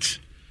transit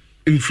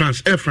in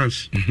France, Air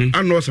France.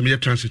 I know some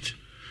transit.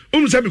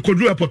 Said we could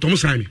do a potom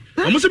sign.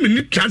 I must have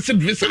need transit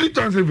visa.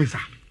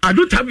 I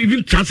don't have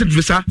even transit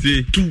visa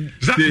to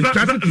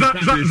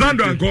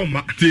Zando and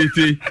Goma.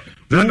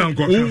 Zando and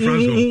Goma.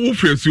 Who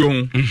feels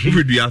you?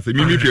 Who do you ask?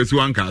 Mimi feels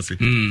one cassie.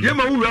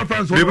 Yama who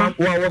reference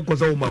what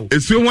was over.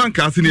 It's so one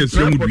cassie is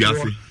so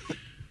good.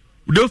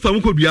 Those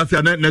some could be asked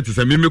and net is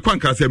a mimi one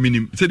cassie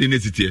minim said in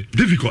city.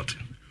 Difficult.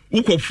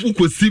 Who could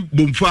see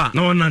Bumfa?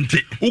 No,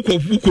 Nante. Who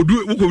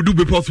could do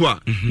before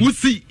Swa? Who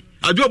see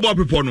a job of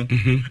people?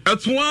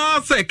 At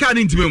once I can't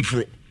intimate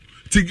for.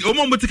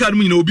 Omomotika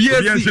mi no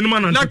bia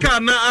na ka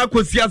na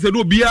akosi ase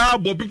no bia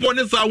bo people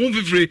ne sa won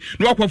fifire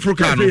no akofro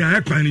ka no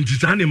ya kwan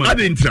ntisa ne ma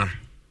adentra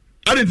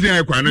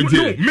ya kwan no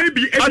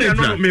maybe ebia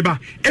no meba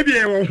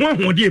ebia wo ho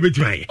ahode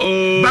ebetuma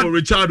oh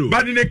Richardo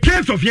but in the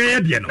case of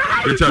yan de no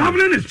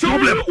problem is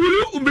problem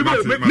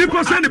me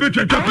person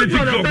ebetwa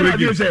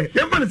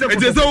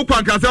it is so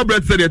kwan kasa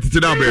bread said it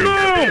today no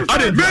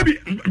maybe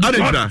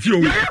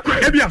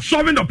ebia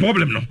solving the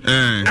problem no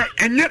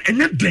and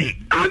thing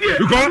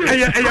because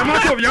a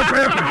matter of your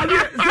prayer how do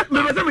you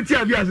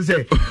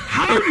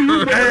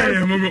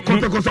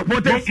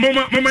support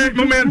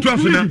moment to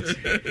us now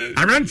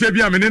I ran to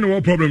be a minute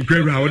no problem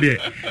crave out there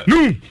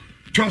no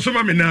trust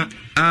me na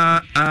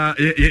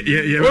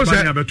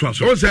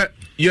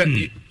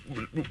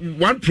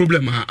one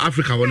problem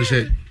Africa want to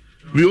say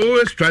we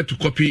always try to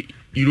copy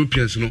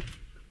Europeans no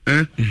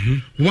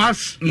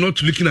was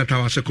not looking at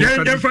our second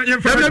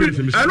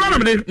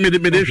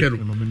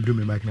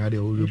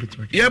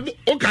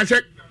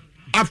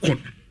AFCON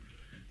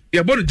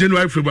yeah born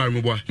January February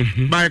mo boy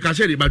by ka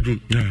say ba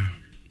June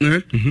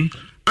and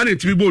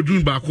it be bo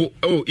June back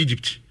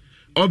Egypt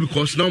all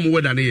because now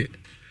more than here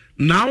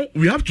now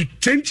we have to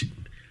change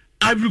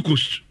Ivory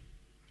Coast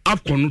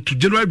AFCON to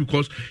January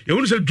because you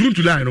want to say June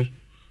July no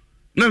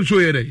now so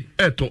here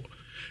to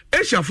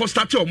Asia for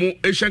start more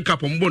Asian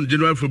Cup on born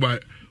January February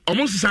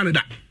almost sign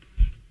that.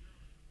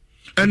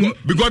 And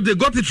because they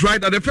got it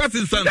right at the first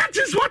instance. That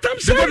is what I'm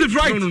saying. They got it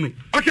right. No.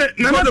 Okay,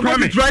 Nana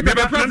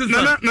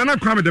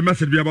Kwame, the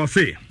message be about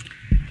say.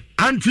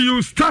 Until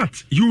you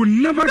start, you will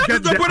never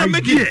get the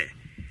idea.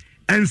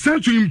 And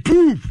start to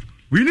improve.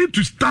 We need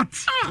to start.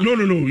 No.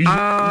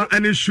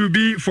 And it should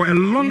be for a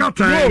longer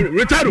time.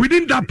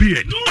 Within that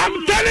period.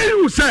 I'm telling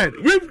you, sir.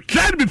 We've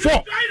tried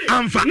before.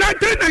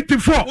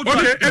 1994.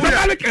 Okay,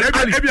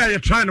 maybe I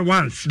trying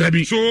once.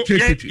 So,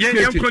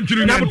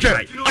 continue now.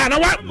 And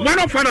one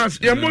of us,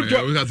 there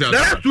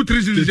are 2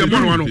 reasons.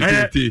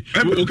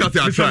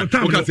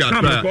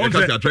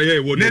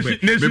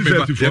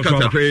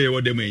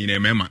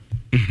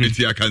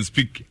 I can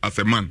speak as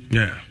a man.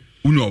 Yeah.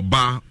 Uno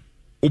bar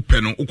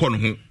open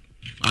ukon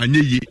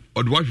anyeye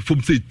or the wife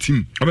from say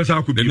team.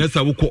 The next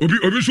I will call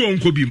Obi so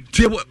unko bi.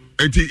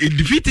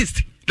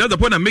 Defeatist. That's the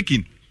point I'm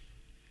making.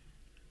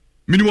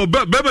 Minimum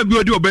Baba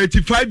be do about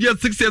 5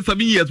 years, 6 years,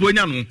 7 years when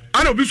you know.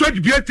 I know be so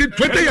be 20 years.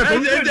 But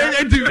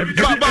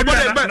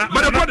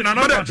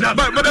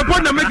the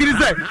point I'm making is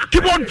that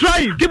keep on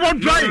trying.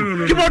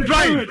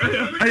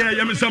 I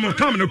am some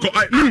time no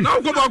now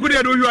go back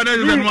there do you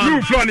another one.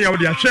 You floor near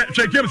there.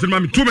 Check games in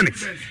 2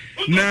 minutes.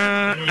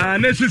 Na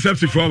nation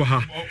sepsi for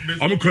ha.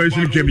 I'm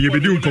crazy game you be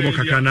doing komo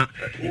kakana.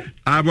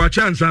 Abo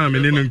chance am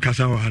in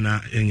nkasa ho na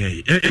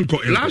enye.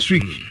 Last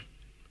week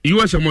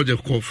US Emoje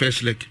call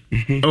first leg.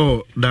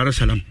 Oh, Dar es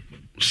Salaam.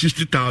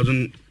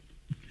 60,000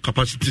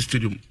 capacity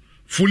stadium.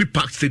 Fully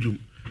packed stadium.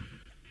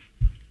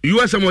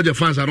 US Emoje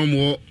fans are no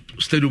more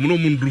stadium. No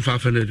moon roof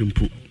 500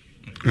 impo.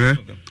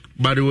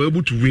 But they were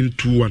able to win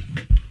 2-1.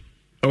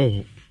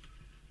 Oh.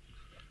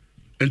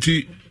 And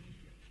see,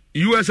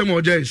 US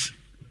Emoje is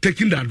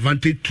taking the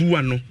advantage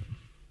 2-1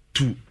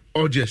 to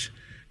Algiers.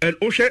 And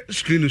Osha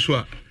screen is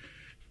what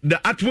the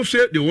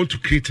atmosphere they want to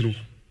create.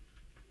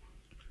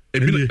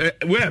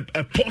 Where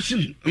a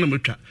portion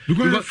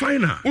because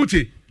final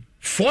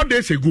 4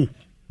 days ago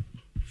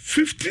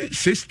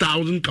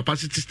 56,000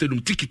 capacity stadium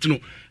ticket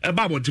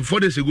about 4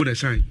 days ago they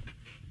signed.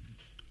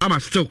 I'm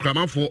still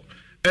cramming for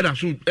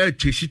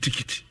chase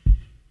ticket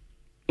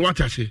What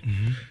I say.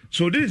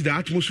 So this is the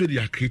atmosphere they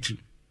are creating.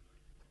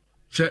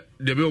 So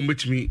they will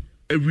meet me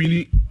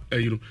every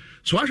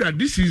So actually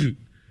this season,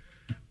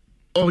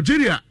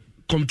 Algeria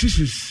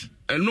competitions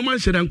and no man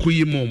said uncle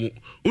Momo.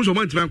 Also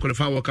man to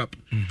qualify World Cup.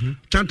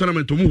 Chan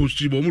tournament to host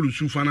to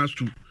Bomu finals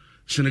to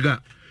Senegal.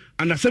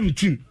 Under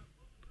 17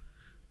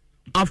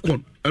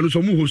 AFCON and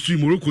also host to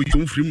Morocco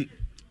from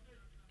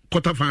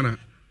quarter final.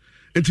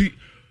 And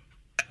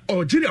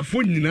Algeria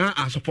for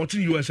are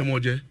supporting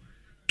USM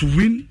to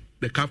win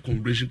the CAF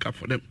Confederation Cup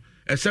for them,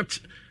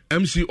 except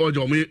MC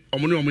Ojo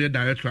Omo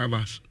direct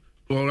rivals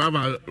or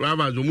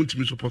rivals who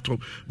to support them.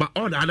 But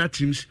all the other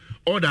teams,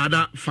 all the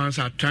other fans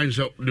are trying,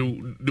 so they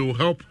will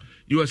help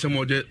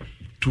USM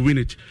to win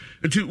it.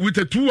 Until with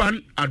a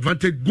 2-1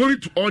 advantage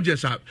going to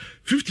Algiers at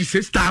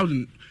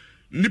 56,000.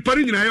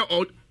 Nipari Naya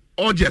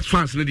Algiers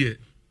fans they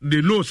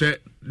know say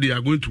they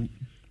are going to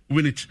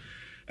win it.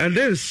 And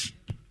there's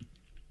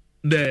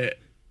the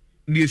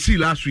see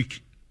last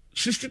week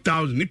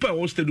 60,000 Nipa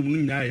all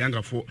stadium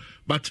younger for,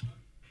 but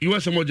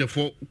USM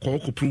for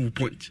Koko prove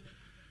point.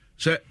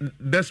 So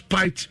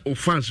despite of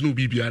fans no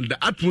BB and the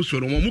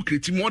atmosphere no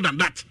creating more than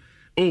that.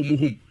 Oh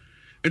home.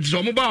 It's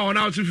a mobile on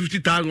out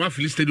 50,000 one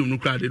Philly stadium no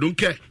crowd. They don't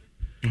care.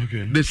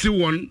 Okay. They still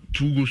won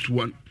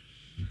 2-1.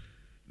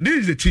 This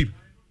is the team.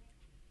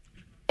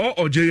 All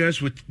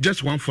Algerians with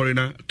just one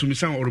foreigner,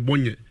 Tumisan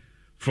Orbonye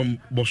from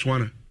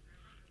Botswana.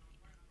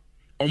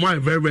 Omar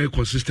very, very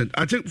consistent.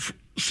 I think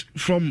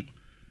from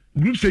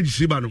group stage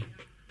Sibano,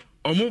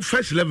 almost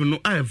first 11, no,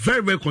 I am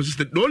very, very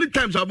consistent. The only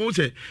times I won't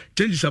say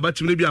changes about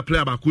to maybe a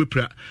player about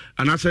prayer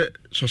and I say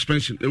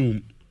suspension.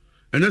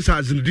 And that's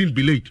as Zinedine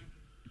Bilate,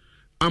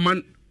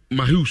 Aman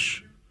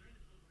Mahous,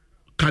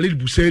 Khalid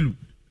Bousselu,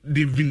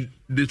 they've been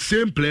the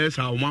same players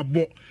how my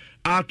bought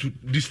out to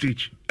this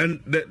stage.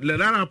 And the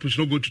lineup is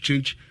not going to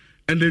change.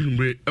 And then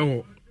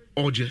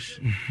or just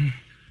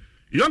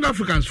young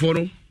Africans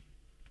follow.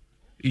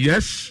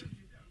 Yes,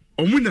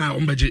 Omuna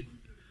Ombaje.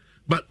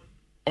 But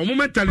Omo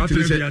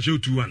mentality is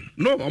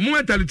no, Omo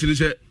mentality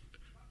is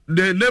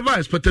they never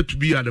expected to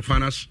be at the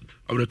finals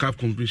of the CAF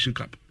Confederation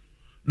Cup.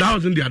 That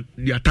wasn't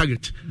their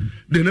target.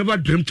 They never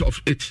dreamt of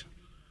it.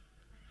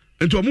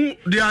 And to Omo,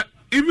 they are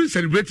even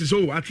celebrating,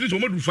 so at least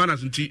Omo do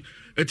finals and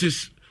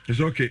it's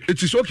okay.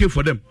 It is okay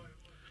for them.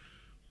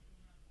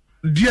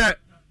 Dear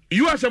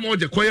USM or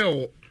Jacoya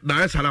or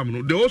Dar es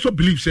Salaam, they also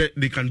believe say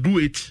they can do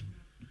it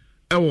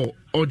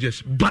or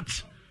just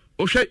but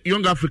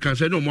young Africans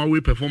say no more way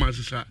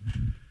performances are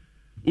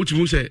which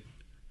means say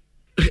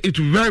it's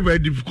very, very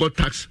difficult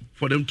task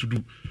for them to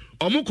do.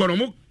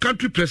 Omo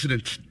country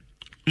president,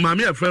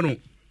 Mami Afreno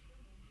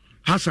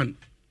Hassan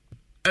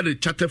at the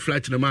charter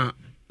flight in the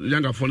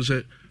younger phone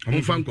say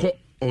Omo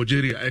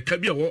Algeria. A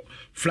cabia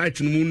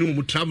flight in the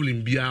moon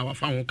traveling bia or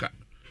Fanhoka.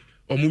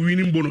 Or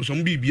winning bonus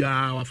on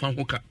Bibia or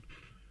Fanhoka.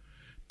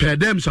 Per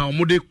them, so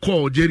they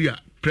call Algeria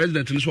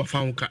president in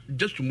Fanhoka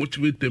just to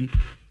motivate them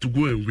to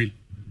go and win.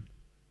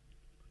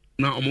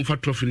 Now I'm for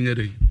trophy near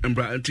the and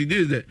today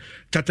is the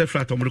charter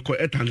flight on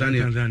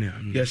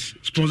Tanzania. Yes,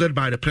 sponsored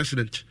by the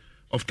president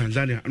of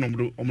Tanzania and on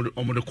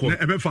the call.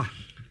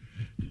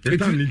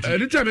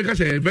 Anytime I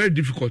say very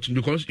difficult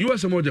because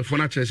USM the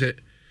furniture say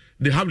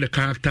they have the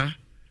character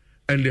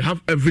and they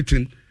have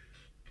everything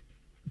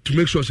to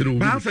make sure they will win.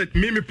 But I said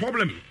me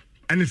problem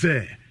and it's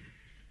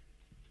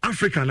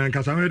African and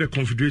because I heard the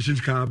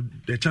Confederations Cup,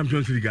 the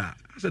Champions League. I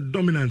said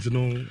dominance,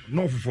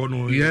 no for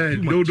no. Yeah, they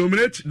will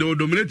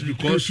dominate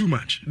because too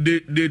much. They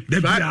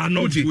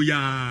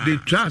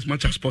try as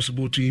much as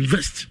possible to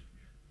invest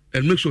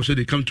and make sure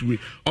they come to win.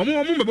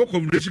 About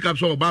Confederation Cup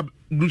so about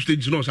group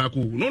stage no.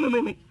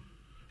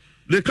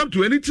 They come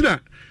to anything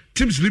that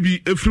teams be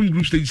from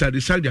group stages that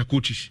decide their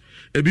coaches.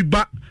 A bit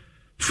back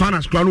fan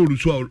as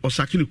crown or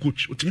sacking the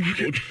coach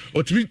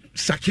or to me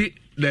sacking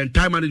the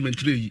entire management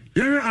today.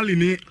 Yeah,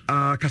 Ali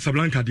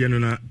Casablanca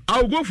Diana.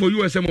 I'll go for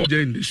USM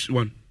in this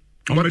one.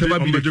 Whatever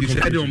be the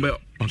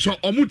case, so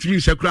Omut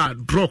means a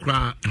crowd, draw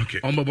crowd,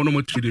 on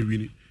Bonomo to the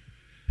winning.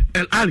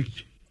 El Ali,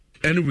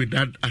 anyway,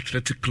 that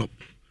athletic club.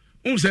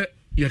 Who said,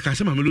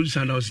 Yakasama Melody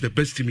Sandals is the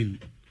best team in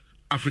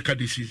Africa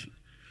this season.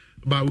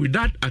 But with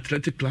that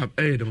athletic club,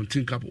 I don't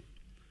think about.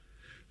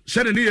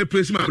 Suddenly, a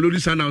place my Melody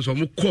Sandals or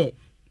Moko,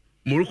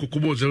 Morocco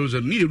Kobo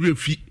 0-0, near real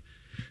fee.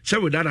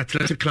 So with that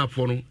athletic club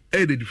for the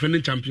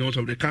defending champions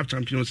of the CAF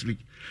Champions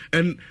League.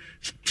 And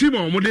team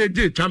on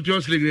Mode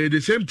Champions League,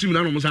 the same team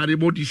that almost had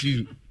about this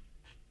season.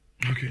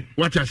 Okay.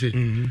 What I say?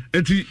 And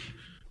the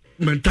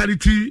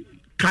mentality,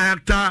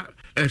 character,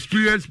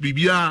 experience,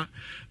 BBR,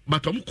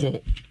 but I'm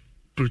called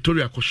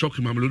Pretoria could shock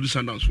him Mamelodi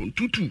Sundowns for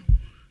 2-2.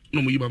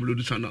 No more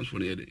Mamelodi Sundowns for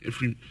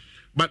the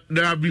but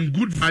there have been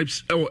good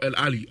vibes El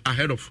Ali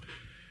ahead of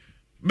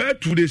about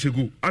 2 days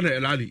ago. And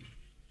El Ali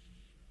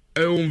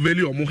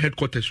value or more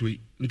headquarters way.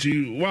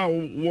 Until wow,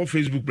 what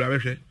Facebook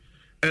brother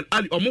and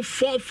Ali almost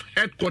 4th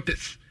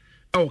headquarters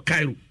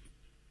Cairo.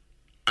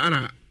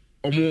 Anna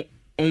almost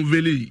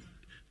unveiling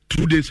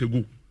 2 days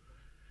ago.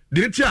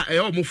 The entire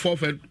almost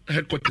 4th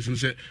headquarters and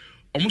say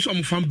almost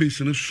fan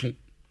base in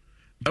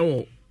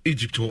the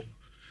Egypt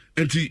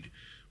and the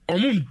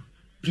almost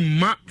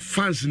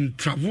fans and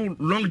travel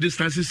long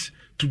distances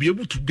to be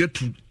able to get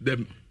to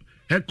the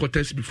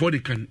headquarters before they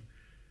can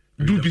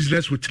do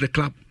business with the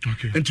club.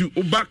 Okay. And to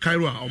Oba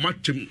Cairo or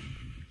match him.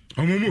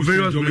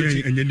 Various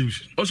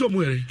news. Also,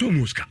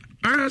 Tomuska.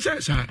 I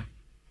said, sir.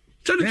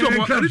 Tell me,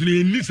 compare club.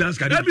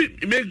 I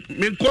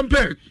mean,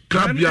 compare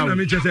club.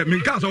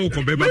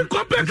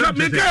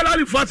 Make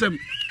a for them.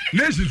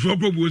 Nations for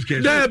Bobos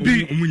can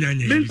be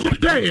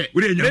compare.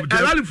 I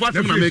like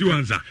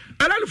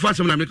for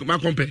some make my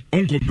compare.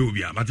 Uncle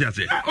Bubia, Matthias.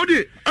 All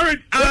right,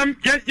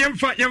 Yam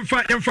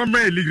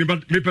League,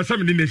 but me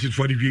person in nations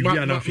for the view.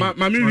 Only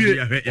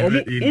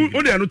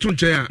a no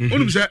chair.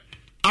 Only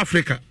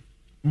Africa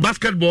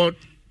Basketball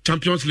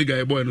Champions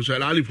League, boy, and so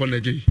I for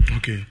Nigeria.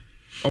 Okay.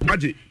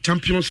 Omaji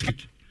Champions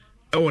League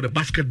or the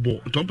basketball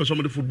to some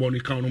of the football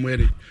in count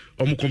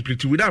or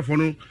complete without for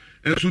no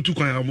and so to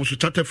almost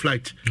charter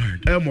flight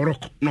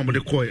Morocco no the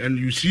koi and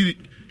you see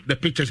the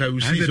pictures I will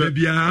see so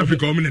be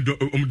Africa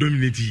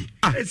dominating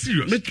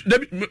serious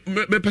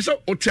me person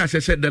I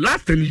said the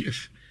last 10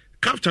 years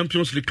CAF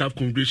Champions League CAF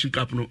Confederation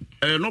Cup no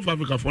North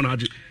Africa for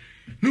Naji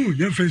no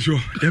you fensure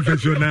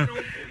now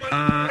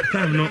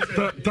time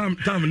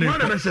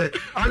when say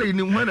Ali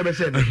ni when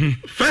say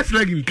first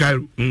leg in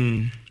Cairo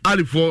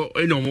Ali for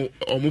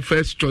almost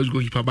first choice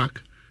goalkeeper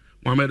back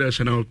Mohamed El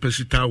Senal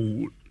Pesita.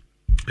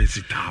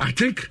 I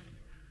think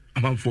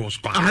I'm for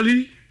squad.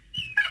 Ali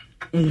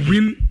will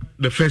win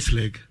the first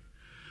leg,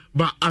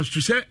 but as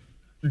to say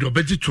the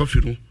Obeti Trophy,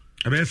 no,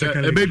 a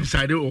bit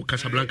decided or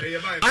Casablanca.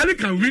 Ali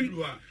can win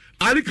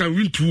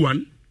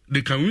 2-1.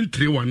 They can win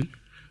 3-1,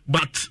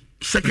 but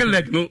second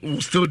leg no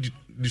will still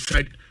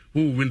decide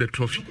who will win the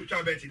trophy.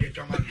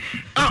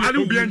 Ali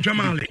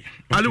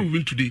will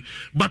win today,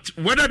 but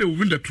whether they will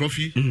win the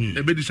trophy,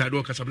 they may decide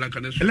or Casablanca.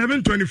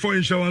 11:24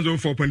 in Show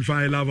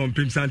 104.5 live on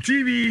Pimsan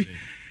TV.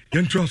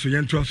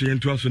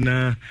 Yentuaso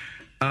na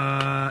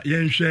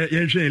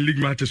yenhwe league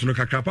matches no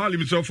kakra pa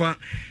lim so far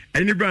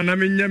any brand na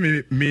menya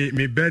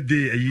me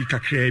birthday ayi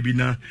kakra bi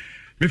na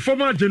me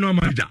former general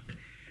manager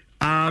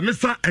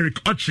Mr. Eric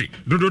Ochi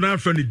dodo na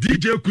friend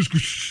DJ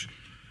Couscous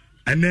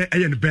and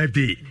ayen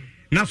birthday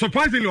na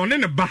surprisingly on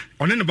ne ba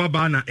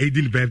na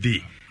 18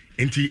 birthday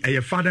enti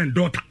aye father and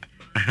daughter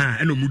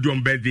and omudu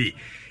on birthday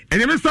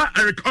and Mr.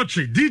 Eric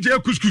Ochi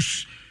DJ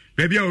Couscous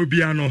baby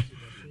obiano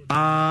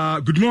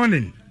good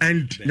morning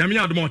and nyame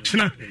admo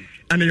china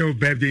and your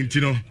birthday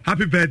ntino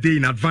happy birthday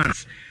in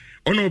advance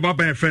ono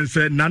baba friend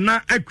said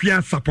Nana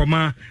Akua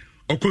Sapoma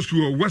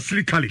Okosku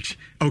Wesley College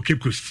Cape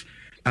Coast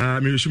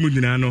me shimu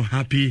nyina no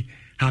happy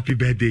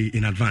birthday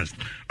in advance.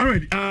 All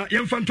right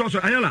yem fantoso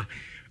Ayala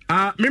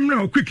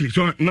memra quickly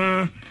so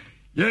na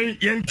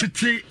yen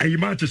titi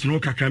ayimaches no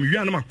kakam wi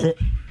anam akọ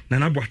na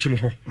naboache mo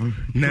ho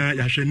na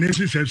ya hwe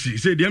Nations FC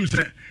say dem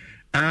say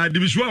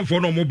division 1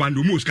 for no mo band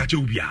mo ska che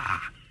obia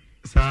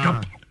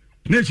sa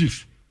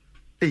Nations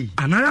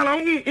Anayala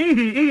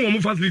mo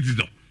facilities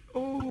no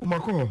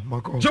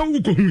mako so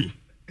wo ko hu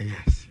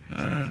yes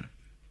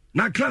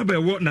na club e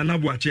wo na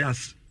naboache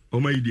as o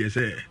ma yi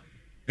say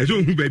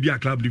ezo hu ba bia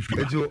club di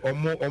free ezo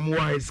omo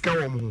wa iska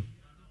wo mo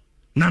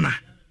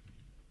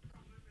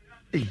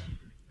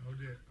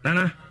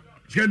Nana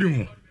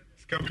schedule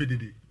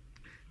Scapididi.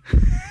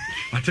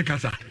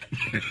 Matekasa.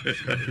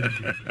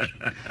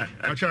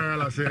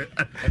 Achara say,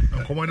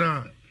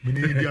 Commander, we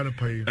need the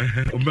pay.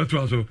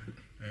 Umbetuazo.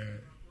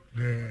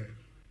 The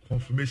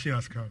confirmation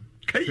has come.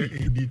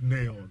 He did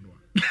nail or no.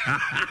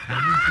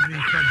 I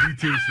need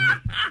to details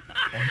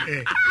on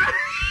air.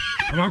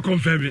 I'm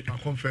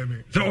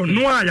confirming. So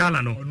no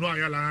Ayala no. No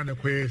Ayala and the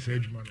Quay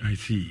Edgeman. I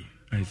see.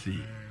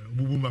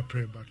 Bubuma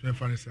pray, but then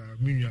finance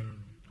a million.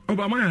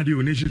 Obama had the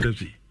Nations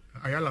FC.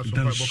 Ayala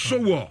so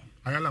well.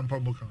 Ayala and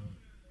Paboka.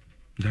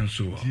 Dan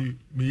so well.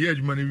 Me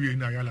hedge money we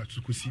in Ayala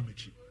to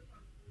Kusimechi.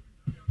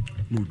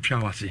 No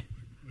Chawasi.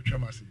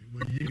 Chamasi.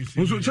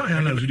 Also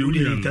Ayala to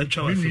the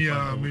Chawasi.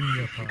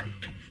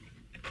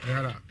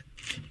 Ayala.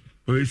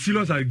 Oh, a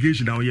serious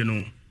allegation now, you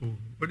know.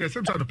 But there's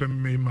some sort of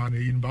man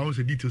in bounds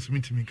the details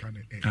me to me can.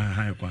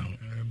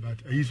 But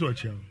I used to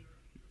watch you.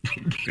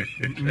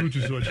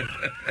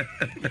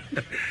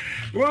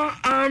 Well,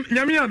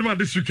 Nyami Adama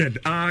this weekend,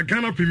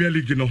 Ghana Premier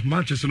League, you know,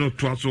 matches no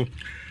twaso.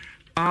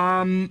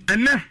 And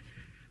then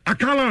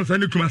Akalans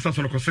and Kumasa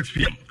on 6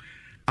 p.m.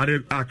 at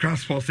the Accra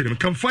Sports Stadium.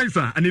 Come find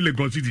sir and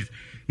Legon Cities.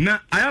 Now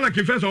Ayala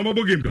can first on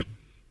mobile game.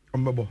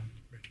 On mobile.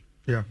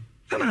 Yeah.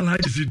 Then I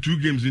like to see 2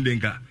 games in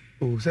Denga.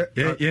 Oh, sir.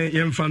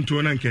 Yeah, fan to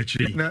and catch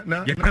it.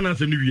 You can't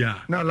answer New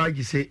Now, like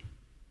you say,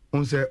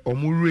 on say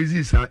omu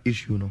raises our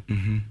issue no.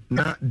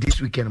 Na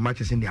this weekend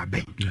matches in their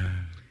bank.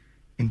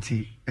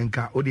 Nti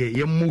enka ode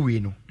ye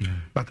move no.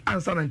 But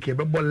answer na nke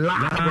be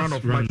last round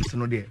of matches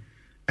no there.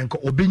 Enka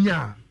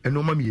obenya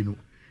enoma mienu.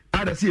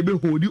 Ada say be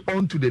hold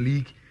on to the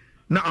league.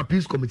 Na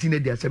appeals committee na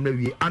the assembly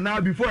we. And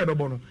now before e be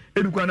no,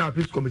 edukwa na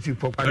appeals committee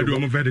for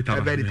very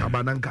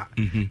tabananka.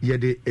 Ye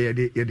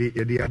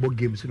de about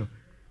games no.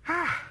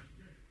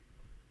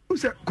 Who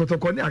say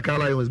Kotoko ni Akala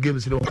Lions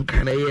games no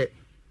kind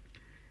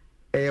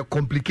of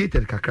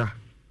complicated kakra.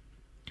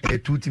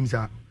 2 teams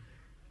are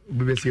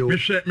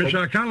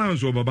Mr.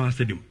 Carlans or Baba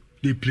Stadium,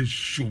 they play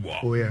so well.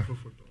 Oh, yeah.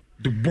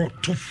 The ball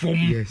to form.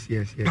 Yes.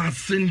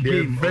 Passing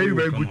they're game.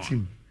 Very good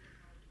team.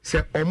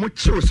 Say, Omo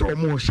Cho, so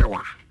Omo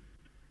Shawa.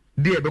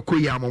 Dear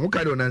Bekoyama,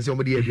 Mukado, and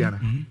somebody Adriana.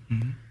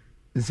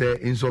 Say,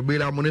 in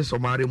Sobela, Mone,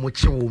 Somari,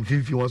 Mocho,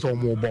 Fifi was all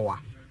more boa.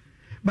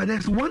 But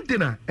there's one thing,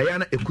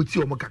 Ayana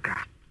Ekuti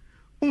Omokaka.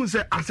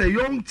 Say, as a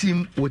young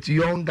team with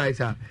young guys,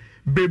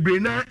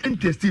 Bebrena and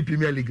Testy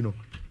Premier League, no.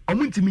 I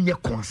want to be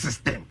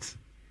consistent.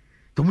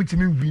 To want to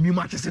be winning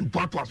matches and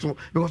Patois, so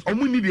because I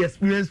need the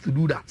experience to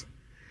do that.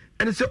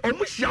 And it's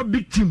almost your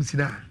big teams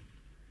now.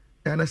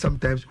 And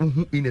sometimes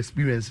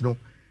inexperience, no,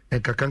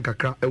 and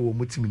kakra ewo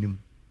mutiminum.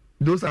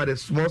 Those are the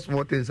small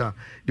things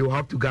they will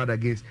have to guard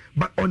against.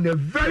 But on a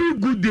very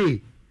good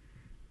day,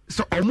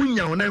 so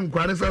omunya ona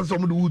nkwane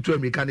some do to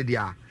America ne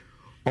dia.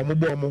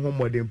 Omobo omo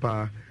modern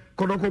pa.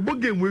 Kotoko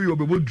game where you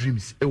be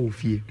dreams ewo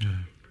fie.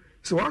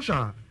 So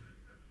Asha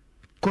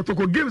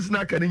Kotoko games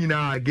na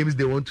kan games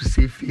they want to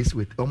save face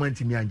with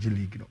Omantimi Angel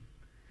League, no.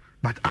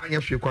 But anya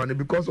hwe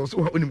because also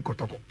onim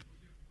Kotoko.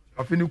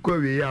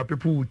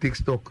 People will take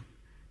stock.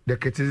 The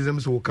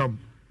criticisms will come.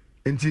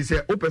 And she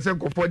said, "Oh, person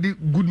for the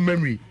good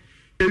memory.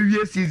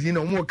 Every season,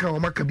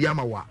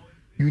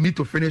 you need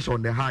to finish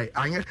on the high."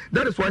 And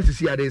that is why you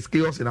see there is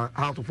chaos in our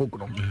house of folk.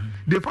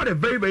 They've had a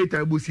very, very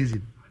terrible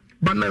season.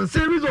 But now,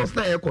 series of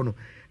style,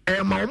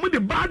 the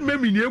bad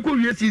memory in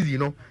the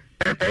season,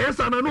 and yes,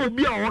 I know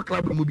be our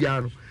club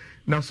Mubiano.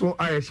 Now, so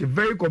I a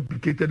very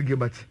complicated game,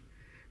 but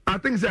I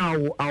think I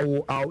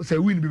will say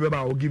win.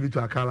 I will give it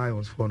to Accra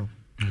Lions for now.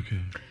 Okay.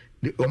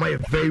 They are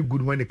very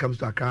good when it comes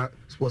to Accra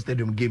Sports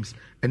Stadium games.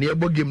 And the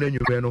other game, then you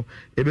know,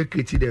 they will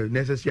create the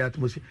necessary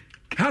atmosphere.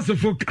 Has a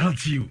folk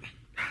out you?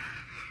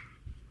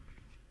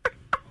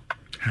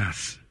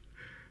 Has.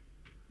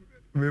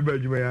 Remember,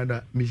 you may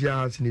under Michelle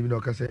Hans in even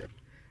Ocase.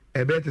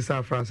 A better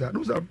South France.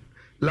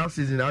 Last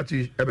season, I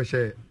actually ever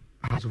share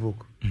House of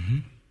Folk.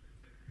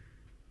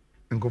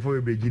 And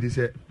Kofor Brigidi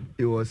said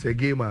it was a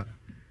gamer.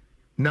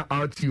 Now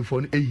out to you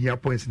for 8 year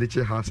points in the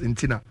chair house in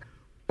Tina.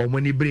 Or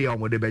when he bring out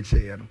the bed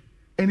chair.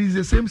 And it's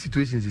the same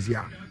situation this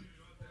year.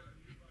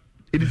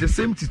 It is the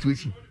same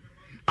situation.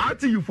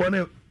 After you for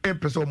a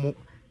person more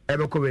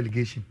ever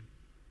relegation.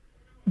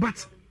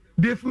 But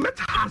they've met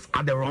us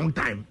at the wrong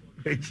time.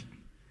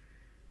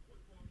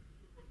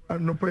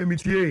 And no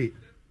permit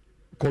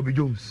Kobe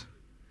Jones.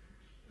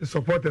 The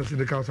supporters in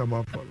the council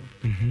are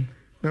following.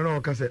 No, I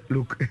can say,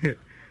 look,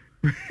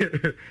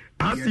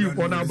 after you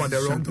for now about the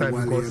wrong time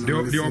because they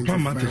are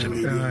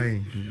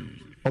permanent.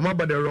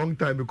 About the wrong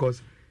time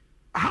because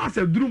as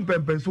a drum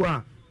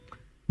pempenswa,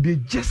 they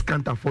just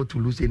can't afford to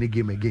lose any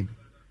game again.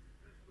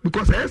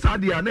 Because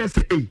SRD and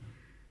SA,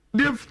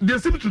 they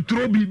seem to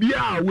throw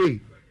BBR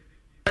away.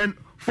 And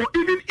for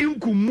even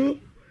Inkumu,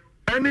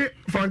 any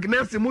Frank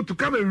Nessimu to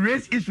come and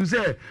raise issues,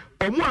 say,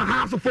 or more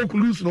house of folk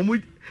lose, no more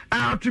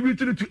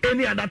attributed it to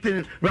any other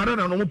thing rather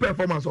than no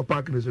performance or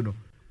parking.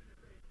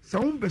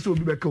 Some person will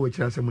be back with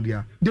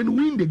Chasamudia, then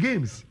win the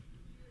games.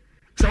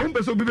 Some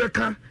person will be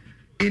back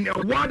in a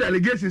wild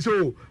allegation.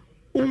 So,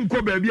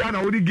 baby, and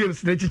all the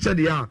games then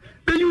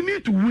you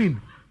need to win.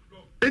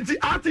 And see,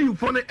 after you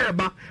find an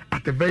error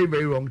at a very,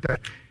 very wrong time.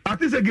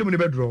 After it's a game in the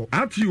bedroom.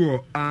 After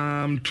your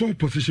 12th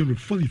position with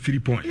 43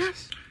 points.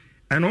 Yes.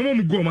 And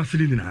I'm go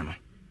Marcelin Nano.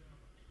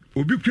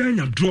 Obi playing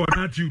a draw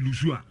that you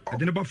lose. I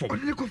didn't go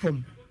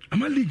from.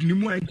 I'm a league no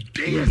more.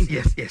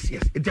 Yes.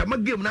 It's a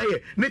game now.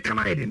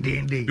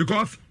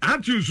 Because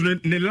after you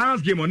in the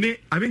last game on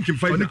it, I think you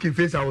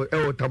face our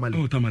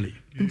Tamale.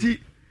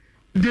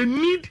 They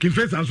need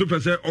Kimfes and Super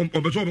say on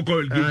the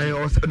call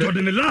but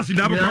in the last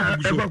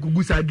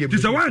game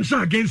it's a one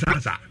shot against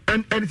us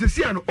and it's a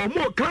CN or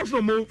more clubs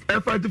no more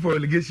fighting for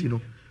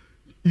relegation.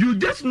 You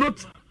just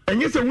not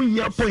and yes win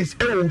your points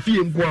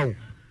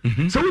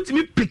so it's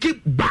me pick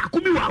it back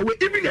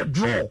even a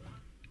draw.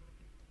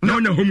 Now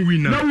home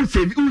win now. Who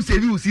save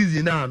you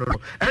season now no.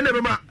 And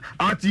never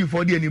RT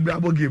for the any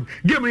bravo game.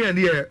 Game here and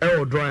here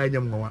draw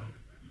anyam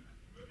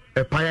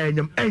a pie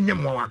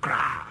anyam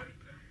cry.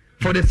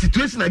 For the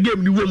situation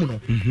again, the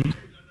woman,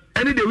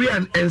 any the way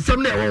and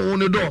some on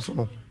the door.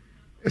 So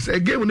it's a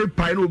game when the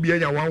pine will be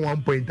a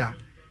 1 pointer.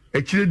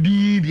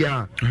 Actually,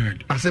 yeah,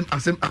 as some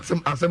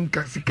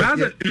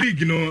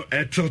league,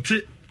 a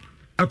tilted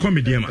a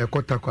comedian, a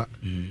cotaqa.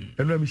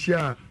 And I'm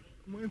sure,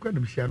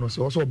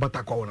 so also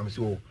Batako, I'm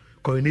so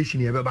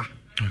coronation here.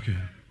 Okay,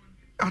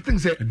 I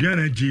think that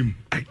Diana Jim,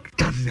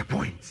 that is the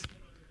point.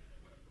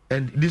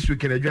 And this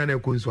weekend, Adriana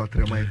Coons were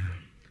tremai.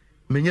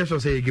 Many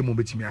say a game will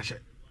be to me.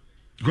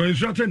 Going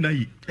straight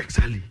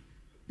exactly.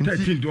 They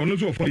say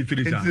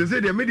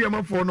the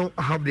media for no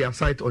have their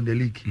sight on the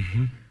league,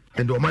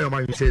 and the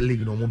Omayoma say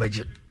league no more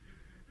budget.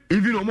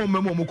 Even no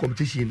more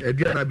competition,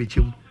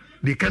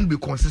 they can't be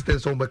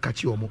consistent. So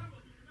catch you more.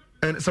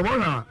 And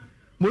someone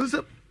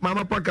Moses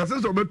Mama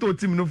Pacasses or better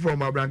team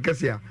from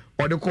Abrancasia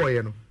or the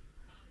Koyano.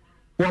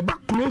 We're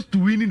back close to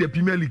winning the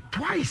Premier League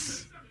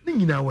twice.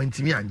 Went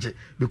to me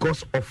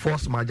because of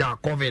force major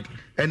COVID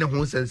and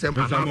who sends them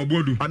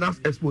and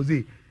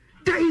expose.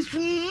 There is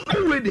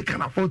no way they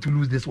can afford to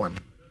lose this one.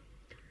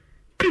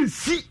 and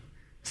see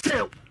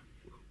say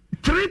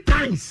 3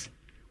 times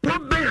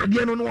what bear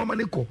again on one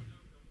maniko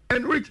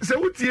and rich say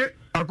what here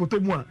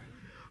akotomwa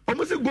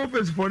almost go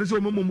first for this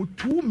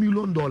 $2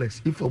 million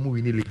if for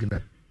winning the league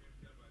now.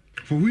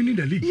 For winning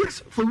the league?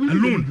 Yes, for winning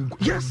alone. The league.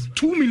 Yes,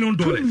 $2 million.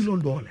 $2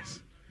 million.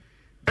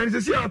 And they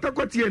say attack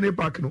what TNA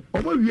park no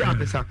almost we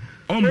are sir.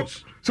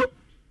 Almost. So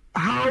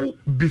how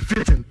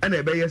befitting and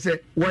I say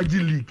YG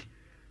league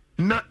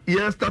now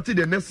you started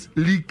the next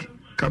league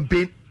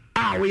campaign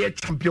we are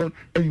champion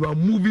and you are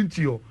moving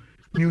to your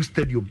new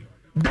stadium.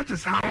 That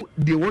is how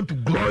they want to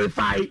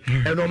glorify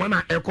and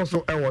Omana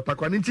Ekoso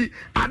Ewatakwaniti.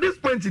 At this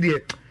point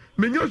today,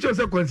 many of us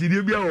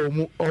consider be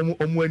even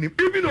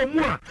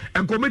more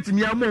and committing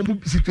more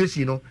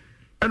situation,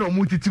 and on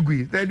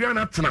multitude. They are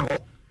not now.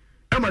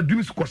 I'm a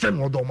dream question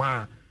or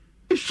doma.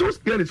 It shows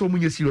clearly so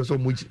much serious, so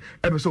much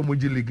episode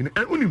league. And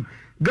unim,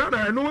 God,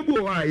 I know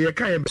go I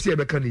can't see a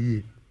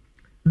becani.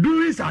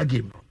 During our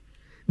game,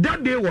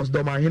 that day was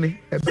Domahine,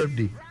 a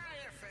birthday.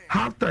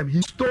 Halftime,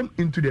 he stormed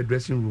into the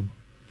dressing room.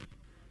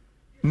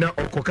 Now,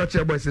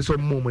 Okokacha boy says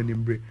some moment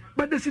in break.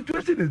 But the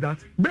situation is that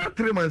there are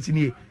 3 months in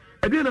here.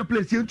 And then a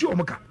place you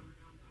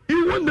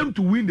want them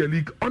to win the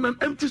league on an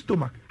empty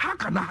stomach. How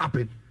can that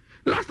happen?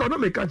 Last time, I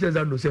make catches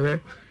and say,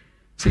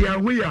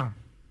 we are.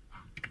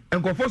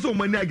 And for so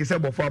many, I guess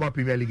about former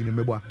Premier League in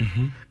the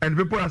and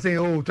people are saying,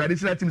 oh,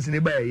 traditional teams in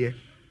the Bay.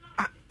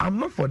 I'm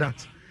not for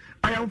that.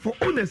 I am for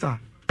honest.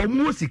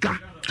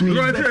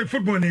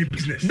 Football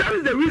business. That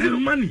is the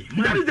reason. Money.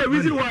 That is the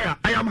reason why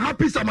I am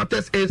happy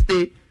Samate's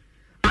stay.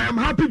 I am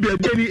happy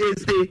Benny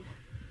stay.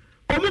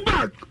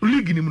 Back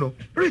league no.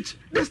 Rich,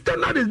 the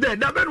standard is there.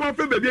 That man want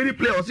to be any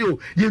player so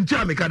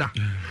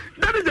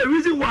that is the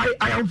reason why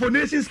I am for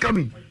nations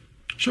coming.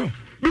 Sure.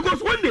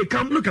 Because when they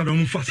come, look at their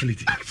own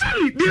facility.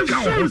 Actually, they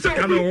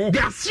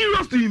are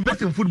serious to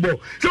invest in football.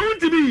 So when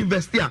to be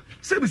invest here,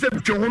 say invest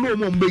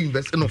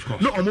no.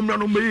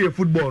 No,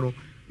 football.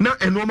 Now,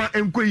 and normal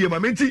enquiry,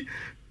 mamenti,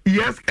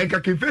 yes, and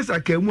Kakifesa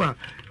Kemwa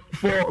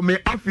for my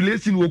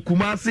affiliation with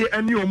Kumasi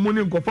and your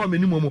money and confirm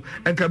minimum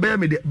and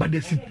Kabeme. But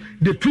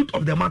the truth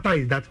of the matter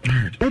is that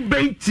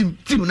obeying team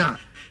now,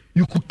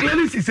 you could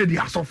clearly see they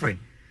are suffering.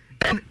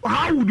 And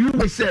how would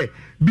you say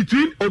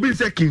between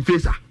Obinse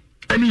Kinfesa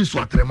and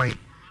Inswatremai?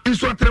 In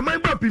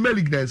Swatremai Premier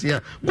League dance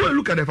here. Go and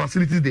look at the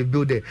facilities they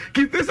built there.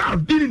 Kinfesa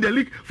have been in the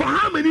league for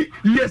how many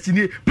years in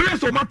here?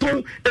 Players of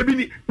Maton,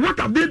 Ebini, what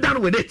have they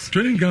done with it?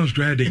 Training grounds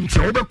grading.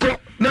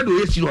 Now do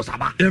you serious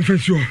about?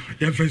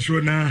 Emphasis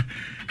now.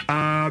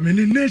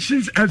 Many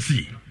nations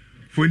FC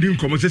for Indian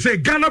Commerce. They say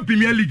Ghana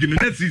Premier League in the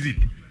next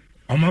season.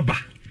 Omaba.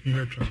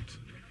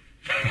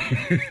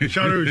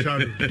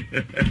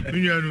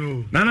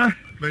 Nana.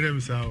 My name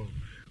is Sao.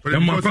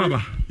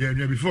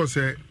 Before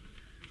say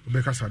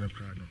Rebecca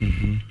Sadaprano.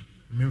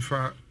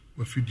 Memfa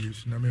were few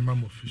days. Now my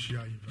mom officially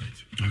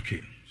invite.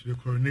 Okay. So the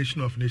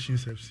coronation of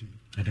Nations FC.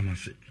 I don't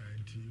say.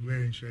 And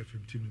we're in Sheriff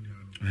team.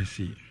 I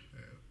see.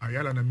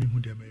 Ayala na me who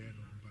dem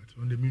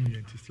but on the menu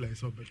and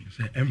slice up.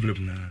 Say envelope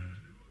na.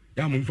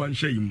 Ya mo fan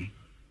share you.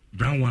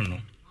 Brown one no.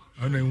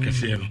 On the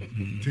say no.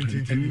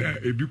 Tin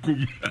e bi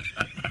kom.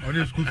 On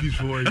the school fees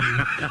for you.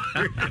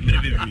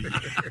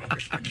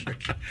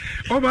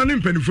 Oba ni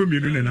mpanifo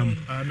mienu na nam.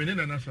 Me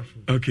na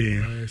Nasafo.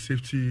 Okay.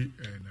 Safety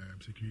and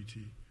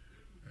security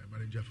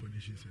manager for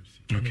Nations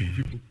FC. Okay.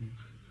 People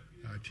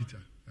Tita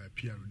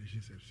PR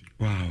Nations FC.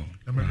 Wow.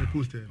 I'm going to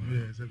post it.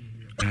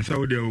 That's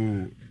how they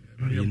will.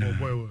 And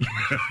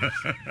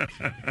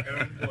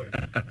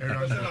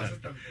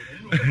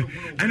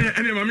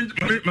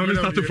Mami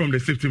started from the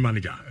safety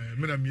manager.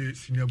 I'm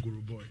senior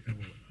guru boy.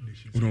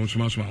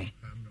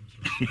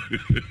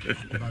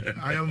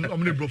 I am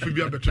the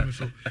Brofibia Betron.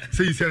 So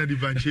say you send a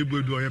divine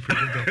chamber do I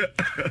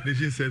president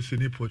Nations FC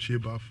in Port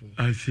Cheba for.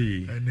 I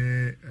see. And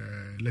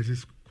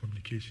Legis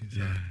Communications.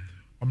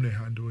 I'm the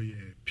handle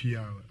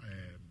PR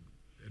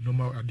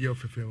normal idea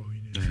of a fair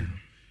winning.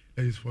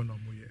 Legis for no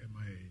more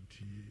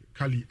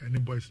Kali and the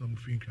boys no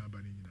moving crab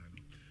and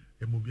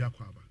in Mobia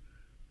Quaba.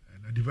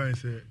 And a divine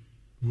say,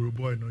 Guru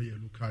boy no ye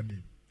look at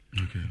name.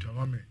 Okay.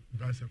 Tamame,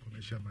 advanced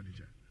commercial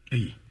manager.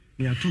 Hey,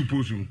 near 2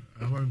 posts.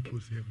 I want to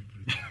post every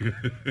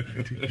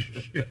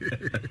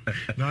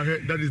now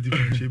that is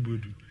divine chamber.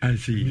 I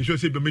see. You should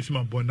say, but make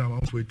my bond now.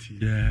 I'm waiting.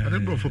 Yeah. And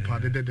then brought for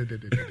part. And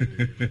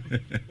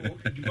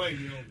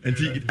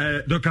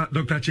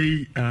Dr.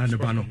 Che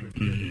Nebano.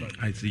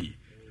 I see.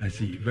 I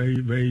see.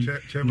 Very, very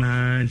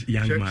nice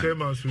young man.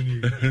 Chairman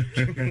Suni.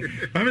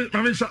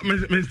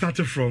 I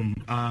started from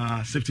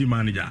safety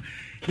manager.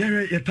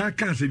 Yeah, you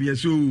can't say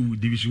so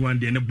Division 1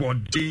 then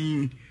board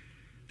the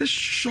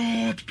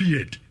short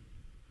period.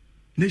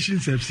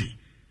 Nations FC.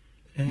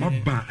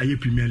 Maba aye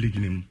Premier League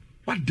name.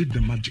 What did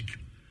the magic?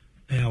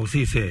 I would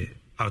say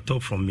I'll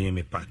talk from me and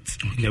my part.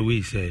 In a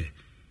way,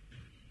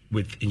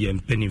 with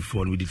penny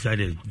phone, we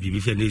decided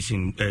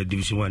Division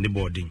 1 the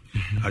boarding,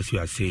 as you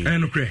are saying.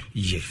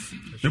 Yes,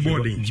 the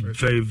boarding.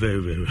 Very, very,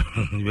 very,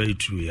 very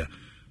true. Yeah.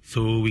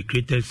 So we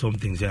created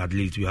something. Say at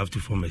least we have to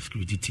form a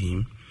security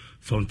team.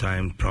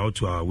 Sometimes prior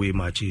to our away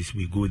matches,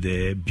 we go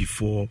there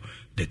before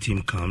the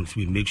team comes.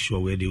 We make sure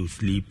where they will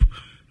sleep,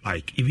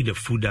 like even the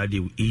food that they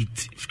will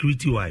eat,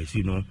 security-wise,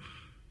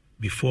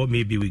 before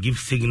maybe we give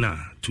signal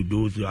to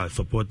those who are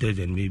supporters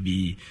and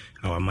maybe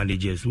our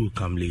managers who will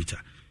come later.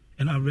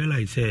 And I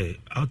realized,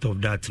 out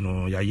of that,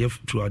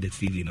 throughout the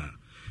season,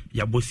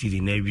 both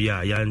season every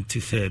year,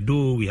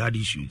 though we had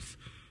issues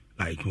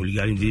like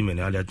hooliganism and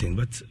other things,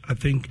 but I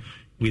think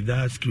with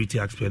that security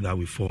aspect that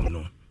we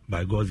form,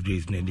 by God's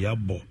grace, the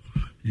Abo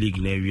League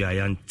in every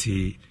year,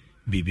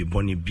 Baby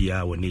Bonnie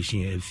Bia or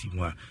Nation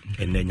FC,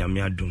 and then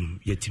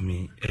Yamiadum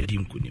Yetimi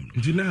Edim Kunim.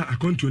 Did you I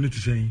come to anything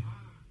saying?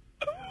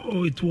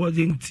 Oh, it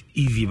wasn't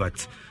easy,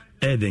 but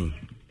adding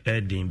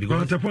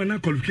because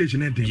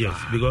qualification. Yes,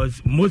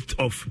 because most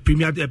of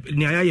premier teams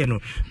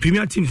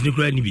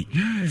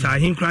so I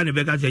think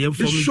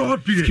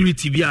short period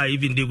security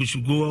even they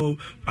should go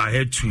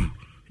ahead to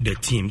the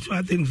team. So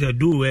I think they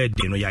do I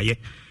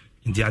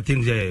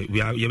think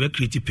we are very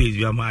creative pace.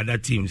 We have other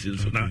teams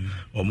so now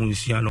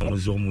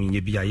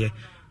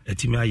a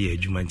team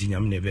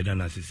never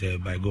done as I say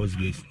by God's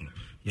grace.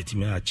 Yet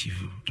me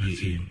achieve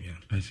the aim.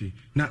 I see.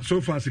 Now,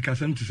 so far, the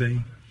Kassam to say,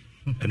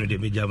 I know the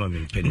Majama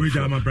penny.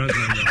 Majama brother,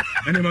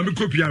 and I'm a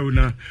copy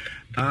now.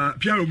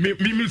 Piero,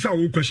 me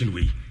our question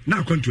way.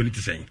 Now, come to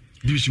say,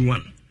 Division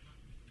 1.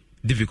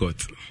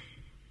 Difficult.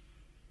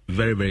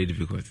 Very, very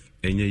difficult.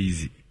 And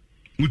easy.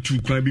 Mutu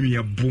kwa me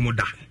a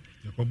bomoda.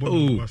 Oh,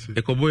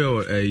 a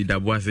coboy,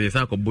 that was a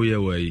Sacoboy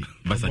away.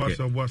 Basake.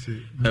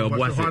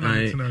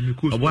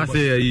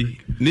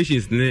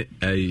 Nations, new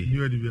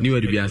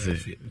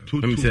Adibiase.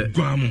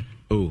 Guam.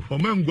 Oh,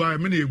 many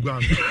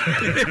Guam.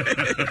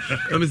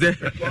 I'm there.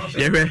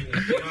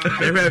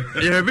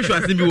 Your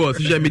visual symbol was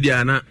social media,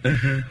 and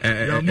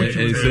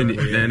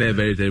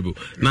very terrible.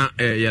 Now,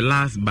 your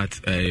last but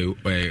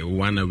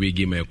 1 away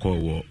game a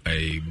call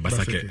a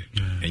Basake,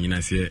 and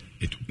you say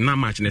it not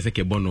much in a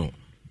second bono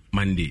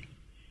Monday.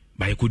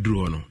 But I could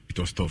draw no, it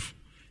was tough.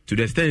 To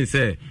the extent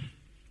say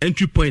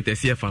entry point a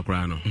CFA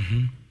crown.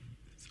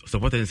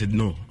 Supporters said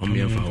no,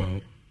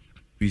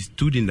 we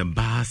stood in the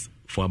bus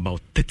for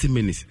about 30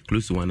 minutes,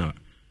 close to 1 hour.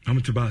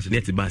 I'm to bus.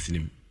 Net bus in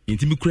him. In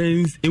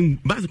Cranes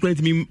and bus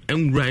cranes me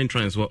and Ryan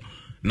transfer.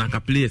 Naka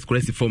players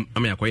correctly from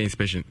acquire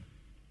inspection.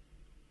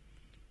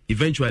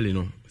 Eventually,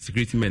 no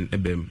security men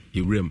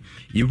you room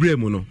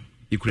no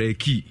you create a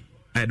key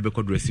at the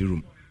dressing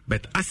room.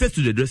 But access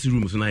to the dressing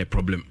room was not a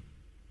problem.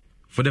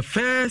 For the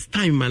first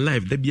time in my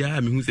life, there be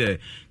a who say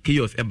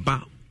chaos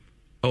about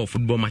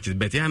football matches,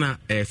 but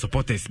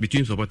supporters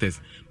between supporters.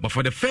 But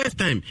for the first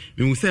time,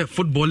 we say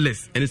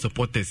footballers and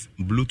supporters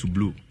blue to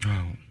blue.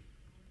 Wow.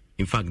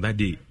 In fact, that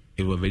day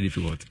it was very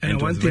difficult.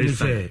 And one thing is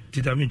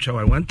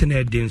one thing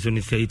I did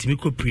is say it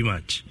make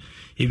pre-match.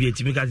 If you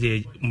make us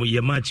a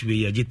match where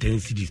you get 10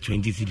 cities,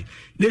 20 cities,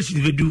 let's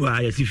do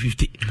I see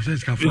 50.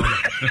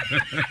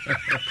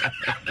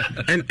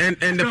 And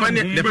the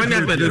funny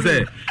aspect is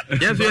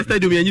yes, we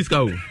yesterday we use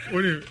cow.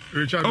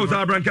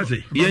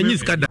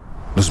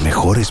 Los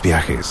mejores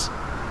viajes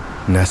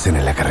nacen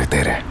en la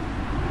carretera,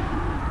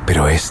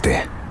 pero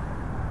este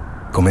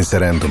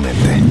comenzará en tu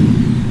mente.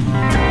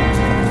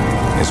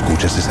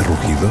 ¿Escuchas ese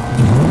rugido?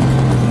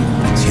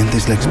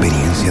 ¿Sientes la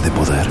experiencia de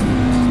poder?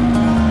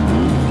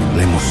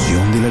 ¿La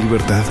emoción de la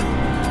libertad?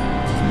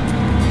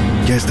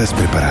 Ya estás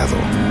preparado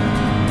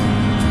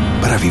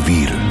para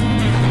vivir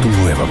tu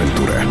nueva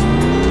aventura.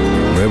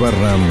 Nueva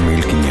RAM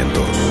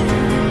 1500.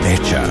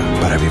 Hecha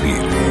para vivir.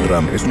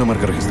 RAM es una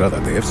marca registrada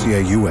de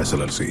FCA US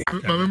LLC.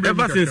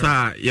 Ever since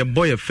your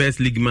boy first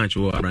league match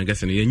or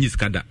Rangassen, you need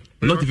Skada.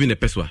 Not even a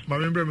peswa. My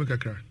member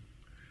Mikaka.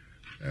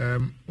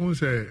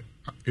 Unse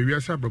if you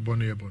are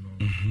Sabrabone Bono.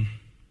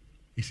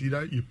 It's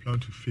either you plan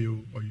to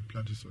fail or you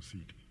plan to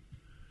succeed.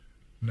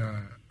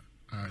 Now,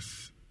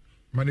 as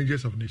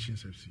managers of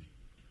Nations FC,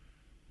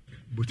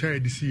 but I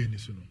see any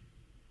soon.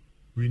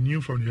 We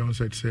knew from the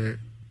onset, say,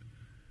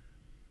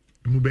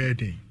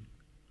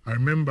 I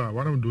remember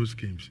one of those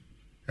games.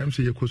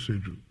 MC Yeko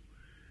Swedru.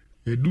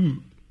 You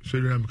do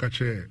Swedru and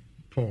Mkache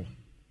Paul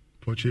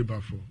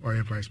Chebafo,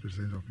 or Vice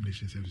President of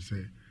Nations FC,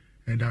 say,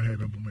 and I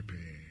have a bumepe.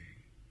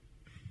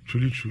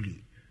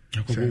 Truly.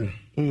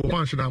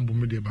 One should have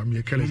been there, but me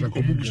a careless of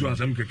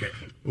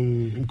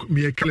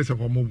me a careless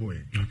of a mobile.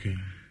 Okay.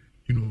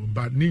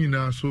 But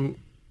Nina, so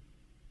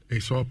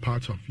it's all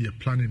part of your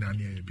planning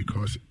and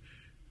because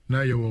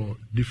now you have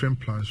different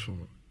plans for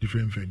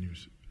different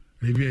venues.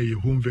 And even your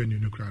home venue,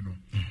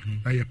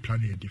 now you're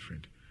planning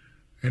different.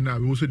 And now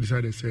we also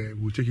decided, say,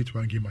 we'll take it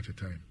one game at a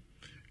time.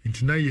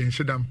 And now you're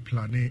instead of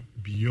planning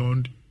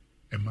beyond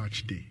a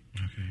match day.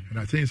 Okay. And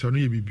I think it's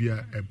only be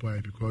a boy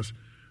because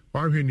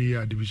while we're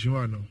in Division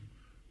 1,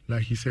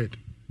 like he said,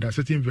 there are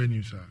certain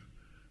venues.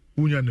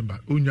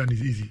 Union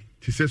is easy.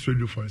 Success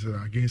radio, for instance,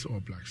 against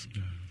All Blacks.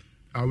 Yeah.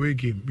 Away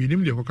game, we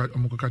didn't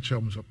catch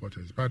our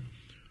supporters, but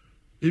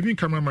even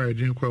camera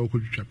didn't quite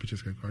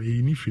pictures.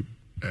 You need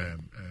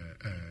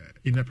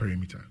inner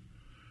perimeter,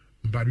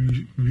 but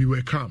we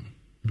were calm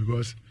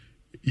because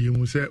you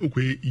will say,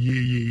 okay,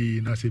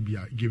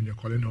 Nasibia giving a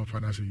calling of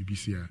an answer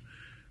UBC.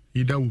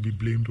 Either will be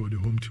blamed or the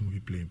home team will be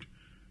blamed,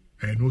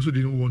 and also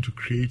didn't want to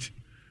create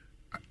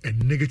a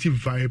negative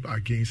vibe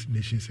against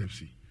Nations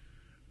FC.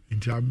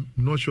 I'm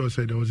not sure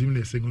said there was even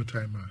a single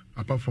time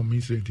apart from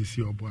incident to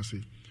see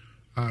Obuasi.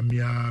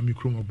 Me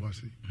Chrome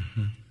Obuasi.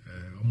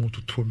 I'm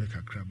to tour make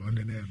a crab on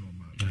the air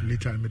normal.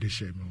 Later I made a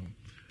shame.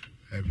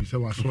 We said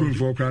was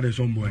for crowd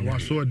some boy. I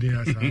was so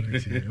dear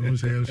sanity.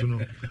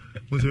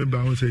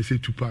 I say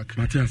Tupac.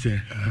 But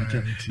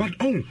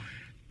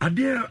are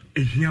there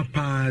here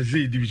pass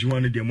Division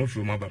 1 the more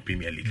from our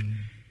Premier League?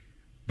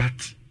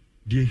 But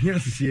the here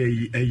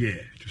see a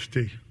year to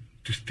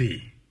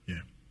stay.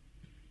 Yeah.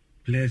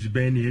 Players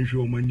Benny and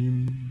show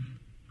money.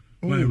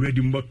 Why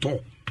ready motor?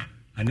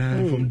 And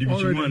now from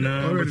Division 1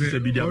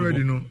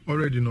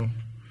 already know.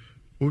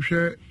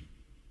 Oshe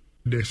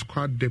the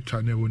squad depth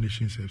at Nevo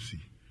Nations FC.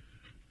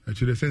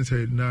 To the sense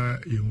that now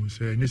you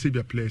say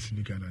necessary players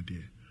in Ghana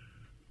there,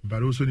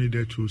 but also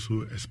needed to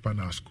also expand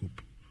our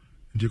scope.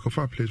 The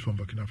Kofa plays from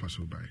Burkina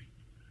Faso by.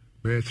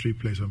 Where 3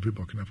 players from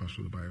Burkina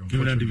Faso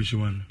by.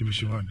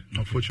 Division 1.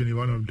 Unfortunately,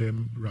 one of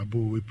them,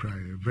 Rabo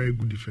Oprai, a very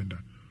good defender,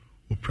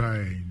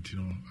 Oprai,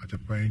 at a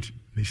point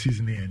the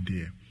season end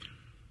there.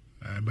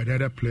 But the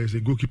other players, the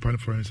goalkeeper,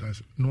 for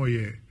instance, no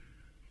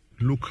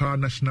local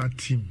national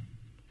team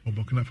of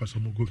Burkina Faso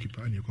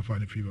goalkeeper and you can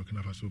find a free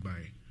Burkina Faso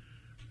by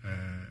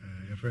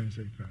your friend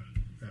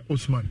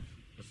Osman.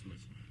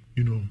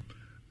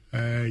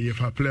 You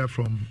have a player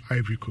from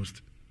Ivory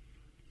Coast.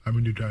 I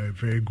mean, they're a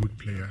very good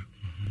player.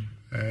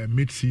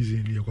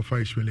 Mid-season, you can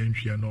find Ishmael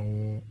Entry and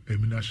all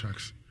Emina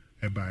Sharks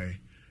by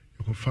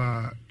you can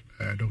find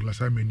Douglas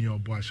Ameni or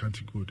Boa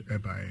Shanti Good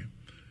by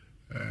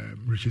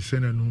Richard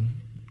Senanu.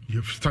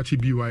 You've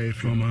started BYF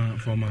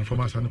from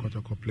a San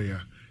Kotoko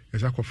player.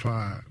 As I call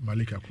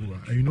Malik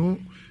Akura.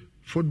 And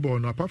football,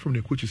 now, apart from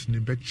the coaches in the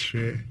back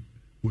chair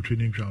with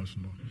training grounds,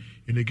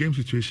 in the game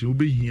situation, we'll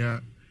be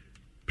here,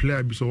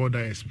 player be so all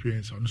that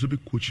experience, and also be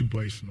coaching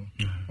boys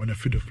on the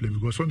field of play.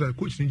 Because sometimes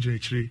coach ninja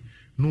actually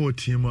no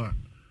team on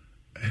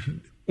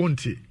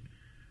it.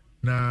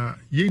 Now,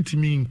 yet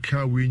mean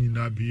can win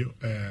now be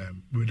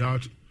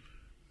without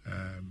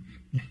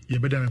you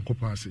better than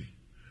Copasi.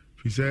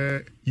 If you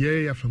say,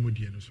 yeah,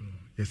 familiar,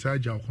 yes, I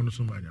jaw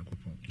Konosuma and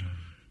Yakupon.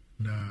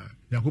 Na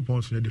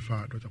Yakupon so the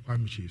far Dr.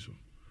 Kwame Chiso.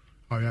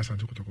 Our Yasan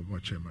to talk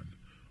about chairman.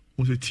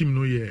 Who's a team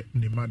no year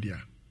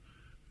Nemadia.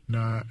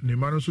 Na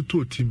Neman also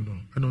told team no,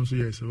 and also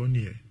yes, 1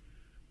 year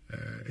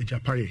a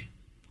Japaye.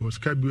 Was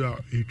Kabua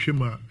a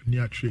trimmer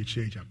near trade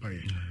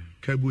Japaye.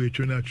 Kabu a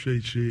trainer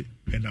trade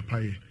and a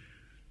paye.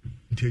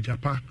 Into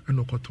Japa and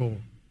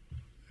Okoto,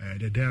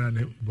 the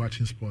Diana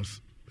watching sports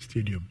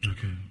stadium.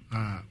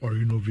 Or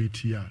innovate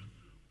here.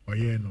 Or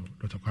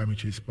Dr. Kwame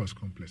Chiso Sports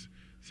Complex.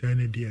 Say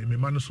any day, my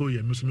man so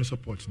ye must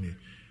support me.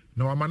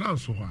 Now I'm an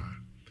answer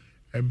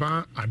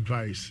about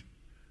advice,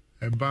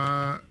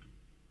 about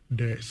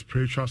the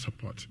spiritual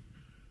support.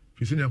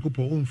 If you see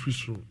Nyakupo own free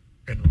throw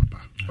and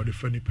wapa or the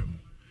funny pemo.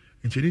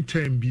 And any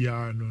time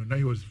now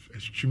he was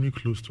extremely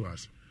close to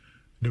us.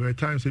 There were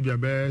times he be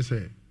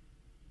say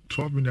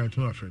 12 minutes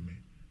to friend me.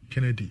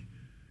 Kennedy.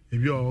 If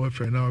you are a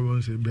friend now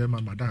won't say be my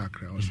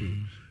madakra or say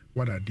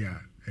what are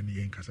there. And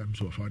the Yankasa, I'm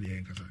so far the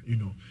Yankasa.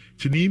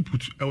 To the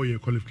input our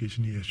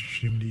qualification is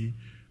extremely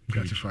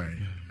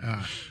gratifying.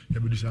 They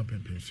will do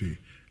something.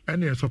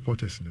 And their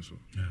supporters in so.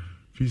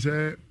 If you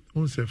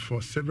say,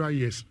 for several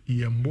years,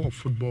 he and more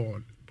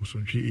football,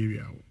 Bosonchi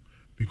area,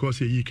 because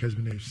he has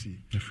been FC,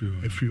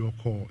 a free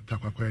call,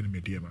 Takwa and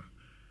Mediama.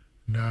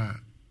 Now,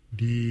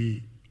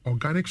 the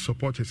organic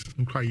supporters,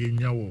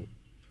 Nkrayenyawo,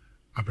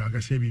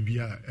 Abragase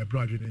Bibia, a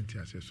brother in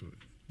so.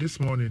 This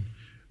morning,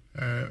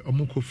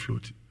 Omoko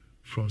float.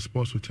 From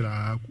Sports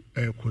Hotel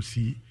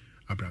Kosi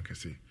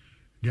Abrankase.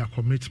 Their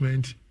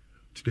commitment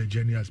to the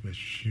journey has been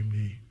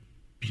extremely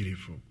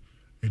beautiful.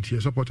 And he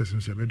supporters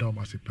himself very down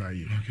massive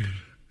prior.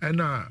 And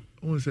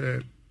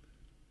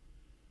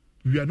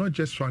we are not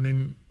just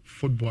running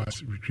football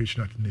as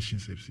recreation at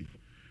Nations FC.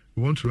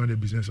 We want to run the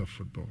business of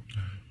football.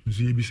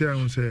 So you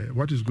say,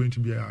 what is going to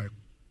be our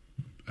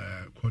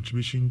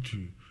contribution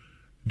to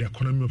the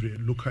economy of the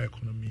local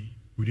economy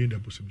within the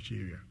Bosomchi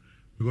area?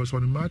 Because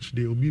on the match,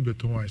 there will be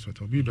beton ice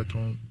water, will be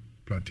beton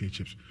plantain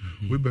chips,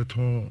 we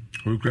beton.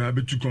 We grab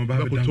it to come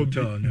back to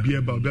hotel. Be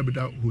about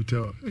hotel.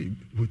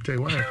 Hotel.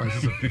 Why I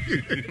say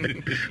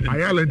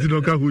I island in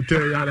Oka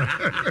hotel.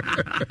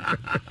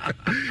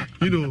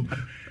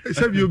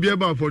 Said you'll be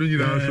about for you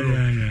know.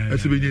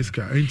 As a business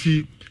car, and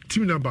she.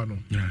 Team number no.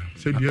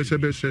 Said you say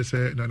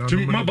na na.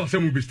 Team number say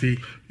we be stay.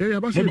 Yeah,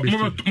 but say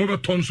more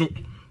ton so.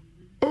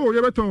 Oh,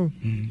 yeah, beton.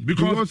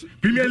 Because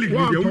Premier League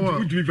one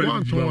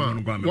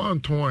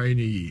ton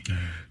any.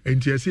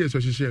 And you see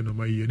association no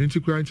my year. Into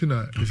quarantine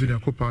is in a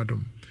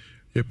copadum.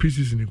 A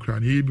pieces in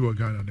Ukraine, ye be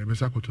Ghana, the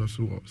Mesakoto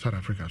so South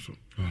Africa so.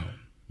 Wow.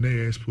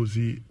 Nay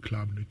expose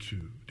club to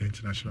the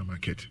international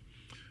market.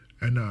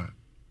 And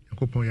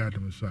Kopon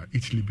Yadam so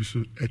Italy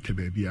bisu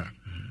etebebia.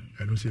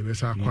 And say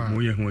Vesa kwa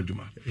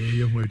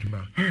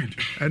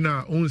and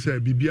on say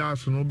Bibia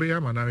so no be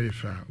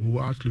manarefa who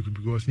outlook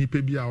because ni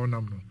pe bia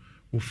onam no.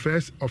 Our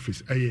first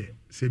office,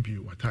 Sebi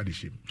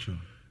Watadishim. Sure.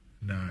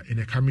 Now, in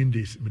the coming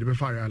days, we will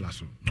fire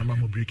Lasso. Now,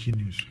 breaking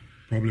news.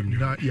 Problem.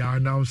 Now, you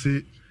announce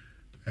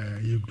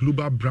a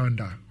global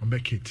brander on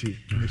Bekiti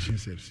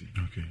Nations FC.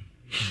 Okay.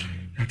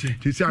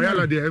 Tisi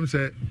Ayala de M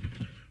say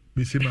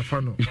Bisi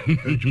Mafano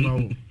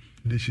Jumao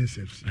Nations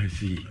FC. I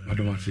see. I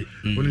don't want to say.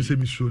 Only say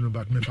me no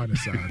but me father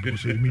say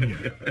because me mean.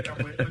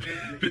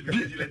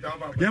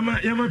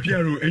 Yama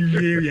Piero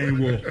and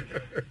war.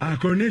 Our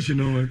coronation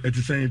at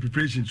the same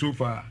preparation so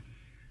far.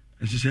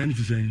 And she said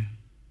anything to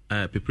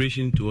say.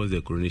 Preparation towards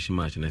the coronation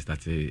match and I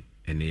started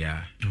in the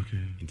year. Okay.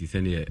 It is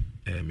any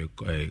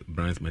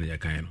branch manager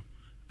kind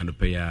and the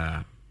pay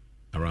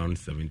around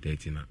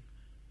 7:30 na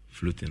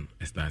floating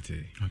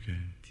started. Okay.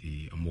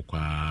 The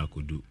Amokwa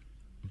could do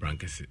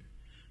brankesi.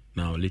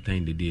 Now later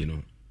in the day,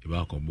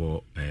 about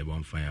ball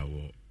bonfire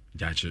or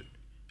judge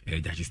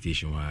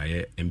station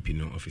where MP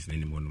no office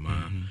anymore.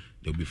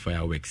 There'll be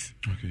fireworks.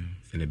 Okay.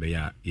 Send a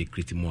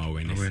create more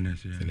awareness.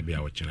 Send a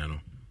bear watching.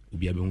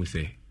 Ubi abe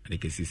say they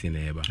can see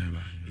neighbor.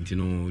 You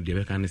know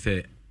the can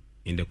say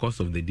in the course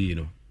of the day,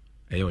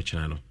 ayo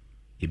channel.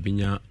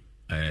 Ibinya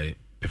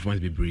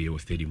performance be brave or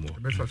steady more.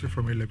 Best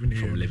from 11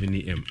 a.m. From 11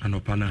 a.m.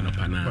 Anopana.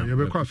 You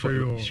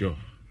be sure.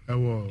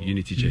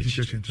 Unity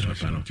Church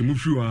International. To move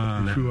through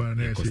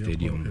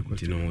stadium.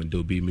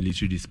 There'll be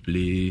military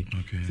display.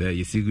 Okay.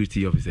 Your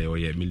security officer or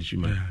your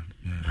military man.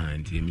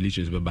 And the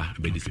military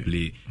be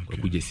display.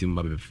 Could you see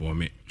before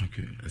me?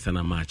 Okay. And send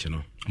a match,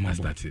 I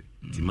started.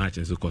 The match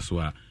and so cause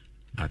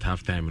at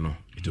half time,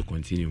 it will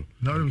continue.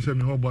 Now you say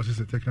me whole boss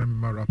is taking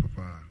my wrap up.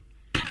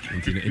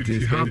 It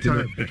is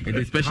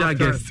special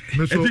guest.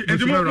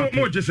 And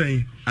more just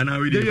saying, and I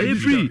really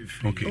free.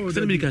 Okay.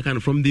 Send me can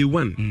from day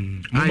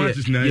one. I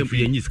is now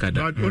free.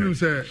 But when you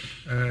say,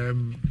 I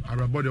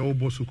about the old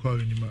boss who call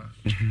in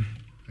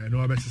I know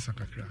about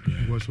Sakakra.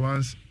 It was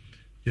once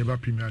you have a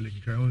Premier League.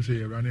 You can only say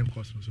you're running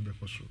costs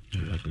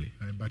exactly.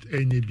 But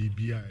any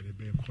BBI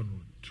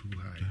too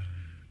high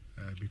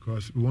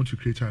because we want to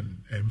create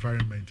an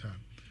environment.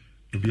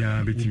 We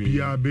are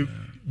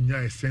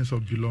a sense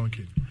of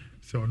belonging.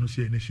 So I don't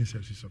see a nation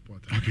service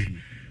support. Okay.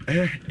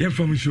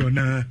 Information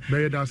now.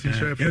 Yes,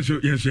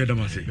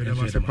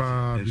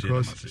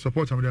 because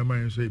support some of their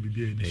minds so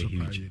be in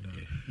support.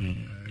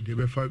 They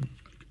be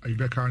I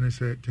be can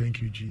say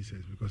thank you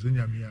Jesus because in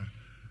Yamia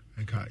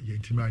and ka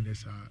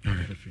yentimanes are.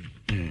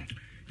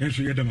 Yes,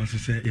 you them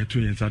say you two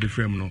inside the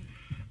frame no.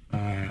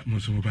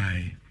 Musumo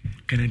bai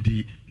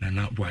Kennedy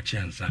na boachi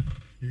ansa.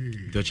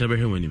 The chabe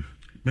he woni.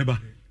 Meba.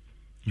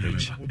 Me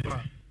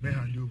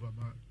hand over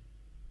ma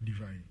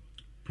divine.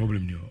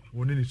 Problem ni o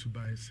need to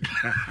buy it.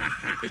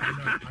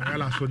 I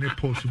ala so ne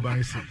post to buy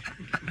it.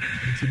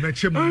 Nti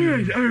meche mo.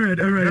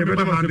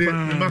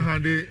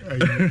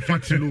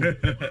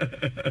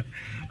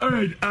 All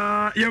right.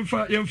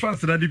 Yemfa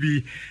study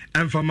be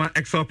Emfama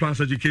Excel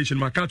Plus Education.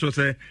 My catch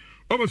say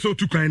over so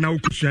two kind now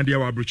kusua dia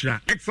wa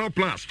brochira Excel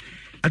Plus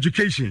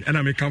Education and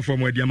I may come from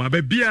where dia ma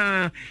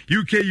bia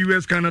UK,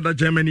 US, Canada,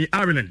 Germany,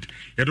 Ireland.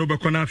 Yedo be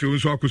kona fi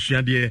unso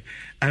akusua dia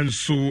and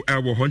so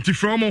wo honti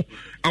from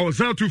I was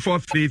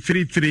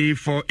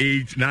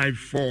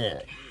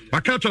 0243334894. My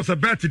catch was a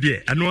bet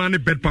there and no any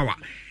bed power.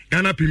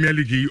 Ghana Premier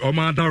League o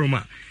ma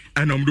daroma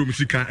and omdo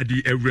musika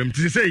di ewrem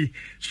ti say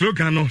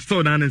slogan no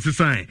still down in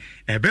sign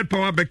a bed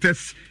power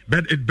vectors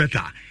bet it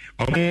better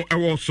omo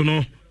ewo so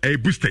no a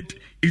boosted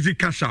easy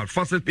cash out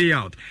fastest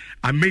payout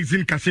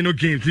amazing casino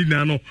games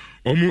no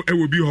omo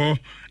ewo bi ho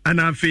and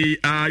afi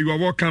you are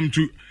welcome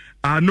to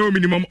no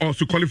minimum odds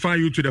to qualify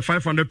you to the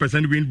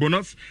 500% win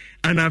bonus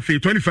and afi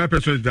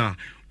 25% da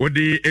or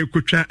the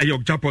equitra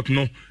ayok jackpot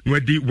no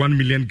di 1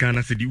 million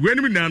Ghana cedi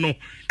when we no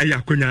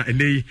ayakonya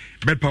ene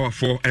bet power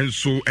 4 and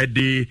so at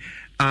the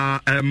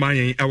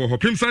my our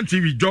Pimsan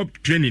TV job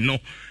training no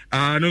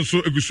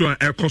so eguso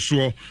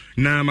ekoso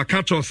na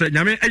makacho say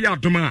nyame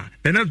eyadoma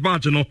the next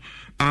batch no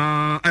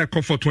I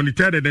call for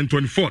 23rd and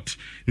 24th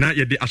na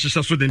ye de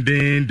ahihya so den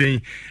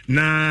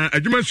na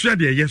adwuma sua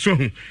de ye so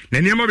hu na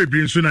niam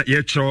bebre so na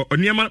ye kiro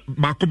oniam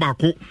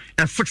bako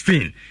at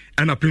 16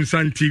 and a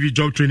Pimsan TV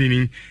job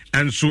training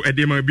and so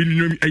edema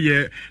binum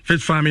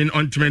fish farming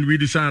ultimate we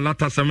design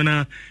latter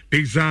seminar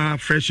pizza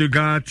fresh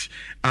yogurt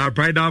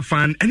bridal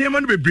fan and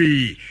niam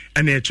bebre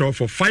and ye kiro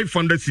for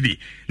 500 cedi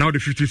now the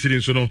 50 cedi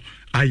so no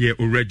aye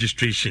o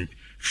registration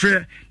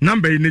fair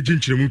number in the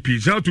ginchiremu p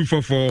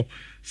 0244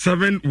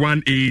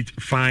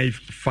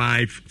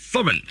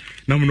 718-557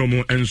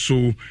 namunomo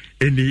enso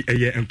eni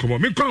eye enkomo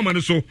me kwa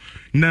ma so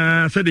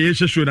na se de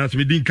yeshe show na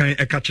se din kan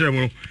e ka kire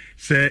mo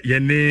se ye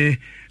ne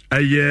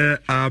eye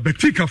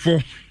betika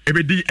fo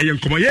ebedi eye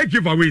enkomo ye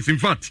giveaways in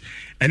fact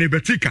eni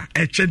betika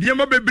e chede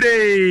ma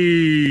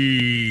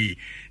bebre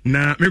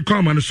na me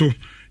kwa ma so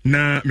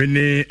na me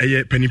ne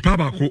eye panipa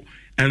ba ko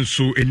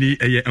enso eni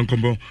eye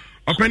enkomo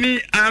opani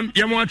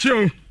ye mo ache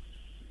o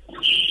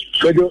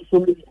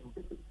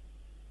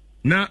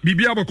na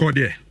bibi aboko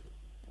de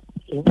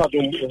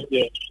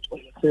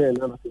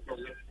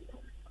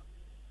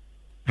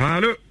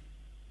hallo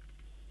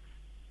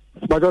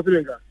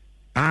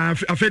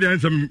afede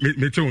ansa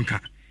mete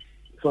wonka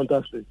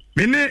fantastic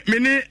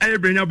mene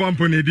ayebrenya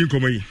bompo na edi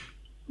nkomo yi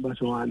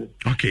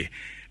okay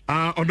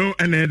odo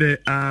ene de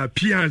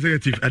PR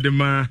executive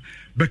adema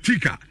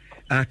Batika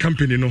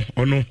company no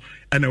ono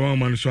ana wa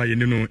man so aye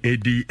no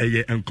edi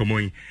eye enkomo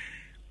yi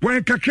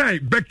wen kakrai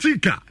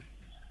Betika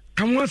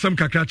kan wa sam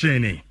kakra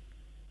chene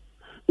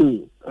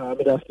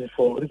but that's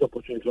for this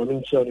opportunity. I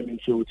mean,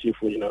 for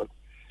you know.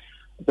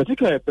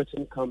 Betika a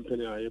betting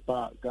company,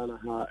 about Ghana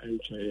ha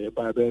and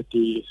by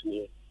birthdays,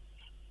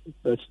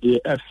 but the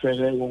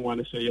FNA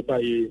want to say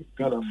by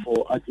Ghana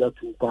for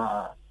Adjatu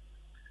Bar.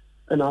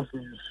 And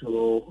after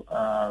so,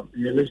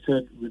 we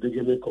listed with the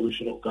Gaming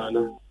Commission of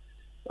Ghana,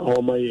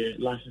 all my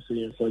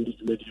licensing and funding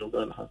committee of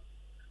Ghana.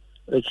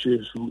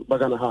 Actually,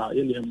 Bagana ha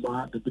in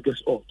the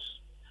biggest odds.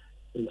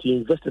 And the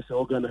investors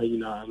are Ghana, you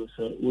know,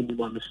 so only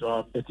one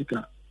Mr.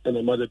 Betika. And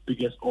another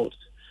biggest odds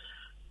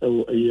a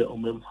year or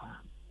member.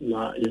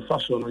 Now, in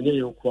fashion, on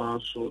your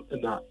so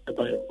na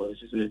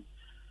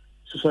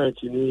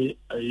society,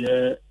 a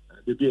year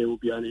the beer will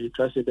be an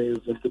try to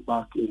invest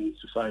back in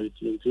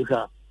society into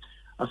her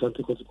as I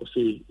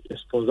say, a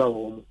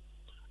sponsor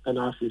and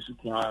I face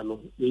a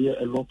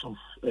lot of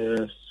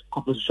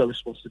corporate social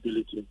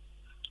responsibility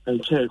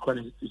and chair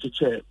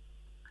chair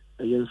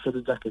a year for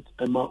the jacket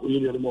and more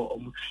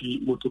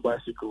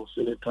motorbicycles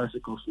and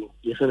tricycles.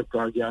 You feel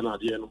proud,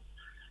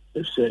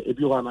 if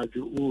you want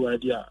to do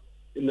idea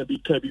in the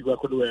big cabby, we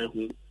could wear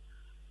who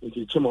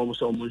into Chim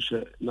almost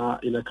now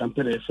in a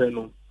campaign,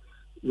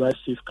 right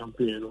safe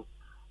campaign,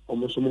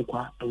 almost some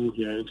qua and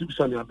here, and to be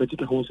sunny, I bet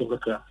it a home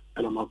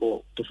and I'm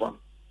about to fun.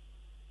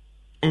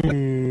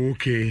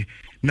 Okay,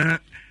 now,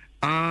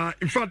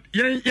 in fact,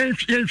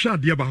 yen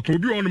shot the about will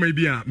be on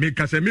maybe make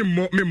us a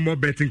more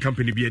betting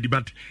company be,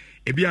 but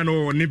a be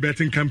no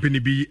betting company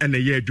be and a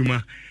year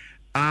Juma.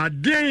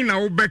 Day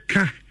now,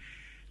 Becca.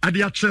 At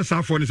the access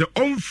of one is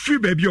on free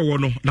baby or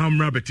no now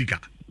Betika.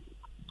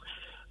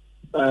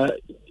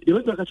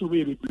 You don't catch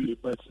away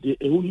but the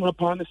Unima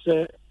partner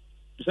said,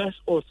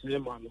 besides all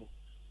man,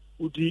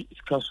 Udi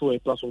is castle a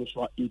plus on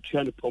so you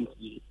try to prompt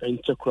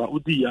and Chakra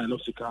Udi and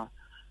Osika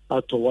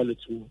out to wallet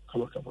to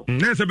come.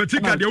 There's a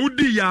Betika, the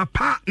Udi ya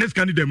partners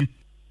can them.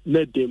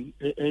 Let them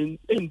and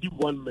end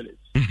 1 minute.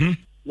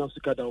 Now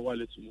Sika down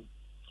wallet to me.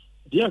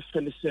 Dear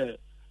friend said,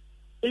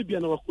 ebi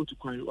na wako to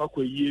kwan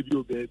wako yie bi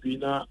obebi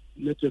na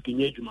network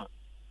nyejuma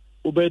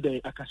obey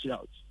den akashi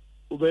out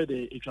obey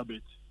den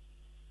intrabet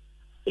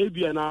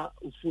ebi na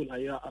phone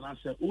aya and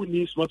say who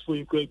need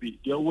smartphone kwa bi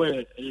dey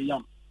wear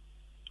yam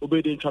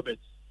obey den intrabet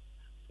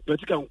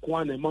but you can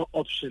kwan na more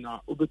option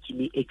a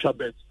obetimi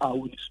intrabet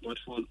who need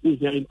smartphone who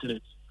hear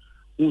internet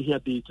who hear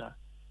data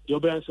the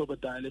obey answer over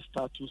dial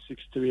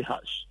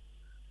 *263#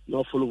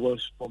 no follow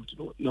voice prompt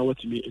no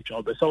what me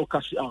intrabet so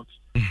cash out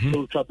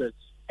so intrabet.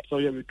 So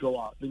you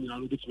withdraw, then you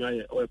know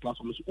the or a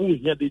platform. Who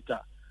hear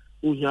data,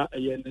 who hear a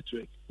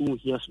network, who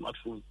hear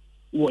smartphone,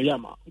 who are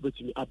Yama, but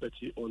me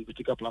appetite on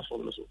particular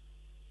platform also.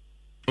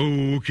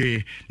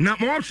 Okay. Now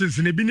more options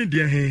in the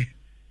beginning.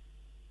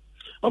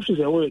 Options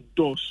are all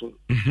dorsal.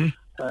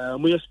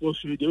 We are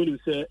supposed to do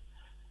say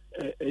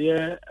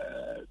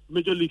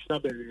Major League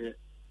Snapper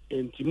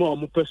and Timor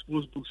Mopes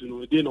books, you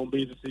know, they on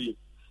basis.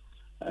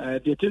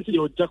 They attend to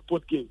your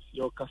jackpot games,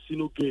 your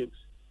casino games,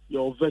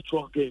 your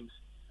virtual games.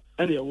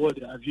 Any award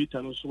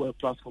Aviator no so a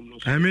platform no.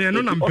 I mean, I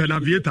know I'm pen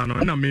Aviator no,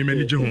 na me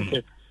manage home.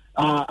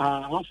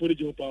 Half for the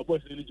job,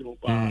 boys the job.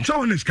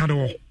 So on is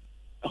cano.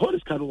 Whole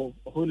is cano.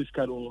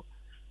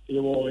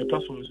 You know, a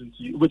platform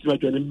which are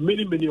doing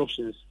many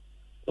options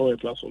or a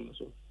platform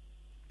so.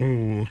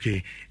 Oh,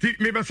 okay.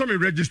 Maybe some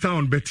register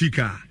on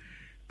Betika.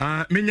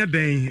 Many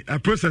day a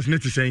process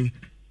need to say.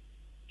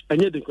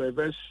 And yet a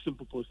very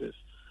simple process.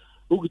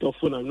 Who get a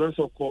phone and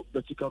answer call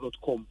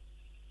betika.com.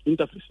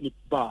 Interface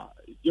bar,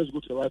 just go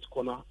to the right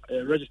corner,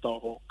 register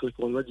or click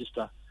on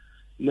register.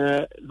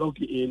 Now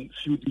log in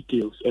few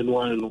details and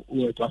one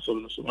who a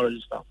platform so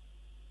register.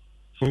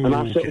 And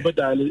after over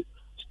dial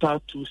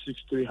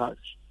 *263#.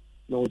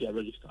 Now they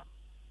register.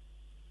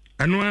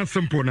 And one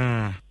simple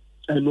na.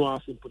 And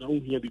one simple na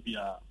here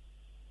BBR.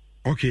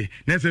 Okay,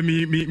 next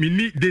me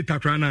need data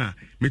crana.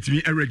 Me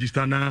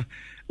register na.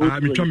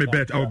 Me try me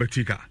bet our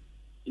Betika.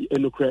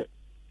 No correct.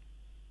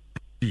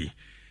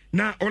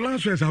 Na ola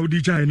so esa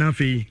odi jai na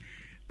fe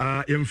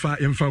emfa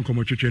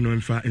nkomo twetwe no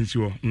emfa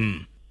nsiwo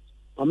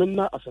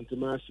amena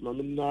asantemas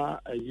amena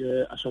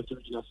aye asante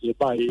gina se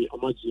bai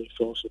amaji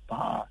so so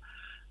pa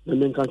na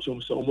men kan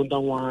chom so omonda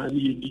wa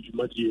ni ndi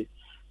dwumadie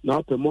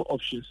na pe more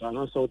options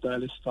and so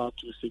dial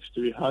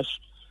 *263#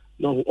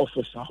 now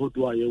offers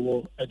ahodo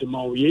ayewo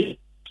edemawe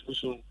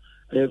so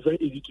very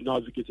easy to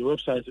navigate the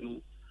website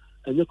no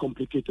and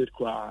complicated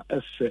kwa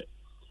efe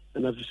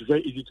and it's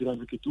very easy to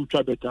navigate to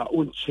try better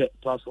own check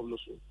platform no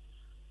so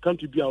come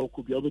to be our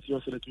could be able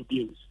to select two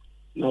games.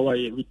 Now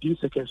I within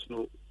seconds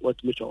know what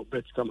to make our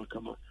bet come.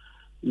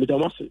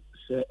 Midama say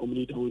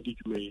omni da won did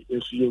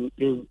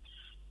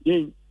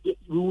we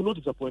will not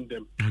disappoint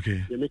them.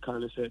 Okay. They make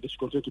kind say they should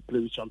continue to play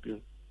with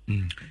champion.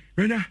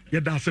 Rena,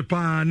 that's a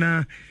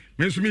pana.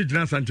 Mesumi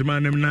Jina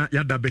Santimanam na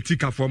yada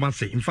Betika former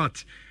say. In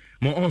fact,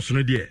 more also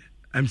no dear.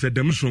 I'm said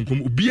them son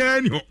come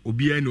ubiano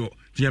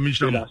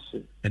Tiamisham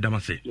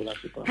Edamase.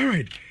 All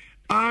right.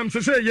 So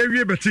say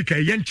ye Betika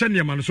yen chen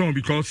yaman song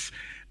because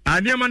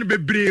Aniaman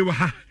bebre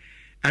wa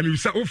I mean, we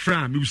saw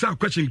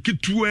question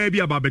kitua bi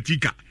about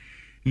Betika.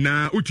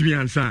 Na utimi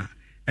ansa.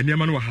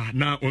 Eniama no ha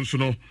na onso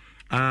no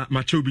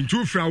macho bi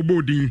ntu fra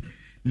obodin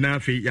na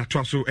fe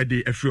yatoa so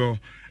ede afro.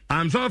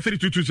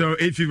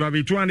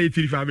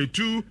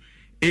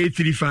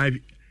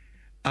 3220852835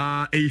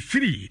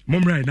 A3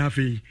 momra na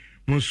fe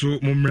monso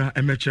momra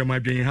emeche ma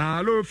dwen.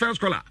 Hello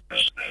first caller.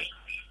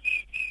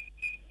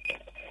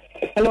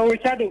 Hello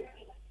Richard.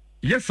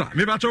 Yes sir,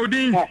 me bacha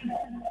odin.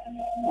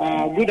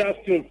 Good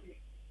afternoon.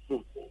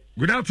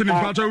 Good afternoon,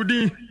 bacha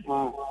odin.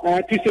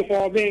 Tisi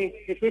for being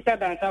the future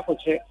dancer for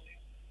che.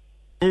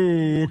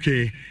 Oh,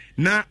 okay.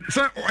 Na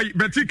sir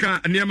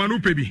Betika niama no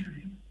pebi.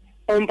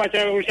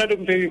 Bacha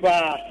Richard pebi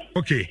ba.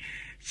 Okay.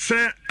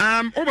 Sir,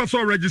 over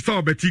so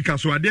register Betika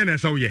so ade na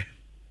say ye.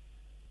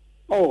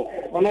 Oh,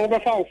 on over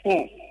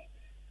phone.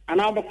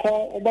 And I'll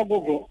call over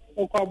Google.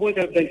 O call both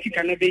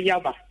Betika na be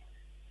yaba.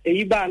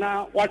 Eyiba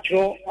na watch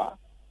your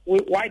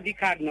ID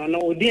card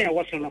no odi e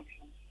woso no.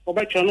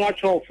 Obecho no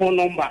watch your phone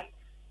number.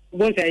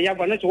 Don't say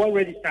yaba na to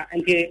register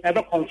and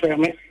ever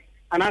confirm it.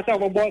 And answer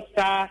about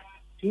star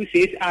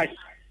 26 #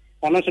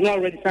 on national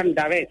register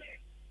direct.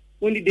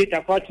 When the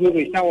data for to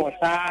me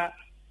star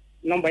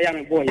number ya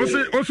me boy.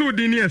 Also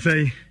di ni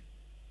say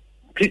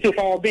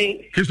Christopher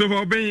Obey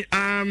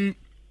I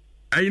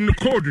in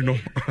code no.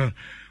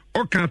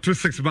 Okay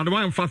 26 but the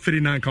one for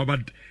 39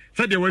 but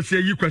said there was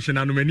a question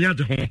and many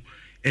age ho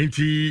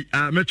enti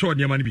metro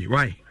niam ani bi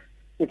why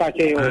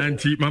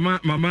anti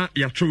mama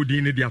ya tro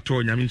di ne dia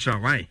to nyame ncha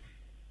why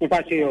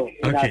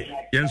okay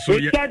yenso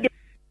ye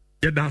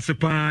da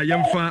sepa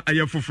yemfa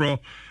ayefofro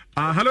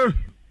hello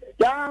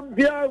Jam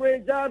Pierre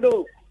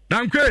Rejado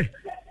dankwe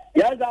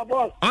yes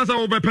boss asa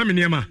wo be pam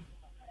niam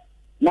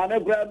na ne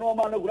gra no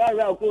ma no gra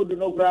ra ko do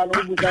no gra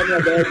no bu ta ne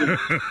ba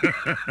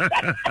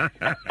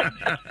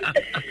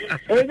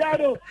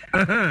Rejado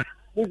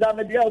okay,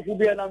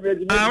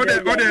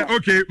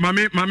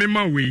 mami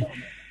mawi.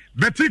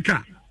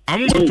 Betika,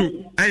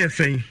 amumoto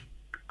ayesen.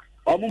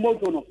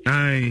 Amumoto no.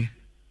 Ai.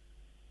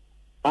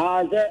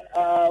 Ze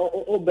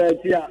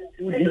Betia.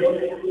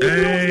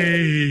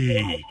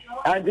 Hey.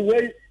 And the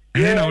way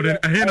Ahena ode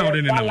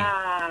na.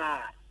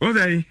 What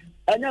say?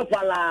 Anya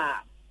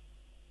fala.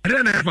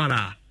 Adena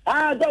fala.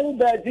 Ze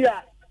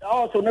Betia.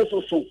 Also no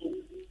so.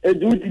 E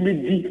do it me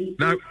di.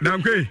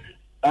 Dankwe.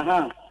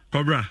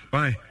 Cobra,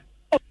 bye.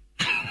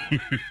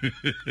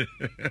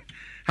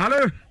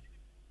 Hello.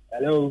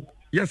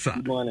 Yes, sir.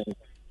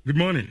 Good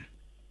morning.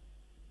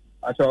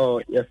 I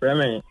saw your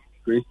friend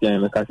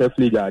Christian. I can say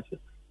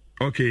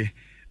okay.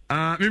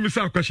 Maybe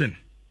some question.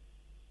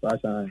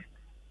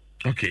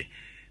 Okay.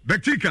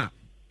 Betika,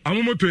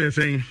 Amumoto is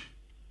saying.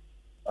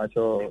 I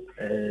saw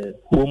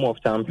Home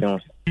of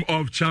Champions.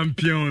 Home of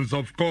Champions,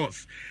 of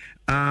course.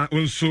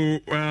 Also,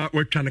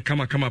 we can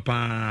come up.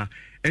 And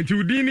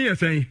to Dini is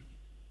saying.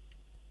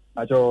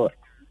 I saw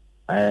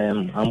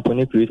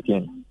Amponi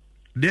Christian.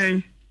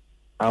 Then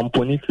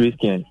Amponi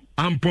Christian.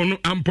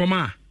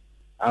 Ampoma.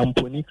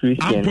 Amponi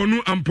Christian.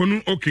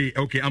 Amponu. Okay.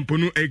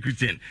 Amponu a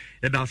Christian.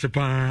 That's a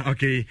pa.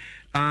 Okay.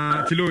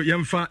 Tilo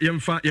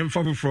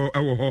yemfa for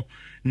our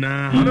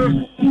na.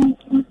 Hello.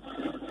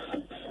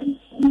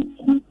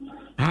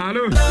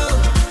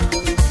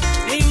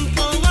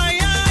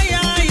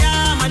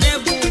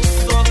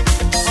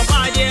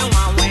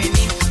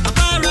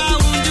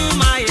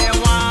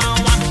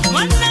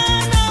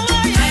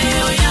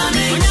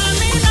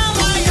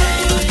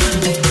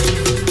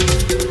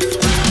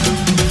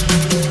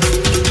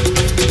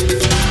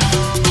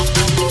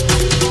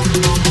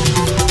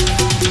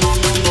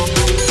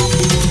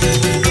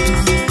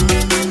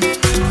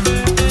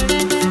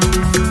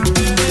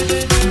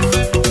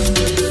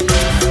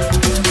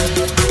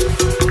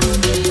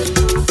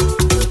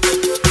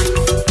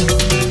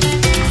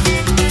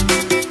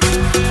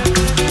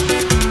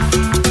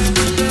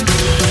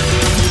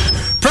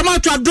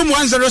 Adum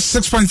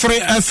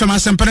 106.3 FM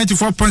Asempa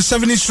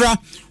 94.7 Isra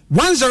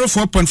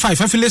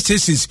 104.5 affiliate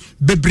stations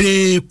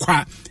bebre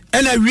kwa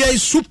ena wi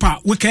super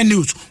weekend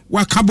news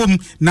wakabom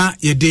na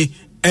yede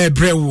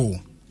ebrewo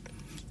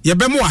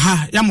yebemu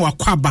ha yamu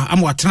akwaba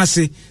amu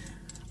atenase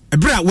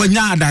ebra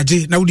wanya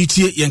adaje na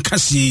wuditie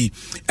yenkase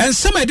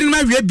ensema ede na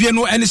wi bie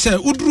no ene se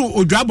uduru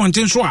odwa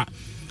bonten so a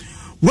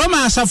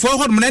Roma asafo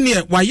hodum na ne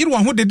wayire wo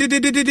ho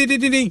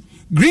de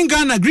Green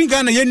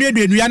Ghana yenu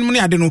aduanu ne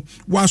ade no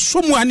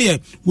wasomu ane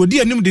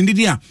wodi anim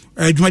dindidi a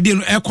adwumade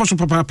no ekoso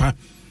papa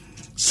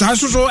saa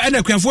so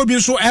ene kwafo bi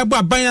so ebo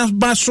aban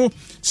ba so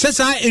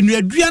sesa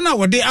enuadua na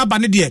wode aba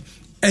ne de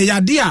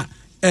eyade a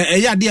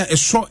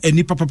eso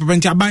ani papa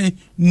nti aban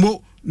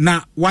mo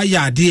na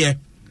wayade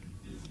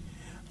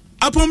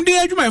apomde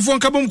adwumayefo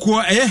nkabom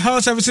ko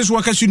health services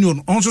workers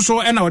union onso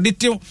so ena wode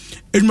te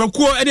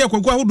adwumakuo ede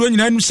akwaku ahodo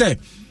nyina anu se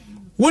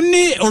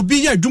woni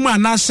obi ya adwuma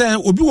na se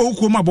obi wo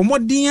wuko ma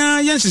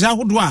bomodin yensisa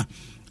ahodo a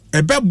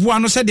ebeboa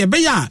no se de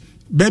be ya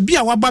baabi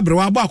a wababre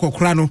wa aba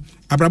akokora no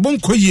abrabon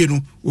koyie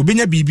no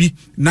obenya bibi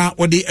na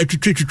wode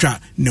atwitwa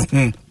ne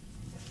ho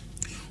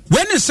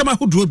wene sama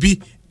ahodo bi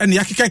ene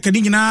yakeka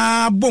kadi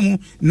nyina bom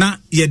na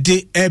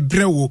yede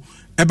ebrewo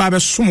eba be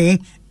somo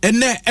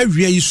ene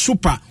awia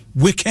super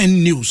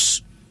weekend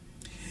news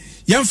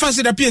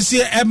yɛmfa da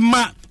PSA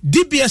ɛma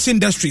DBS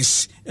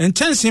Industries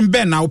nkyɛnsee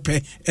bɛn na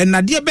wopɛ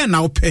ɛnadeɛ bɛn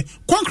na wopɛ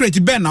concrete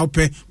bɛn na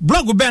wopɛ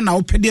blog bɛn na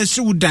wopɛ deɛ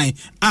si wo dan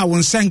a wo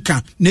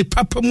nsenka ne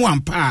papa mu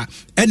ampa a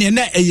ɛne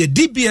na ɛyɛ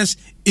DBS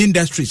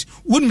Industries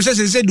wonim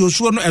sɛ de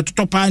osuo no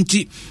ɛtotɔ paa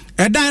nti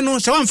ɛdan no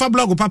sɛ wamfa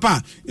blog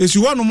papa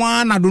esi hɔ no mu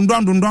ana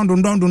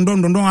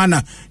dondon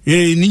ana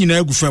ni nyina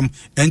agu fam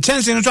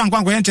nkyɛnsee no so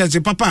ankwankwa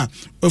nkyɛnsee papa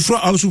ofro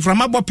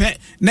osuframa bɔpɛ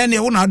na ne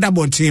wo na da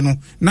bɔnten no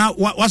na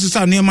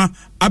wasesa nneɛma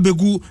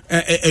abegu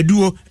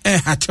eduo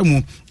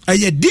hatamu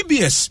ɛyɛ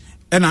DBS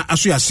ɛna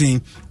aso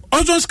yasin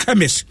Ozon's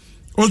Chemist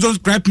Ozon's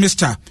Gripe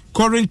Mister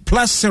Corin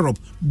Plus Syrup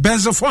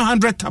Benzo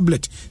 400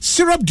 tablet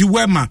Syrup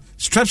Duema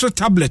Strepsil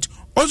tablet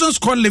Ozon's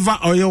Corn Liver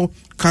Oil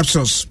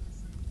capsules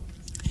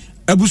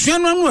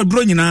abusuano anu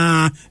aduro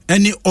nyina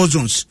ɛne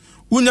Ozon's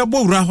unya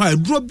bo wura hɔ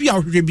aduro bia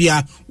hwehwe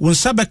bia won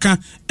sabeka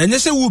enye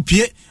se wo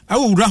pie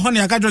awo wura hɔ ne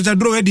akadwo se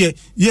aduro we de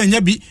ye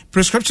nya bi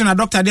prescription na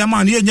doctor de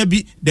ama no ye nya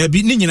bi da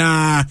bi ni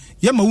nyina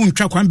ye ma wo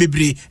ntwa kwan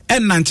bebre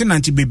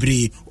nante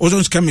bebre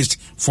Ozon's Chemist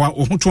for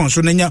ohoto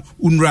so na nya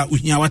unura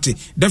ohia wate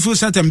Dafis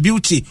Certain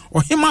Beauty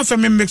ohima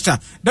femi mixture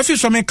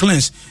Dafis Femi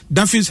Cleanse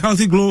Dafis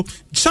Healthy Glow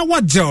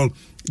Shower Gel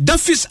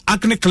Dafis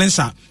Acne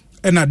Cleanser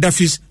na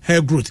Dafis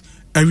Hair Growth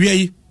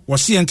awie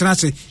wasi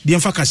entrance de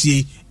mfa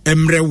kase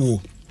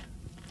emrewo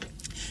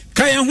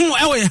kaya hu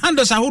ewe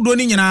handles ahodo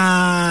ni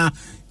nyina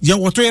ye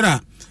wo Twitter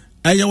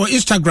ye wo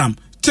Instagram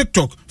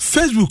TikTok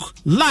Facebook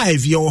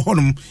live ye wo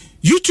honum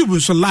YouTube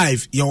so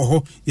live ye wo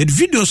ho ye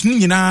videos ni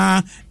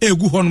nyina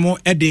egu honum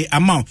e de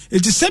amount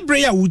it is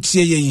sebre ya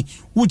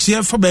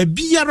wutie fa ba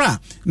biara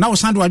na wo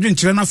sande wadwen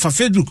kire na fa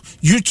Facebook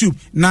YouTube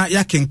na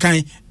ya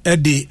kenkan e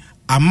de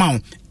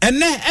amount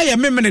ene eye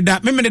memene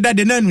da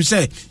de nanu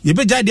se ye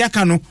begya de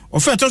aka no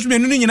ofa to so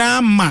menu ni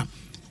nyina ma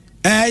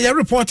ya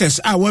reporters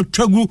a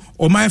watwagu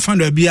o man fan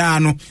bia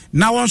no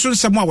na won so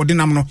nsem a wode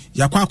nam no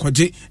yakwa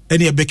akwaje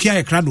ene ebekia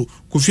ye krado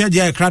Kofi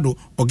Adia ye krado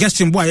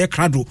Augustine Boy ye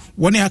krado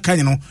woni aka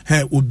no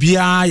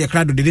obia ye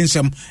krado de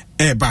nsem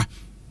eba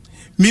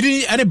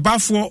miri ene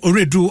bafo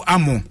oredu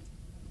amo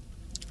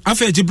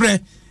afa jibre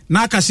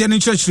na akase ne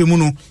nkyerɛkyerɛ mu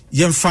no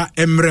yemfa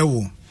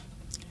emrewo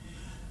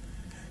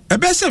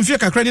ebese mfie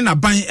kakra ni na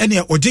ban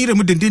ene ogyere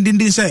mu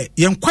dindindin se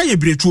yenkwa ye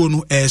bretuo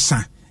no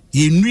esa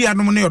ye nnua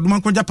no ne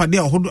odoma kwagya pade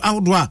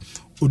ahodo a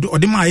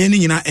odema aye ni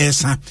nyina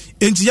esa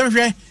enti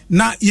yehwe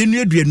na ye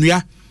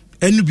nnua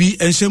enu bi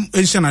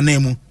ensem na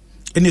namu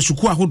ene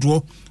suku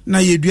ahodo na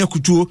ye dua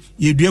kutuo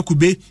ye dua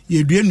kube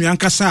ye dua nnua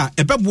nkasa a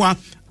ebeboa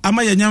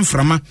ama ye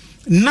nyamframa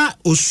na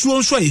osuo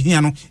nso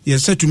ehia no ye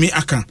satumi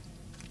aka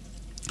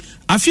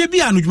afie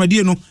bi anu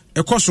dwumadie no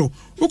ekoso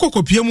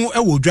ukokopie mu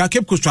ewo dwa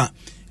Cape Coast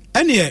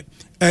ene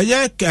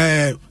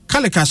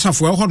Kalika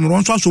Safo ho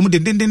no nso aso mu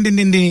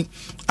dindindindindin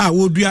a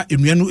wodua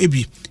enua no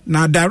ebi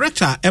na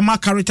director Emma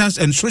Caritas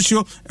and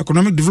Socio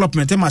Economic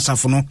Development Emma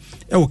Safo no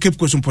e wo Cape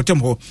Coast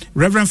Potem ho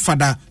Reverend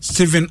Father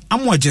Stephen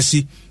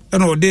Amuajesi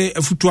ena ode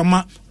afutu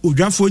ama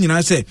odwafo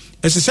nyina se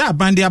esese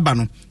abande aba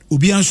no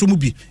obi anso mu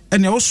bi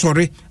ene wo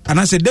sore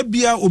anase da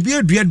bia obi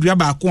adua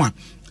baako a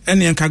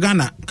ene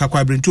nkagana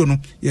kakwa brentuo no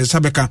ye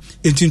sabeka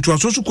entintu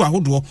asoso ku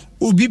ahodo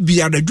obi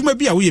bia da dwuma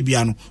bia wo ye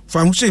bia no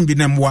fa ho sem bi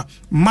na mwa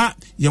ma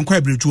ye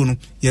nkwa brentuo no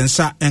ye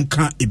nsa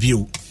enka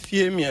ebio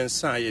fie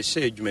miensa ye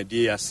hye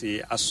adwumadie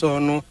ase aso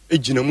no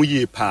egina mu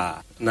ye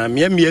pa na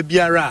miamia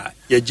biara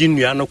ye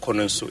ginua no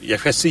kono nso ye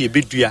hwese ye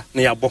bedua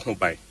na ya bɔ ho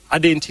ban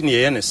ade nti ne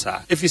ye ne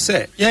sa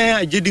efise ye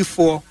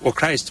agedifo o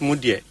Christ mu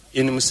de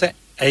enim se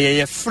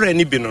ye frɛ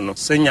ni bi no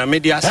sɛ nyame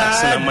de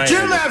asase na man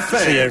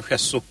sɛ ye hwɛ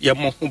so ye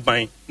mo ho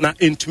ban na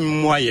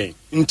entumi mu ayɛ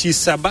nti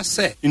saba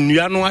sɛ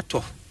nnua no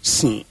atɔ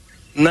si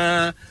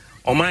na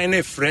ɔman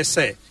ne frɛ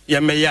sɛ ye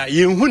meya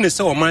ye hu ne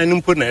sɛ ɔman no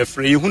mpo na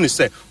frɛ ye hu ne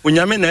sɛ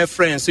onyame na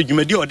frɛ sɛ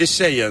dwumadi ɔde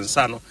hyɛ ye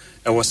nsa no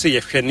ɛwɔ sɛ ye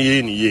hwɛ ne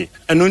ye ni ye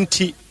ɛno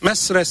nti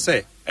mɛsrɛ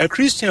sɛ a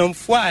Christian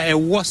fo a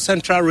ɛwɔ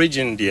Central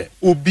Region de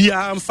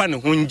obia mfa ne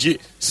ho ngye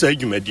sɛ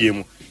dwumadie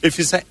mu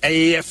efisɛ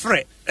ɛyɛ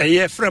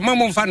frɛ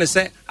mama mfa ne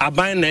sɛ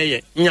aban na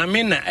ɛyɛ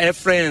nyame na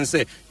ɛfrɛ en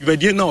sɛ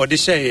dwumadie na ɔde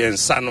hyɛ ye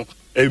nsa no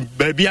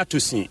baabi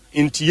atosi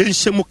nti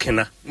yenhyɛ mu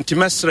kena nti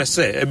mɛsrɛ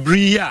sɛ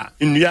abri a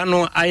nnua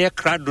no ayɛ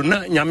krado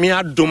na nyame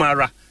adom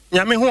ara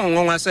nyame ho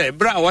ngonwa sɛ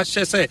bra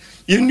wahyɛ sɛ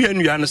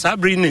nnua no saa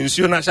bri na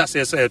nsuo na hyɛ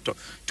sɛ ɛtɔ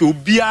to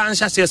obia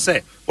nhyɛ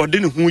sɛ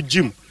ɔde ne ho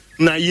gyim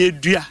na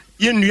yedua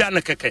nnua no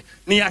kɛkɛ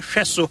na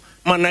yɛhwɛ so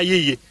ma na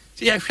yeye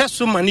yɛhwɛ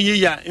so ma ne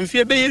yeye a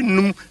mfie bɛyɛ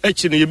num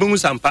akyi no yɛbɛhu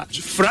sampa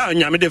fra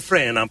nyame de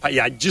frɛ na mpa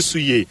yɛagye so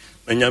ye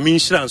na nyame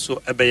nhyira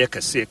nso ɛbɛyɛ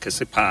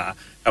kɛse paa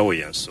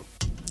ɛwɔ yɛn so.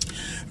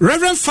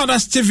 Reverend Father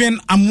Stephen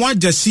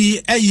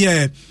Amuajasi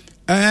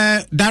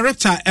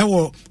director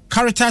ewo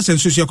Caritas and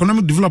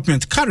Socio-Economic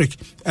Development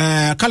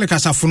Kalika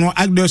Safo no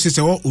Archdiocese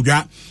ewo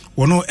Odwa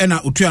wono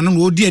ena otua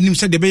no odi anim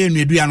se de be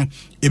enuadua no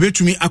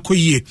ebetumi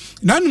akoyie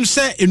na anum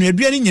se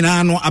enuadua ni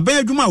nyina no aban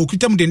adwuma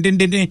okutam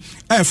dendenden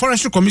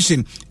Forestry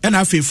Commission ena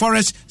afi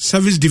Forest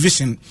Service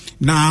Division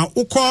na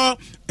ukọ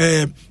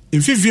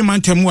Mfifi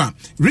Mantemu a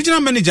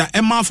Regional Manager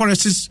Emma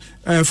Forest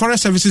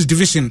Services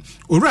Division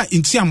ora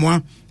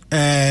Intiamwa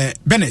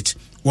Bennett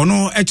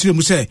wono actually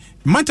mu say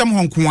mantam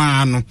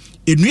honkoa no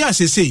enua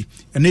asese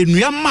na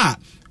enua ma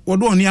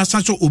wodo oni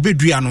asanso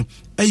obedua no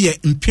eye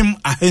mpem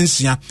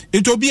ahansia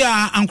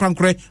etobia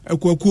ankrankre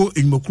akuakuo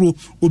enmokuro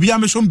obia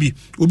mesombi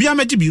obia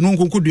magibi no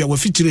nkonkodua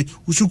wafitire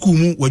usuku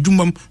mu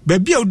wadwumam ba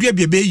bia odua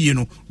bia be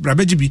no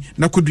brabagibi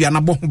na kodua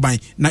na bo hoban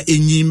na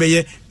enyi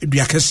meye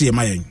dua kese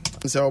mayen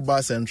say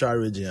oba central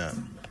region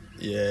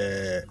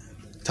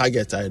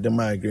target I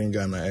the Green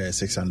Ghana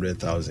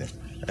 600,000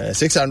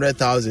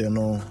 600,000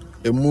 no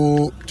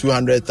emu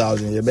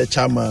 200,000 ye be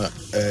chama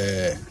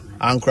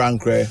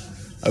ankrankre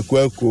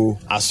akuakuo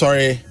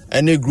asori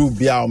any group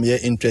bia ye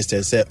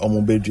interested say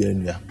omobedua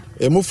nua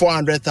emu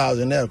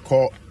 400,000 na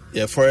call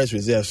your forest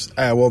reserves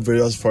I have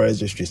various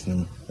forest districts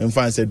no in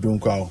fan say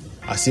dunkwa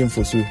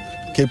asimfosu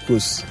Cape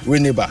Coast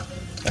Winneba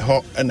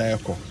eho na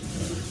eko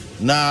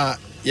na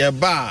ye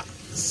ba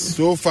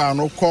so far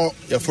no call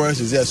your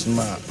forest reserves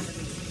ma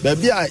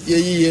baby a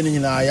ye ni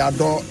na ya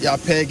do ya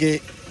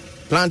pege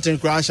planting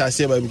crash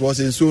ase because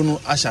enso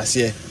no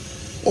ahase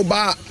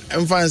oba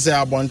mfan say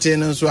abonten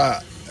nso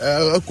a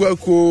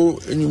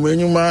akuaku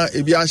enyuma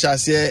ebi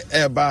ahase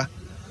eba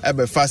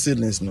ebe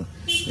facilities no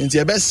nti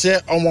ebe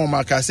se omo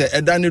maka se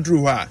eda ne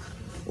duru ha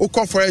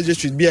ukọ forest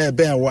district bi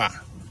ebe enwa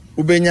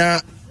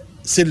ubenya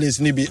seedlings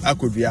ni bi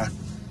akodua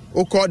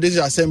ukọ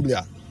district assembly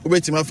a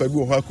ubetima fa bi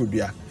ho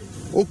akodua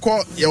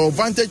ukọ your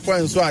vantage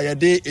point so a ye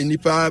de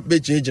enipa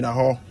bejina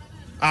ho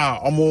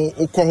omo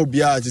ukọ ho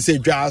bia ti say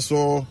dwa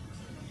so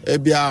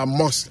ebia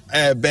mosque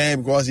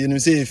ben because you know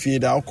say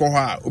feed ukọ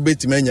ha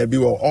ubetima nya bi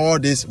all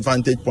these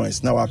vantage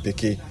points na wa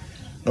peke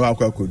na wa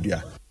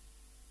akodua.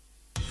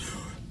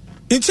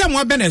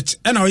 Intiamwa Bennett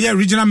ena oye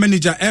regional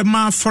manager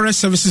Emma Forest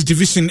Services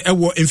Division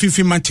ewo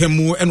Mfifi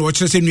Mantemu ena wo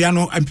kyerese nua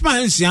no ampima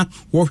hansia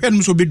wo hwe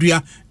no so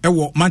bedua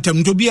ewo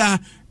Mantemu to bia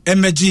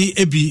emeji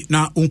ebi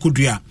na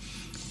onkodua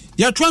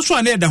ya toaso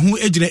ana eda ho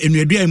egina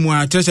enuadua mu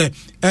a kyerese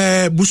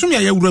busumi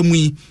ya wura mu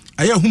yi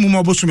aya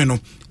humuma busumi no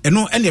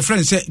eno ene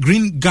friend say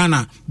Green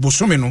Ghana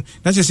busumi no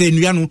na kyerese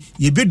enua no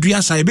ye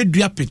bedua sa ye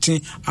bedua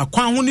pete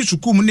akwan ho ni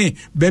sukum ne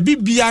ba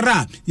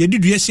bibiara ye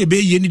didua se be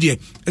ye ni de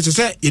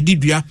kyerese ye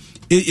didua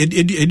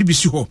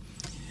edibisi ho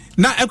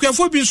na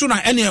akuafo bi nso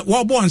na ene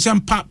wo bo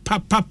nsem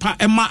pa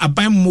ema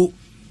aban mo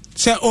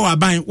se o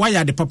aban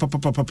waya de pa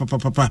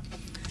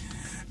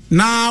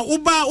na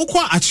uba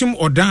ukọ achim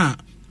odan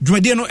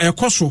dwade no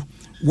ekoso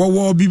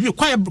wo bibi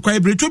kwa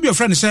breto bi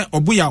friend se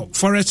obuya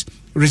forest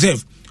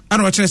reserve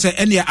ana o kire se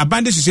ene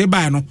aban de sise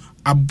ban no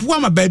aboa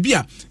ma baabi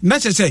a na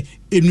kyerese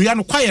enua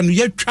no kwaye no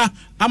yatwa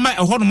ama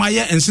eho no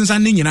maye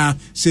ensensan ne nyina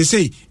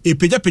sesei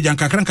epeja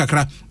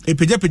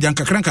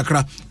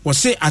nkakra wo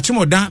se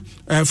atimoda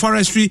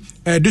forestry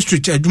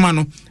district adwuma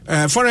no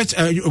forest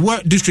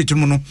district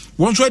mu no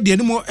won so de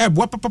animo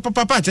eboa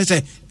papa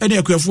kyerese ene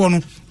akuafo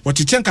no wo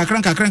tete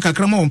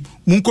nkakra ma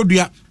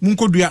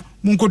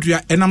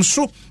munkodua enam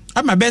so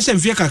ama be se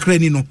mfie kakra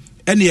ni no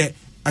ene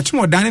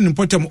atimoda ne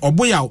potem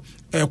oboya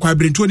kwa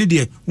brintuo ni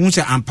de hu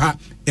se ampa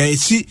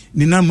esi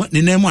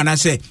ninam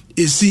anase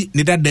esi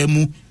ne dada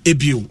mu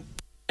ebio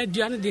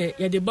aduane de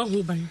ye de ba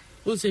ho ban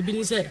o se bi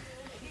ni se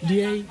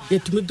de ye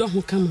tumi do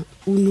ho kama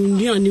unu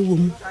nuane wo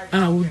mu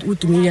a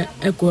utumi ya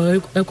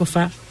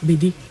ekofa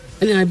bedi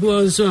ene abi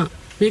wo so a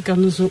me ka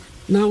no so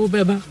na wo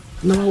beba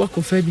na wa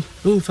kofa bi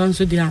o fa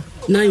so dia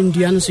na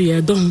ndua no so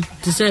ye do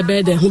ti se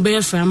be de ho be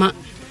fama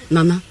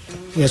nana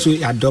yeso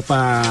ya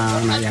dopa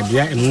na ya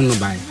dia emu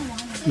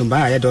no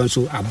ba ya don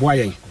so aboa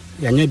ye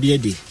yanya bi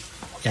edi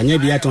yanya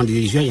bi aton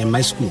de jua ye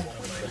my school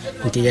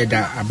nti ye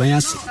da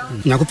abayase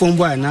nakopon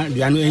boa na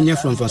dua no enye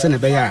from se na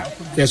be ya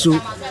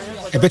yeso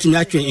ebetimi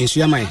atwe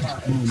ensua mai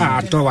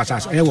a to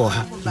wasas e wo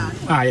ha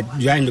a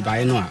dua ndo ba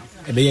ye no a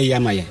ebe ye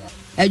yamaye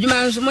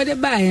adwuma nso mo de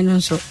ba ye no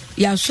so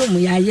ya so mu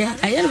ya ye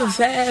aye no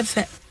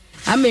fe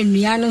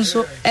amenua no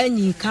so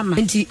anyi kama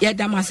nti ye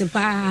da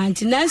masepa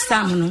nti next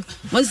time no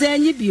mo se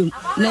anyi biom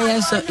na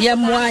ye so ye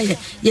moa ye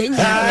nyi e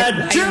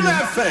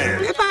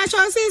pa cho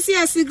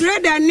CCS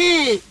grader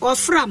ne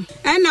ofram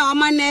na o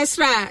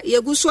manestra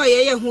ye guso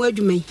ye ho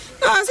adwuma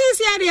o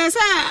CCS de sa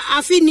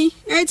afini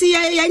enti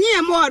ye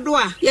nyi mo odo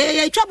a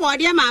ye twabo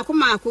de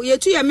maako ye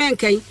tu ye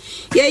menkan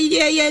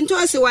ye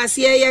ntosi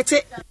wase ye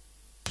te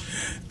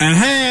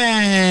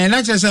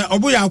na kyerese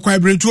oboya akwa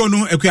bretuo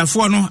no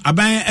akuafo no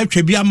aban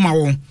atwa bi ama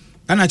wo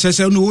ana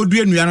kyerese no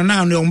wodua nua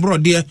na no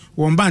ombrode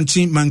won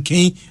banti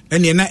manken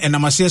ene na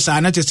enamase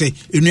sa na kyerese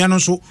enua no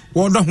so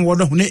wodo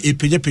ho na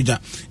epeja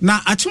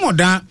na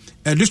atimoda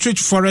district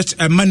forest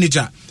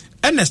manager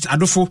Ernest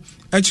Adofo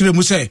akire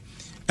mu se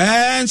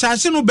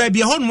nsase no ba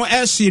bia hono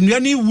ese enua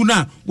ni wu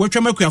na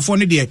wotwa makuafo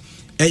no de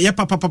ye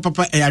papa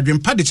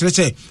adwempa de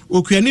kyerese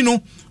okuani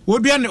no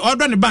wodua ne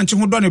odo ne banti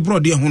ho do ne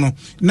brode ho no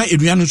na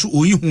enua no so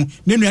oyi hu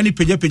na enua ne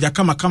peja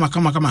kama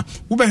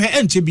wo be hwe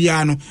ente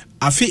bia no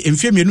afi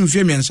mfie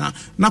miensa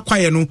na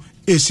kwaye no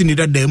esi ni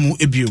dada mu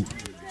ebio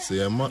se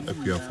yama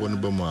akuafo no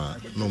ba ma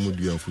na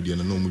omudua mfudie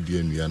na omudua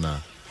enua na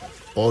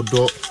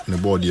odo ne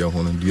bode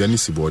ho no dua ne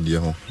si bode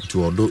ho nti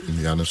odo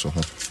enua no so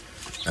ho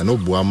eno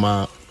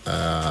boama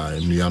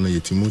enua no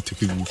yetimu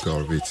take good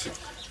care of it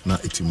na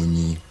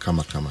etimunyi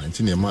kama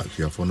nti ne ma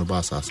kuafo no ba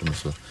asase no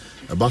so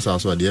ba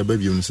asase so de eba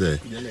biom se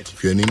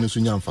kuani no so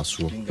nya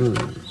mfaso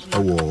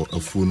ewo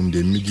afuo no the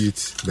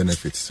immediate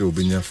benefits so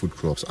obenya food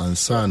crops and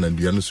san and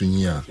dua no so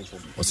nyi a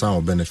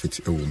osan benefit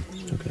ewo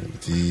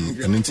ti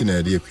enti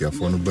na de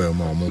kuafo no ba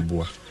ma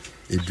omoboa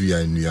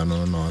edua nua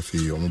no na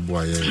afi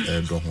omoboa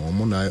ye do ho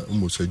omo na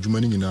omoso adwuma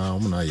ni nyina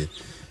omo na ye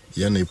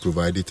na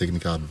provide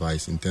technical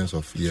advice in terms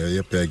of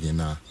ye pegging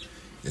na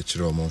ye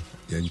chiro mo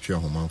ye ntwa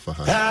ho manfa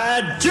ha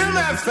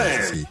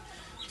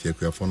tie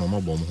kuafo no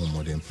mabom ho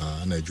modern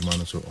pa na adwuma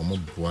no so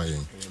omoboa ye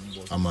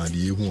ama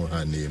de hu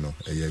ha ne no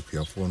ye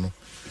kuafo no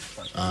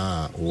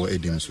o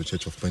edim so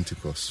Church of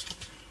Pentecost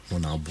mo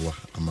na aboa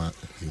ama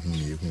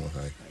hu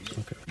ha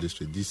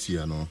this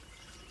year no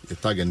the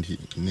target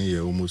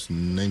near almost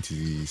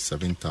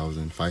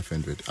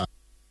 97,500.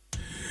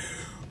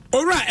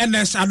 Ora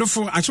NS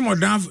Adolfo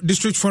Achimodam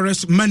District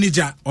Forest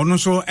Manager ono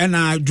so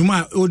ena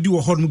dwuma odi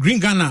wo hɔ Green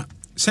Ghana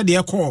said ye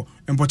call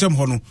important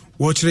hɔ no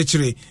wo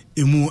kyerɛkyerɛ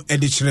emu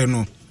edi kyerɛ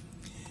no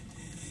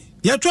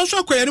ya twa so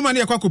akɔ yɛrima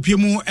ne yakɔ akɔpie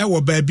mu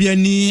ɛwɔ baabi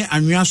ani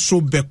anwea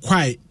so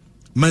bɛkwai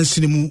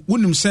mansini mu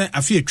wonim sɛ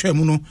afi atwa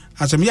mu no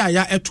asɛm ya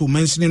ɛto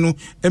mansini no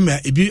ema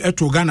ebi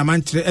ɛto Ghana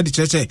man kyerɛ edi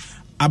kyerɛ sɛ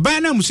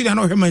aban na musiri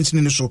na ohwe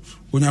mansini no so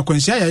onya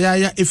kwansia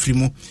ya efiri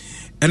mu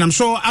enam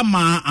so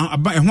ama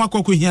ho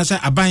akɔkɔ hia sɛ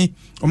aban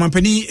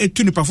ɔmampani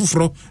etu nipa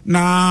foforo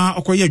na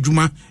ɔkɔyɛ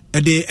adwuma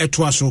de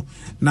ɛtoa so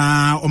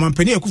na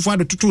ɔmampani akufo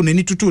ado tutu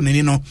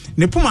nani no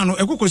ne poma no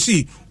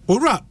ɛkɔkɔsi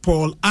owura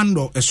Paul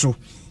Ando eso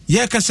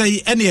yɛ kasa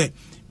yi ene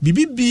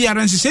bibi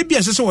biara nsese bia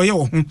sɛ wɔyɛ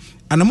wɔ ho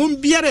anamon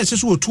biara sɛ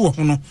sɛ wɔtu wɔ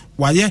ho no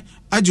wayɛ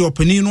agye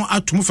ɔpani no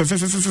atom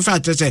fɛfɛfɛfɛ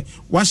atrɛsɛ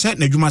wasɛ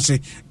n'adwuma se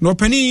na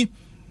ɔpani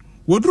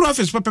woduru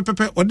office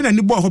pepepe odena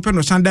ni bo ho pe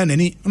no sanda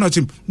nani no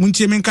tim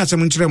muntie me nka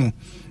asem nkyerɛ mu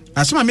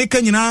asema me ka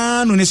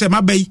nyina no ne sɛ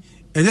mabai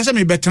ɛsɛ sɛ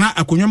me betena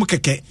akonwom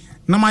keke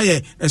na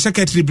maye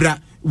secretary bra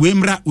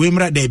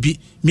wemra da bi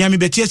mia me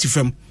betie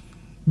asifam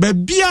ba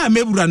bia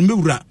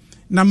mewura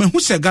na mehu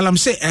sɛ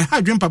galamse ha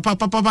dwen papa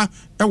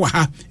ɛwɔ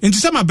ha enti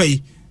sɛ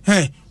mabai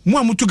mu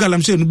amutu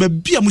galamse no ba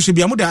bia mu se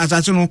bia mu da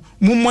asase no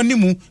mu mmɔni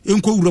mu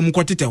enko wura mu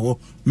kɔtete hɔ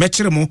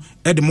mɛkyere mu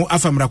ɛde mu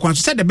afamra kwan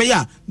so sɛ de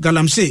bɛya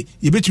galamse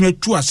yebetumi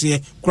atu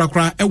ase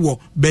krakra ɛwɔ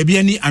ba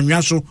bia ni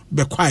anwea so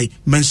bɛkwai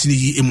mansini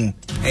yi emu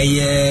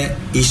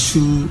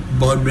issue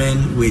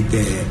bordering with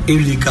the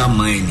illegal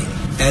mining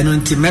ɛno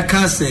nti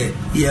mɛka sɛ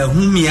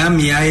yɛhu mia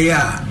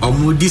ya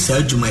ɔmo di saa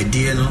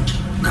dwumadie no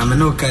na me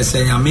no ka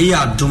sɛ nyame yɛ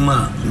adom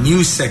a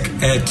new sec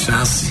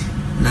trans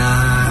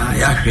na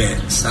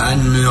yahwɛ saa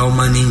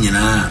nneɛma no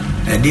nyinaa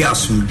ɛde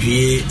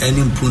asomdwie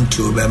ne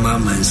mpuntuo bɛma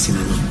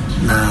mansini no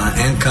na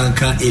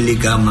ɛnkanka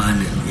illegal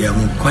mining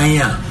yɛho kwan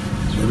a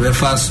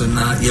yɛbɛfa so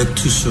na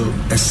yɛtu so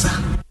ɛsa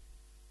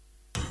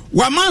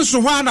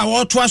wamanso hɔ na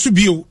wɔtoa so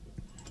bio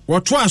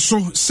wɔtoa so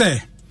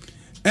sɛ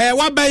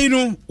wabayi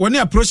no wɔne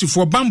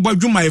aprosifoɔ bambɔ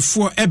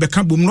adwumayɛfoɔ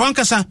ɛbɛka bom no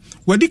ankasa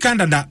wadi kan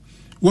dada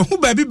wahu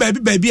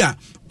baabi a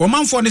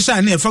ɔmanfoɔ ne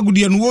sɛ ne ɛfa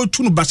gudeɛ no wɔtu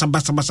no basa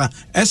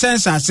ɛsɛn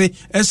sase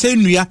ɛsɛn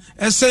nnua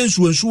ɛsɛn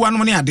nsuwansuwa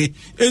no ne ade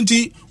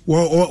enti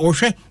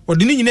wɔhwɛ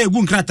ɔde ne nyina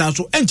egu nkrataa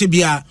so ɛnkyɛ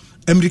bia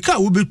Amerika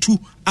wobɛtu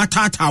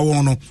ataataa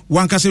wɔn no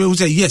wankasa bɛhu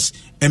sɛ yes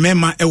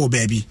ɛmɛma ɛwɔ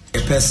baabi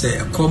ɛpɛ sɛ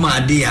ɛkɔma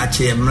ade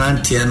akyɛ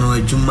mmeranteɛ no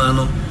adwuma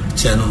no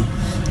kyɛ no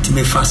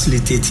tumi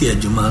facilitate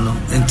adwuma no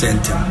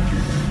ntɛntɛm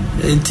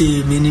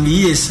enti menim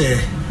yie sɛ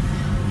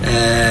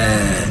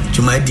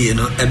dwumadie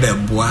no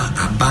ɛbɛboa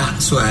aba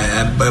so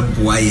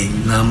ɛbɛboa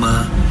yɛn na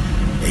ma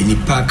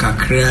nipa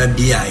kakra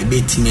bi a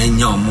ɛbɛtumi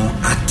anya ɔmo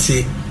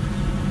ate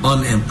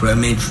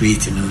unemployment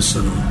rate no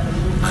nso no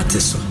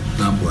ate so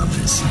na aboa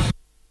mansi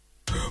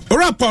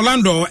Ora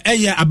Paulando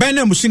ɛyɛ aban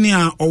na musini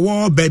a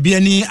ɔwɔ baabi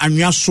ani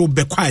anwea so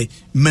bɛkwai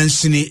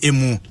mansini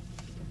emu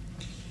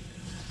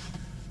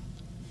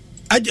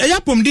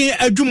ayapomdi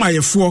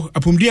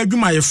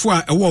adwumayɛfoɔ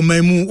a ɛwɔ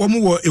man mu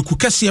wɔn wɔ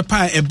ekukɛseɛ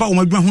pa ɛba wɔn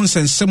adwuma ho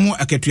nsɛnsɛm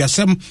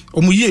akatuasɛm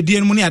wɔn yie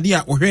die mu ne ade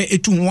a wɔhwɛ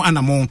etu ho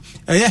anamo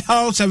ɛyɛ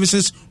Health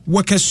Services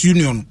Workers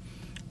Union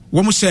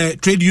wɔn sɛ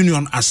trade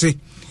union ase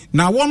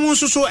na wɔn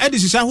nso so ɛde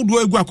sisa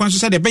ahodoɔ egu akwan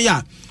so sɛ de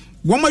bɛyɛ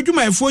wɔn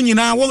adwumayɛfoɔ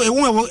nyinaa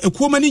wɔn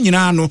ekuoma ne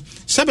nyinaa no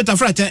sɛbeta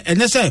frata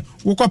ɛnyɛ sɛ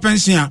wɔkɔ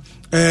pension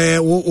a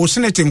wo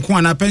senate nko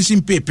ana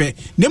pension paper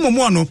ne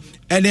momo no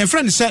ɛde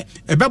friend sɛ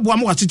ɛbɛboa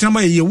mo watetena ma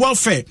yɛ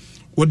welfare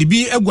wɔde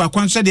bi agu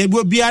akwan sɛ de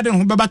biara de ho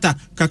bɛbata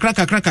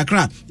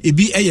kakra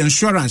ebi ɛyɛ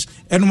insurance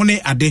ɛnom ne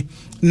ade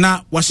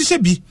na wasise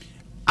bi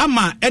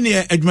ama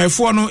ɛne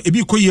adwumayɛfoɔ no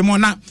ebi kɔyie mo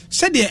na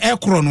sɛ de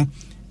ɛkorɔ no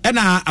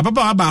ɛna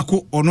ababa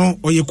baako ɔno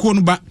ɔyɛ kuo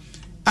no ba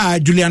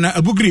Juliana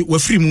Abugri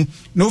wafiri mu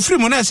na ofiri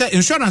mu na sɛ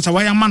insurance a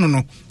wayɛ ma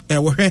no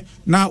wɔhwɛ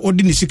na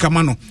ɔde ne sika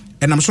ma no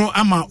ɛnam so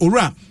ama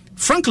owura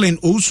Franklin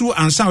Owusu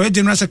ansa ɔyɛ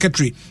general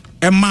secretary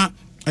ɛma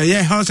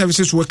ɛyɛ Health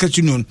Services Workers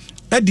Union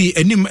ɛde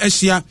anim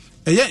asia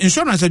ɛyɛ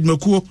insurance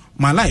adwumakuo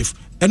my life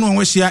ɛno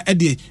wɔn asia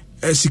ɛde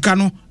sika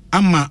no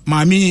ama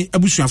maame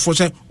abusuafoɔ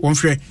sɛ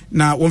wɔnhwɛ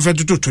na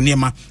wɔnhwɛ toto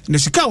nneɛma na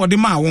sika a wɔde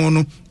ma wɔn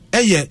no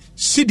ɛyɛ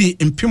cedi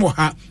mpem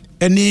ha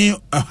ɛne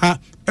ha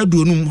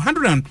aduonum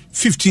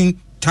 115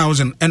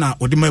 100,000 ena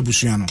odima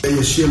abusua no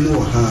yɛhyia mu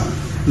wɔ ha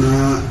na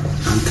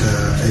anka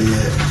ɛyɛ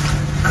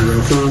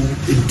awerɛho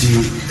di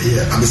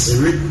ɛyɛ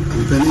abesere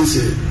mpani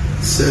sɛ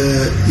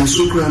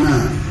yɛsu kora no a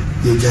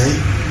yɛgyae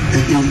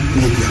ɛde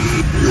nebiama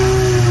na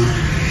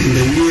in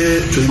the year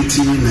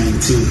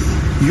 2019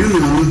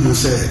 union no hu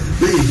sɛ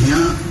na yɛhia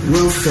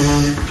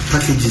welfare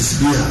packages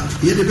bi a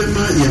yɛde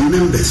bɛma yɛn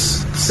members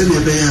sɛnea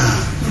ɛbɛyɛ a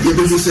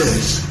yɛbɛhu sɛ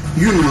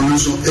union no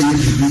nso ɛyɛ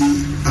biribi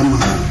ama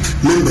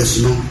members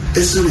no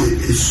ɛsɛne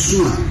ɛsu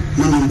a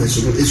ma members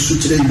no ɛsu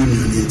kyerɛ union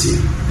no nti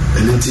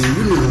ɛno nti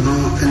union no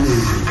ɛne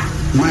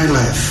my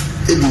life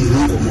ɛdi ho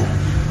nkɔmmɔ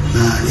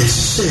na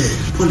yɛhyɛ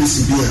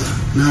policy bi a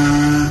na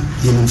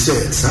yɛnim sɛ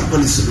saa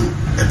policy no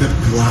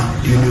ɛbɛboa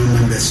union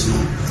members no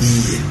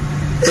yie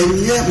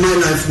ɛnyɛ my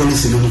life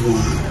policy no nko a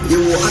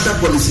yɛwɔ other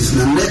policies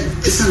na nnɛ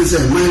ɛsiane sɛ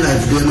my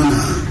life deɛ no na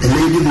ɛnɛ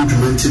yɛdi mu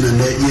dwuma nti na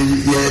nnɛ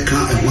yɛka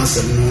ɛho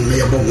asɛm no na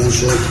yɛbɔ ho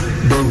nso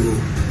dɔwuro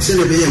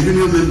sɛdeɛ ɛbɛyɛ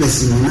union members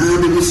nyinaa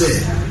bɛhu sɛ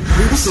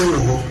biribi sɛ wɔ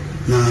hɔ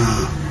na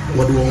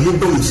wɔde wɔn ho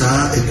dɔm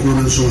saa ekuo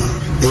no nso a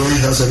ɛyɛ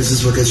health services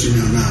workers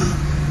union a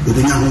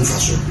obɛnya ho mfa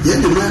so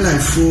yɛde my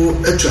life fo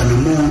atwa no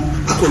mo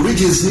akɔ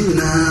regions ne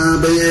nyinaa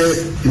bɛyɛ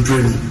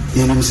mprenu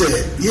yɛnim sɛ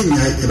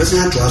yɛnyae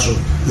yɛbɛsɛn atoa so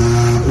na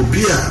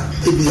obi a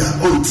ebi a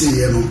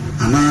ɔnteeɛ no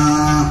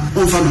anaa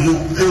ɔmfa ne ho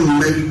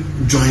ɛmmɛ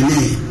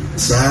joine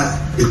saa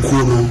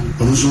ekuo no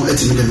ɔno nso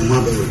atumi de ne ho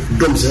abɛwɔ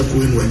dɔm saa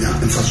ekuo no wanya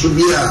mfaso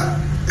bi a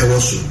ɛwɔ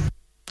so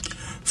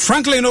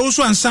Franklin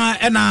also ansa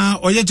ɛna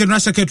ɔyɛ general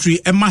secretary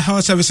Emma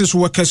Health Services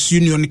Workers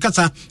Union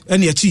kasa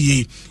ɛne ɛti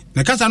yie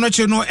na kasa no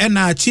kye no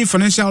ɛna chief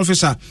financial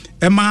officer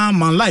Emma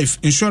Man Life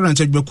Insurance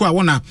adwaku a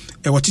wɔna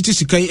ɛwɔ tete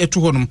sika yi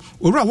ɛto hɔ nom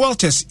owura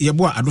Walters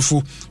yɛboa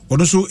adofo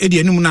ɔno nso ɛdi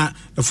anim na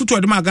afutu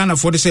ɔde ma Ghana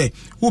for de sɛ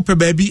wopɛ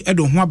baabi ɛde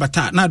ho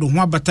abata na de ho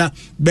abata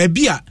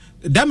baabi a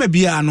dama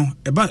bia no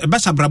ɛba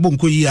sabrabo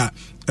nko yi a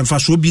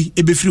mfaso bi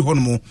ɛbɛfiri hɔ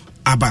nom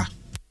aba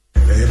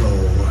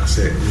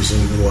sɛ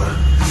musongoa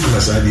na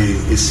saa de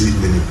esi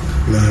n'anim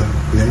na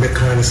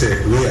nyameka ne sɛ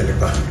wei a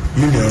nipa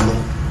union no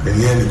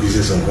ɛnyɛ ne kusi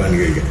sɛ nkwa ne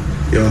gɛgɛ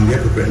yɛwɔ mmea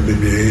pɛpɛ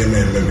bebree yɛ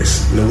mɛn members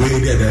na wei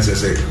de adanse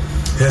sɛ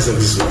health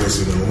services workers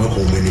no ɔma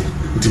kɔn mu ani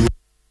nti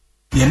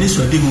yɛne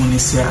sɔde mu ne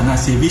sɛ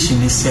anaasɛ vision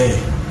ne sɛ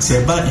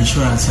ɛba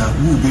insurance a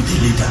we will be the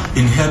leader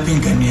in helping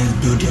Ghanaians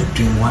build their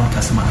dream one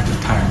customer at a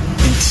time.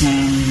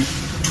 Until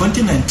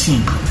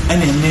 2019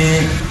 ɛna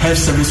ne health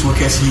service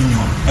workers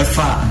union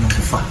ɛfa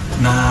anɔkofa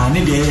na ne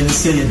deɛ yɛ ne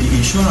sɛ yɛde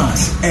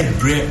insurance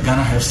ɛbrɛ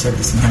Ghana health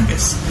service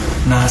members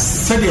na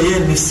sɛdeɛ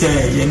yɛ ne sɛ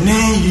yɛne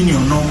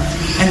union no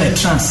ɛna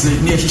trans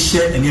ne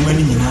yɛhyehyɛ nneɛma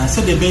no nyinaa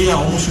sɛdeɛ ɛbɛyɛ a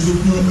wɔn nso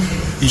bɛhu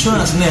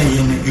insurance na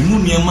ɛyɛ no ɛmu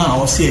nneɛma a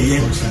wɔsɛ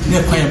ɛyɛ na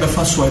ɛkwan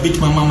yɛbɛfa so a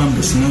ɛbɛtumi ama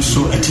members no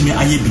nso atumi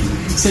ayɛ bi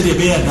sɛdeɛ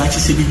ɛbɛyɛ a daakye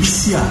sɛ biribi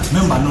si a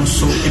member no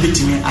nso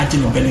ɛbɛtumi agye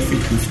no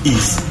benefit with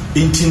ease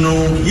nti no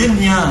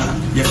yɛnnua a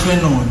yɛfrɛ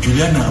no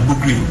Juliana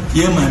Abugri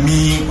yɛ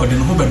maame ɔde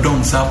ne ho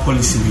bɛdɔm saa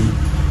policy bi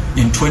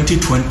in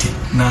 2020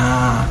 na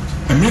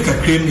America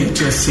claim ne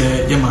ɛkyerɛ sɛ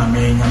yɛ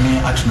maame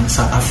nyame atena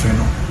sa afrɛ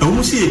no ɛwɔ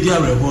mu sɛ yɛdi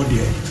awerɛhɔ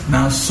deɛ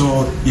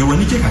nanso yɛwɔ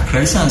anigye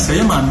kakra ɛsiane sɛ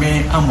yɛ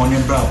maame amɔ ne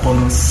brɛ apɔ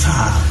no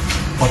saa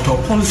ɔtɔ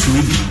policy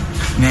bi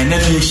na ɛnɛ no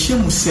yɛhyɛ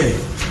mu sɛ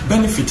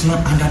benefit no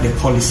under the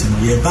policy no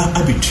yɛba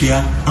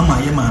abetua ama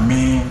yɛ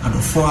maame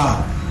adɔfoɔ a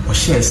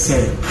ɔhyɛ sɛ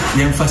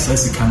yɛmfa saa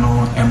sika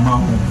no ɛma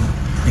ho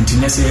nti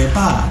nɛ sɛ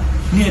yɛba a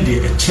ne yɛde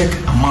a check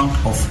amount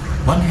of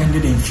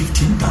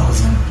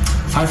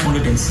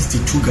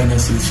 115,562 Ghana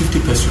cedis 50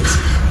 pesos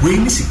wei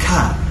ne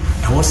sika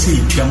a ɛwɔ sɛ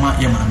yɛtua ma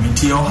yɛ maame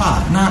nti yɛwɔ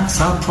ha na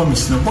saa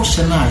promise no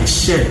bɔhyɛ no a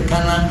yɛhyɛ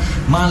Ghana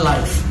Man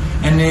Life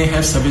ɛne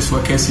health service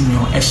workers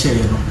union ɛhyɛ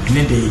yɛ no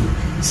ne de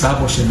saa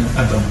bɔhyɛ no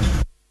aba mu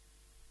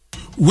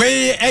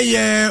wei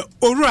ɛyɛ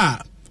owura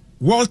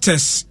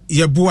Walters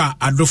Yebua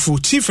Adofo,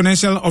 Chief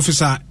Financial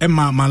Officer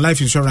Emma Man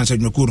Life Insurance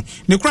Adwakuru.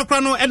 Ne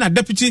krakra no ɛna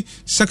Deputy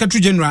Secretary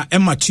General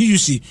Emma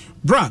TUC.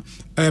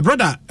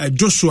 Brother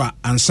Joshua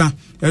Ansa.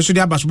 Ɛso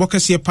de abaso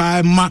bɔkɛseɛ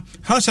paa ma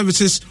Health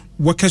Services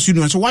Workers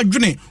Union. So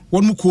wadwene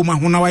wɔn mu koma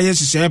ho na wayɛ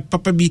sisɛ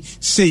papa bi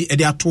sei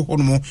ɛde ato hɔ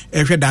no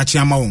ɛhwɛ daakye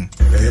ama wɔn.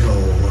 Ɛyɛ ma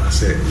wɔ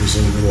sɛ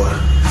musongoa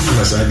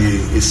na saa de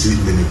esi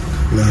n'anim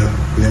na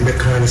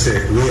nyameka ne sɛ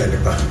wei a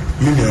nipa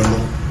union no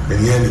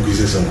ɛnyɛ ne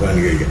kusi sɛ nkwa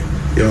ne gɛgɛ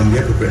yɛwɔ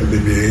mmea pɛpɛ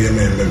bebree yɛ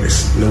mɛn members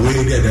na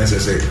wei de adanse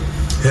sɛ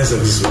health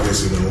services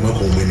workers no ɔma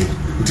kɔn mu ani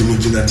nti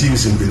megyina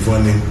tvc mpanyinfoɔ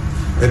anim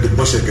ɛde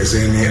bɔhyɛ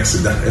kɛseɛ ne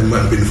aseda ɛma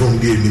mpanyinfoɔ mu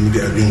de anim de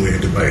adwen wei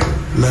ɛde baeɛ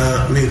na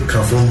ne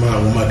kafo ma a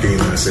wɔn aka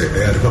nyinaa sɛ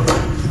ɛyɛ ade papa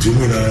nti wɔn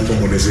nyinaa bɔ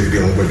mmɔden sɛ ɛdeɛ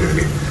wɔn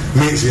bɛdwene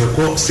me sɛ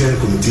yɛkɔ steering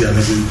committee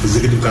anaasɛ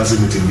executive council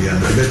meeting bi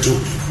ano ɛbɛto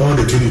all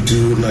the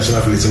 22 national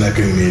affiliates na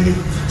aka nyinaa anim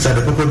sɛ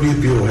ade papa bi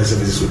apue wɔ health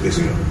services workers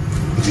no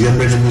nti yɛn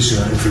bɛ ne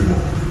mission mfiri mu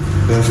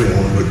ɛmfiri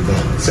wɔn bɛdwene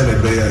sɛ na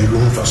ɛbɛyɛ a ebi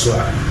ho fa so a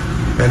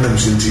ɛnam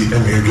so nti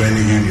ɛma yɛdwan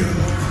ne union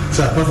no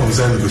sɛ apart from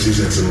sɛ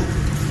negotiations no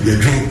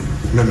yɛdwen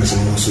members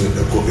no nso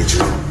ɛkɔ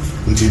akyire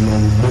nti no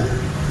mo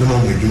ne ma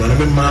mo adwuma na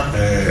mema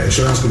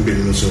insurance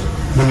company no so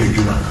mo ne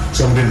adwuma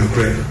sɛ mo de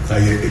nokorɛ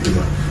ayɛ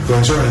adwuma so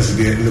insurance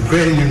deɛ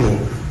nokorɛ nyi no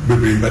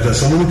bebree but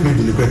sɛ mo no pay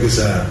de nokorɛ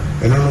kesa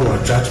ɛno no will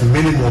attract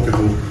many more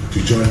people to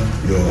join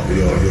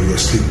your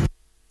scheme.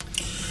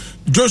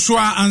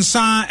 Joshua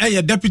Ansa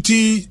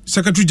Deputy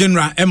Secretary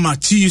General Emma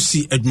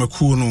TUC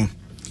Edmakuo no.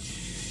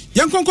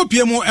 Yankonko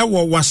piemo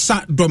ewo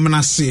wasa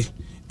dominase.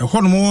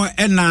 Ehonomo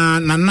ena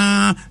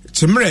nana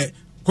temre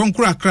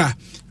konkura kra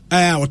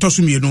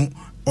otosumienu.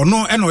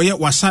 Ono ena oye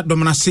wasa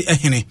dominase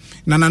ehene.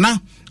 Nana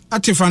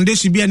ate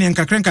foundation bia ne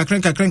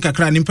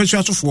nkakra nimpasu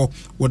asofo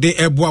wode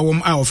eboa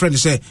wom a ofrend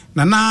say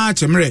nana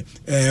temre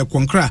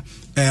konkra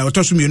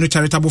otosumienu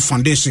charitable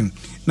foundation.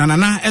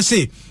 Nana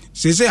ese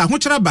sese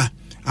ahokyeraba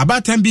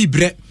abatan bi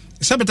bre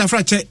sabeta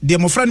frache de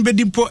mofra no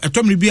bedimpo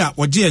etomre bi a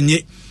oje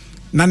anye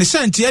na ne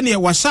sante ene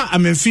wasa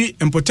amemfi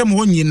empotem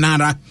ho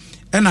nyinara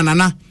ena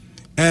nana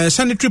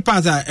sanitary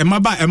pads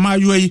emaba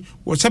emayoyi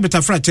wo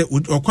sabeta frache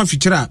okwa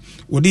fitira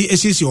wodi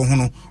esisi ho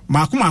no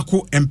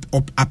maako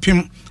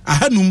apem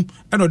ahanum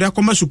ena ode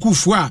akoma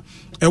sukufu a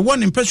ewo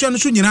ne mpasua no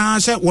so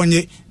nyina se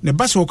wonye ne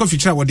base okwa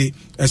fitira wodi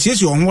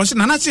esisi ho wo se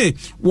nana se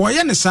wo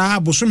ye ne saa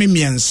bosome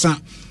miensa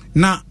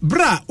na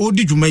bra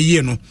odi dwuma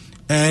yie no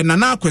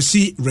nana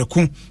akwasi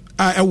reku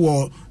a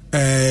ewo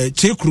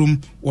chekrum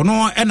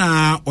wono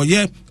ena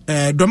oye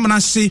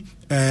dominance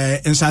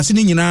ensase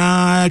ni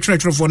nyina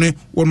twerɛtwerɛfo ne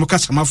wɔn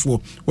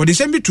kasamafo wɔde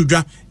sɛm bi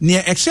tudwa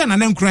ne excel na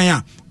nkran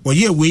a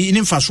oye wei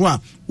ne mfaso a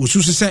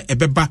osusu sɛ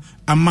ebeba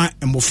ama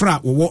mmofra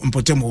wɔwɔ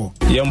mpotem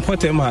hɔ ye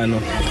mpotem ha no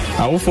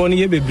awofo no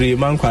ye bebre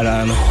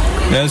mankwara no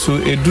nanso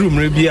eduru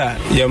mre bi a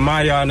ye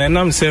maya na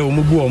nam sɛ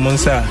omubu omo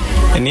nsa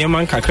ene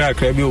man kakra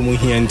bi omu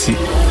hianti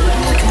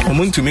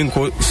omuntumi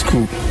nko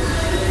school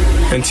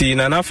enti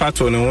nana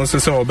fato ne won so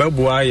sɛ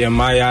obɛboa ye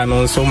maya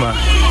no nso ma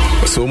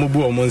so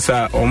omubu omo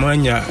nsa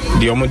omanya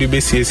de omo de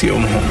besiesie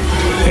omo ho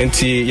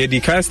enti ye di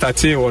kan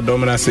start wo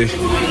dominase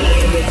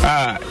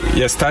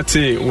you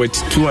started with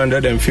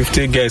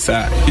 250 guests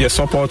you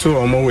support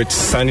omo with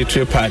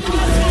sanitary pad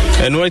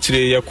and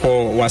actually you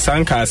call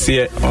wasanka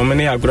ase omo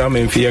ne agura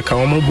memfi ye ka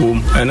omo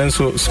boom and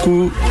so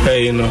school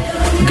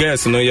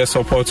guests no you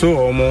support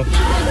omo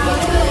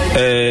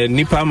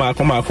nipa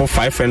mako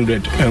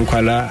 500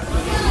 enkwala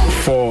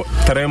for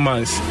 3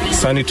 months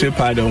sanitary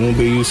pad omo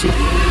be use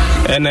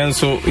and then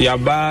so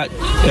yaba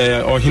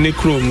ohine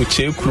krom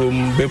che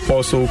krom be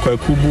poso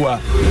kwakubu a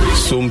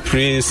some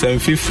praise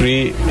and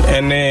free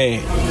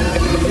ene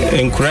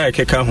enkura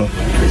keka ho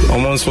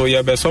omon so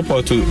ye be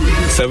support to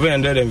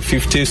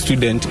 750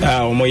 students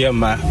omo ye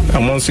ma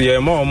omon so ye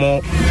ma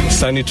omo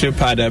sanitary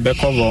pad be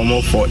cover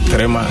omo for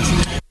 3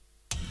 months.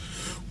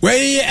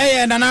 Wei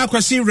nana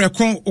akwasi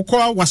rekon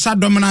ukọ wasa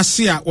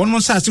dominase a wonu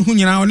nsase hu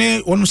nyina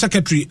one wonu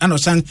secretary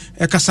anosan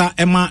ekasa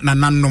ema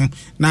nananom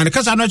na ne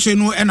kasa no kire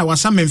no na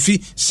wasa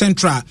memfi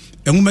central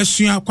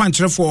enwumasua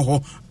kwankyerefo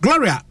ho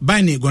Gloria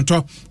Bani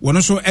Gonto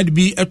wonu so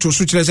edbi eto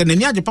so kire se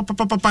nani age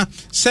papa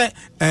se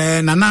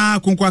nana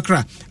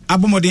konkwakra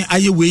abomodin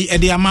aye wei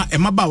ede ama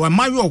emaba wa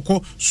mawe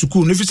okọ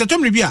sukuu no fi se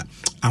tomre bi a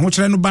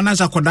ahokire no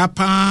banaza koda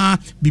pa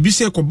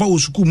bibise ko ba wo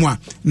sukuu mu a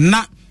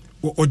na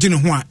ojine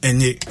ho a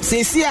enye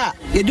sesi a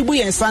yedibu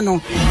yensa no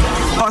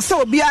o se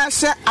obi a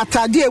hye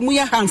atade emu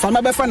ye hanfa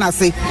ma befa na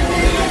se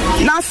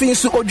na afin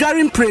su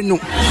odware mpre no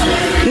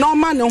na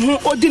ma ne ho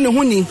odi ne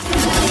ho ni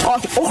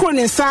okro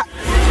ne nsa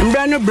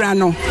mbra no bra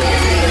no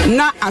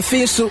na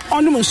afin su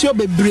onum nsuo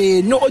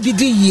bebre no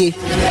odidi yie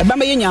eba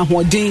ma yenya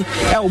ahoden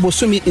e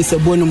obosumi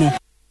nsebo no mu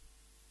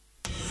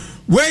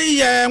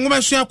wei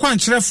nwumasua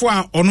kwankyerefo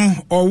a ono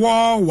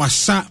owo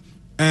wasa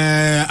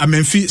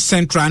Amenfi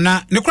Central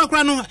na ne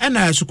krakra no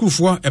na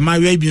sukufo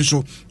emawe bi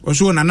nso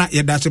oso nana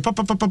yeda se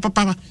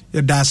papa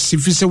yeda se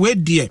fise we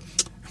die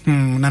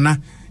nana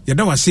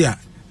yeda wase a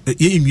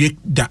ye imie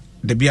da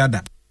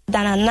biada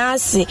dana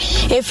nasi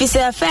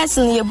efise first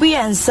no ye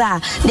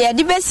buyensa de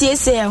de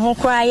besiesie ho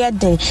kwa ye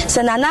den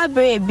se nana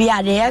bre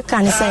bia de ye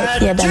kan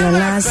se ye dana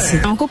nasi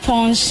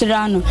ankopon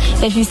shira no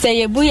efise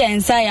ye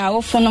buyensa ya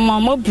wofo no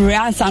mo bre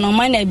ansa no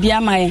ma na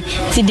bia ma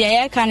ti de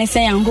ye kan se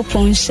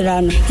ankopon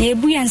shira no ye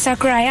buyensa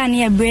kra ya na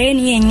ye bre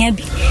ni enya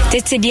bi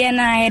tete de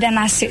na ye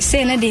dana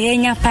se ne de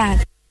enya pa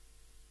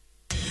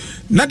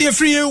na de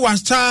free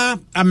wasa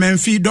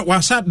amenfi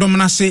wasa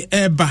dominase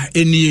eba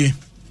enie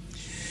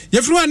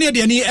yefruwa ne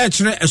de ani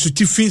ekire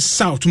asutifi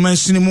south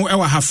mansinimu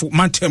ewa hafo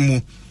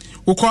mantemu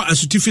wokọ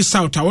asutifi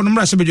south a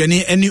wonomra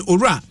sebedwani ani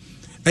owura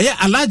eye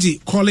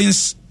Alhaji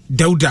Collins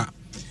Dauda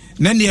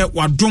na ne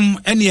wadom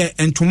ene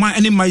entoma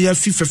ene maya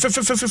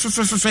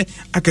fifefefefefefefe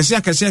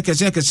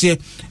akese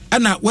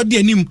ana wadi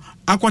anim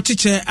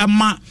akwateche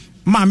ama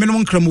ma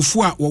menom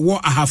nkramufu a wowo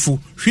ahafo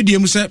hwedie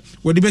mu se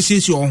wode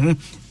besiesi ho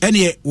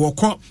ene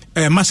wokọ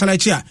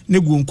masalachi a ne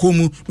gu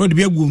nkomu no de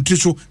bia gu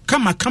ntiso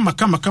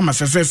kama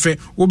fefefe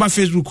wo ba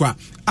Facebook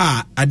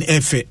a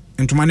efe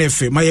ntoma na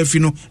efe ma yafi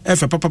no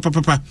efe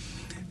papa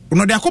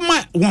no de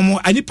akoma wo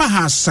anipa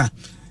hasa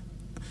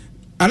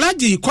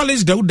Alhaji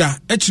College Dauda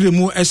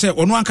ekiremu ese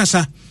ono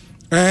ankasa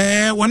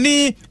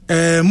woni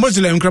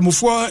Muslim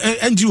nkramufu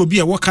enji obi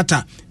e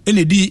wokata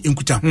ene di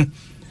enkuta ho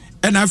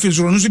ena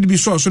afensoro no so de bi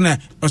so na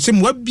ose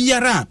mwa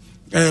biara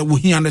wo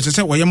hia na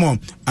se woyemo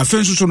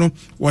afensuso no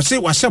wose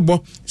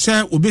wasebo se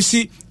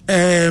obesi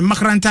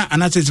makaranta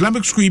anase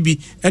Islamic school bi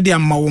de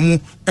amma wo mu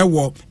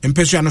ewo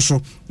empesua no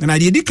so na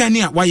de di kan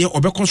ni a waye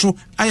obekọ so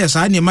aye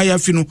saa ne ma ya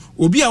fi no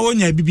obi a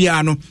wonya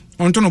bibia no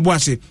onto no bo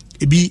ase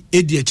ebi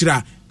edi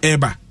akira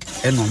eba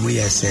eno mo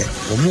yese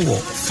wo mu wo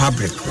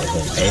fabric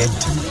wo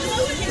edin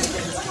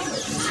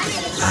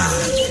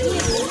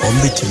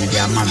ombetimi di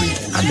amame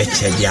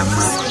abeche di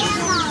ama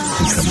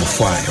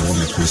nkamofo a ewo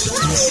me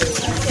constituency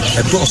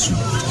edosu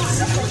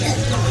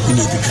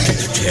ni bi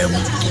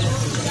tututuemu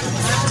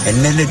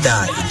enene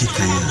da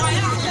edikan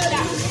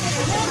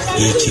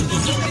HB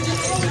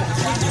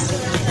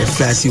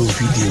eflasi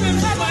ofidi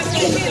ni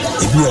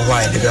ebi wo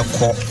hwa de be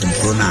ko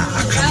mpro na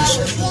aka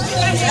so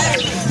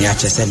ni a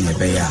chese ne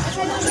be ya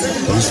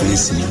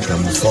constituency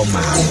nkamofo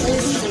ma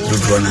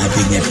dodro na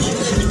be nya bi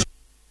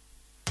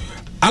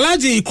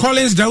Alaji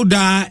Collins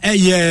Dauda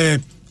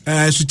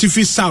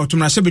Sutifi South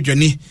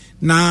Mrasebedwani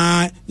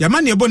na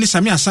yamani ebo ni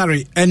Sami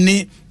Asare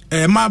ene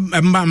ma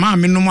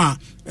menum a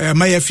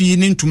mayafi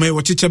ni ntume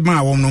wocheche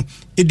ma won no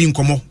edi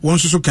nkomo won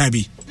susu kan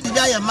bi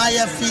bia ya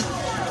mayafi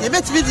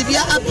ebetimi di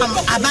bia apam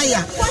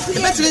abaya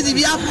ebetimi di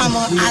bia apam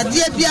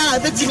ade bia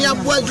ebetimi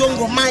aboa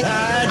jongo mai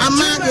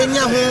ama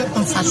enya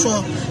ho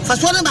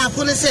mfaso ne ba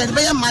ko ne se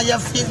be ya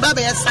mayafi ba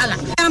be ya sala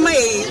ama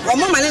o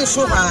mo male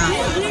nso ba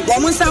wo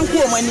mo sanku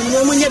o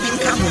mani mo nya bi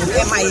nka ho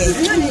e maye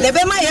le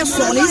be maye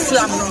so ni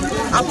Islam no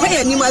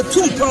akwaya ni ma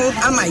tumpon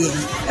amaye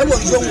e wo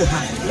jongo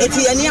ha eti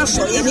ye ni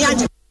aso ye ni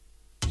age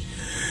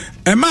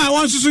Emma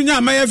won susu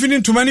nya mayafi ni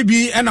ntuma ni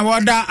bi e na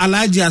woda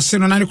Alaji ase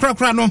no na ne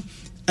krakra no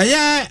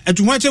eye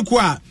etunwache ku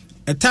a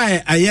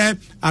etai aye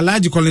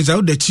Alaji Collins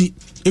Audachi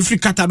efri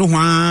kata do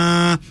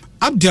hwa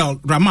Abdel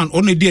Rahman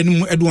ono di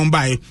animu edwon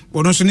bae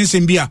wono so ne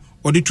sembia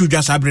odi tu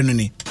dwa sabre no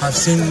ni. I've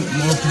seen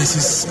more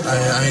places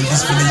in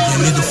this village they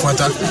need of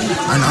water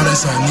and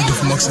others are in need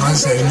of mosques,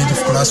 others are in need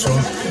of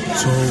classroom,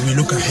 so we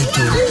look ahead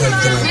to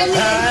help them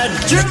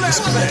make this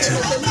community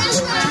good.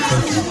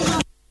 Thank you.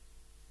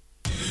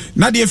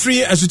 Nadia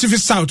Free as Sutifi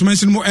South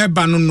mention mo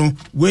eba no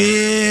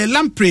we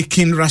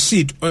Lamprekin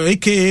Rashid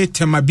aka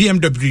Tema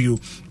BMW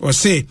or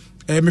say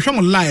me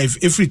hwam live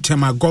every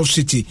Tema Golf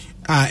City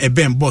a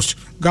Ben boss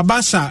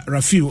Gabasa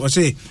Rafiu or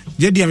say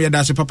jediam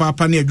yada se papa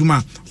pa na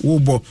adwuma wo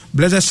bo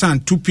Blessed Sun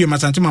 2 pm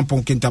Asantema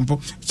Pon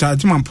Kentampo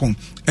Asantema Pon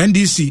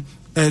NDC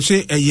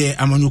say eye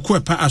amanyuko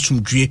epa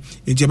asumdue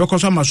enti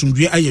ebekoso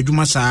amasumdue aye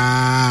adwuma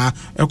saa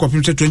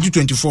ekopim se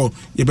 2024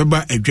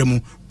 yebeba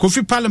adwamu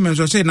Kofi Parliament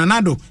so say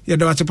nanado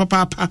yedawate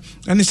papa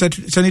ani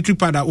sanitary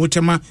pada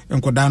otema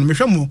enkoda no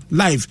mehwemu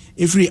live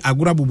every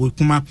agura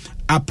bobokuma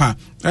apa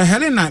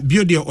Helena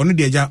Biodie ono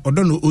de agya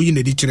odono oyi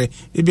na di kire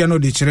ebia no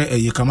de kire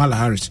eye Kamala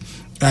Harris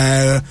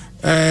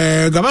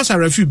Gabasa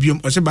Rafiu biom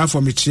o se ba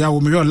for me chia wo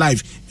me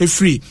live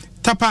every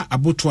tapa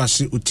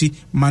abotoase oti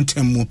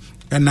mantemu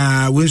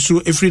na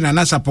wenso efri na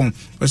nasapon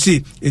o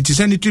si enti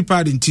sanitary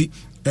pad enti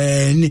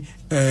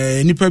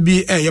nipa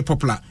bi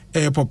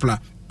popular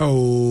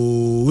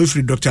oh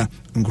wefri doctor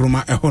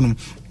Nkrumah ehonum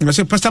I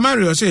say Pastor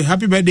Mario say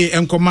happy birthday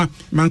enkoma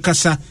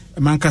mankasa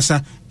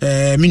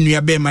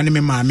minua be ma ne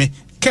me maame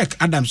Kirk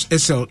Adams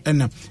SL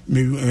and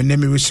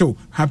me so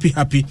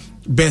happy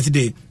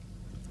birthday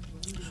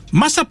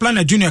Master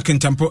Planner Junior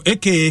Kintampo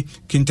aka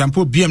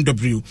Kintampo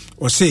BMW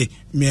or say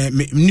me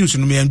news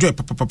no me enjoy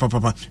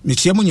papa me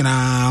tia mu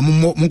nyina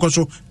mo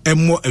nkoso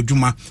emmo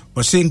adwuma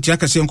or say ntia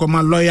kase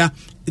nkoma lawyer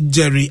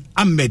Jerry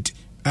Ahmed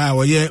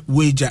woye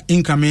wager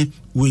incoming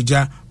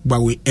wager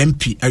bawe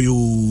MP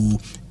ayo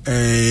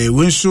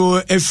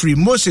wenso every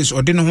Moses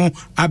or de no ho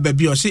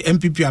ababi or say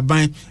MPP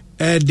aban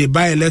the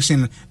by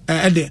election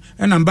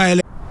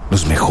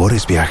Los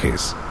mejores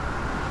viajes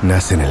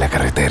nacen en la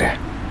carretera.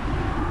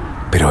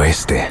 Pero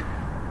este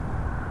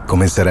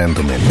comenzará en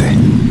tu mente.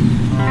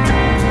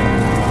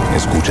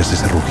 ¿Escuchas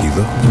ese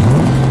rugido?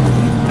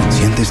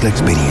 ¿Sientes la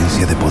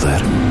experiencia de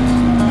poder?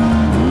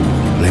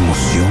 ¿La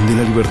emoción de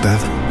la libertad?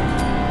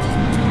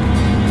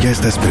 Ya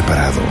estás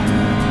preparado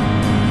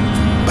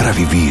para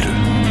vivir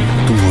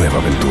tu nueva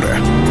aventura.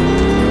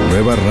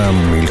 Nueva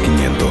RAM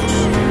 1500.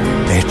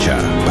 Hecha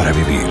para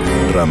vivir.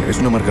 RAM es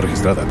una marca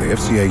registrada de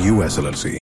FCI US LLC.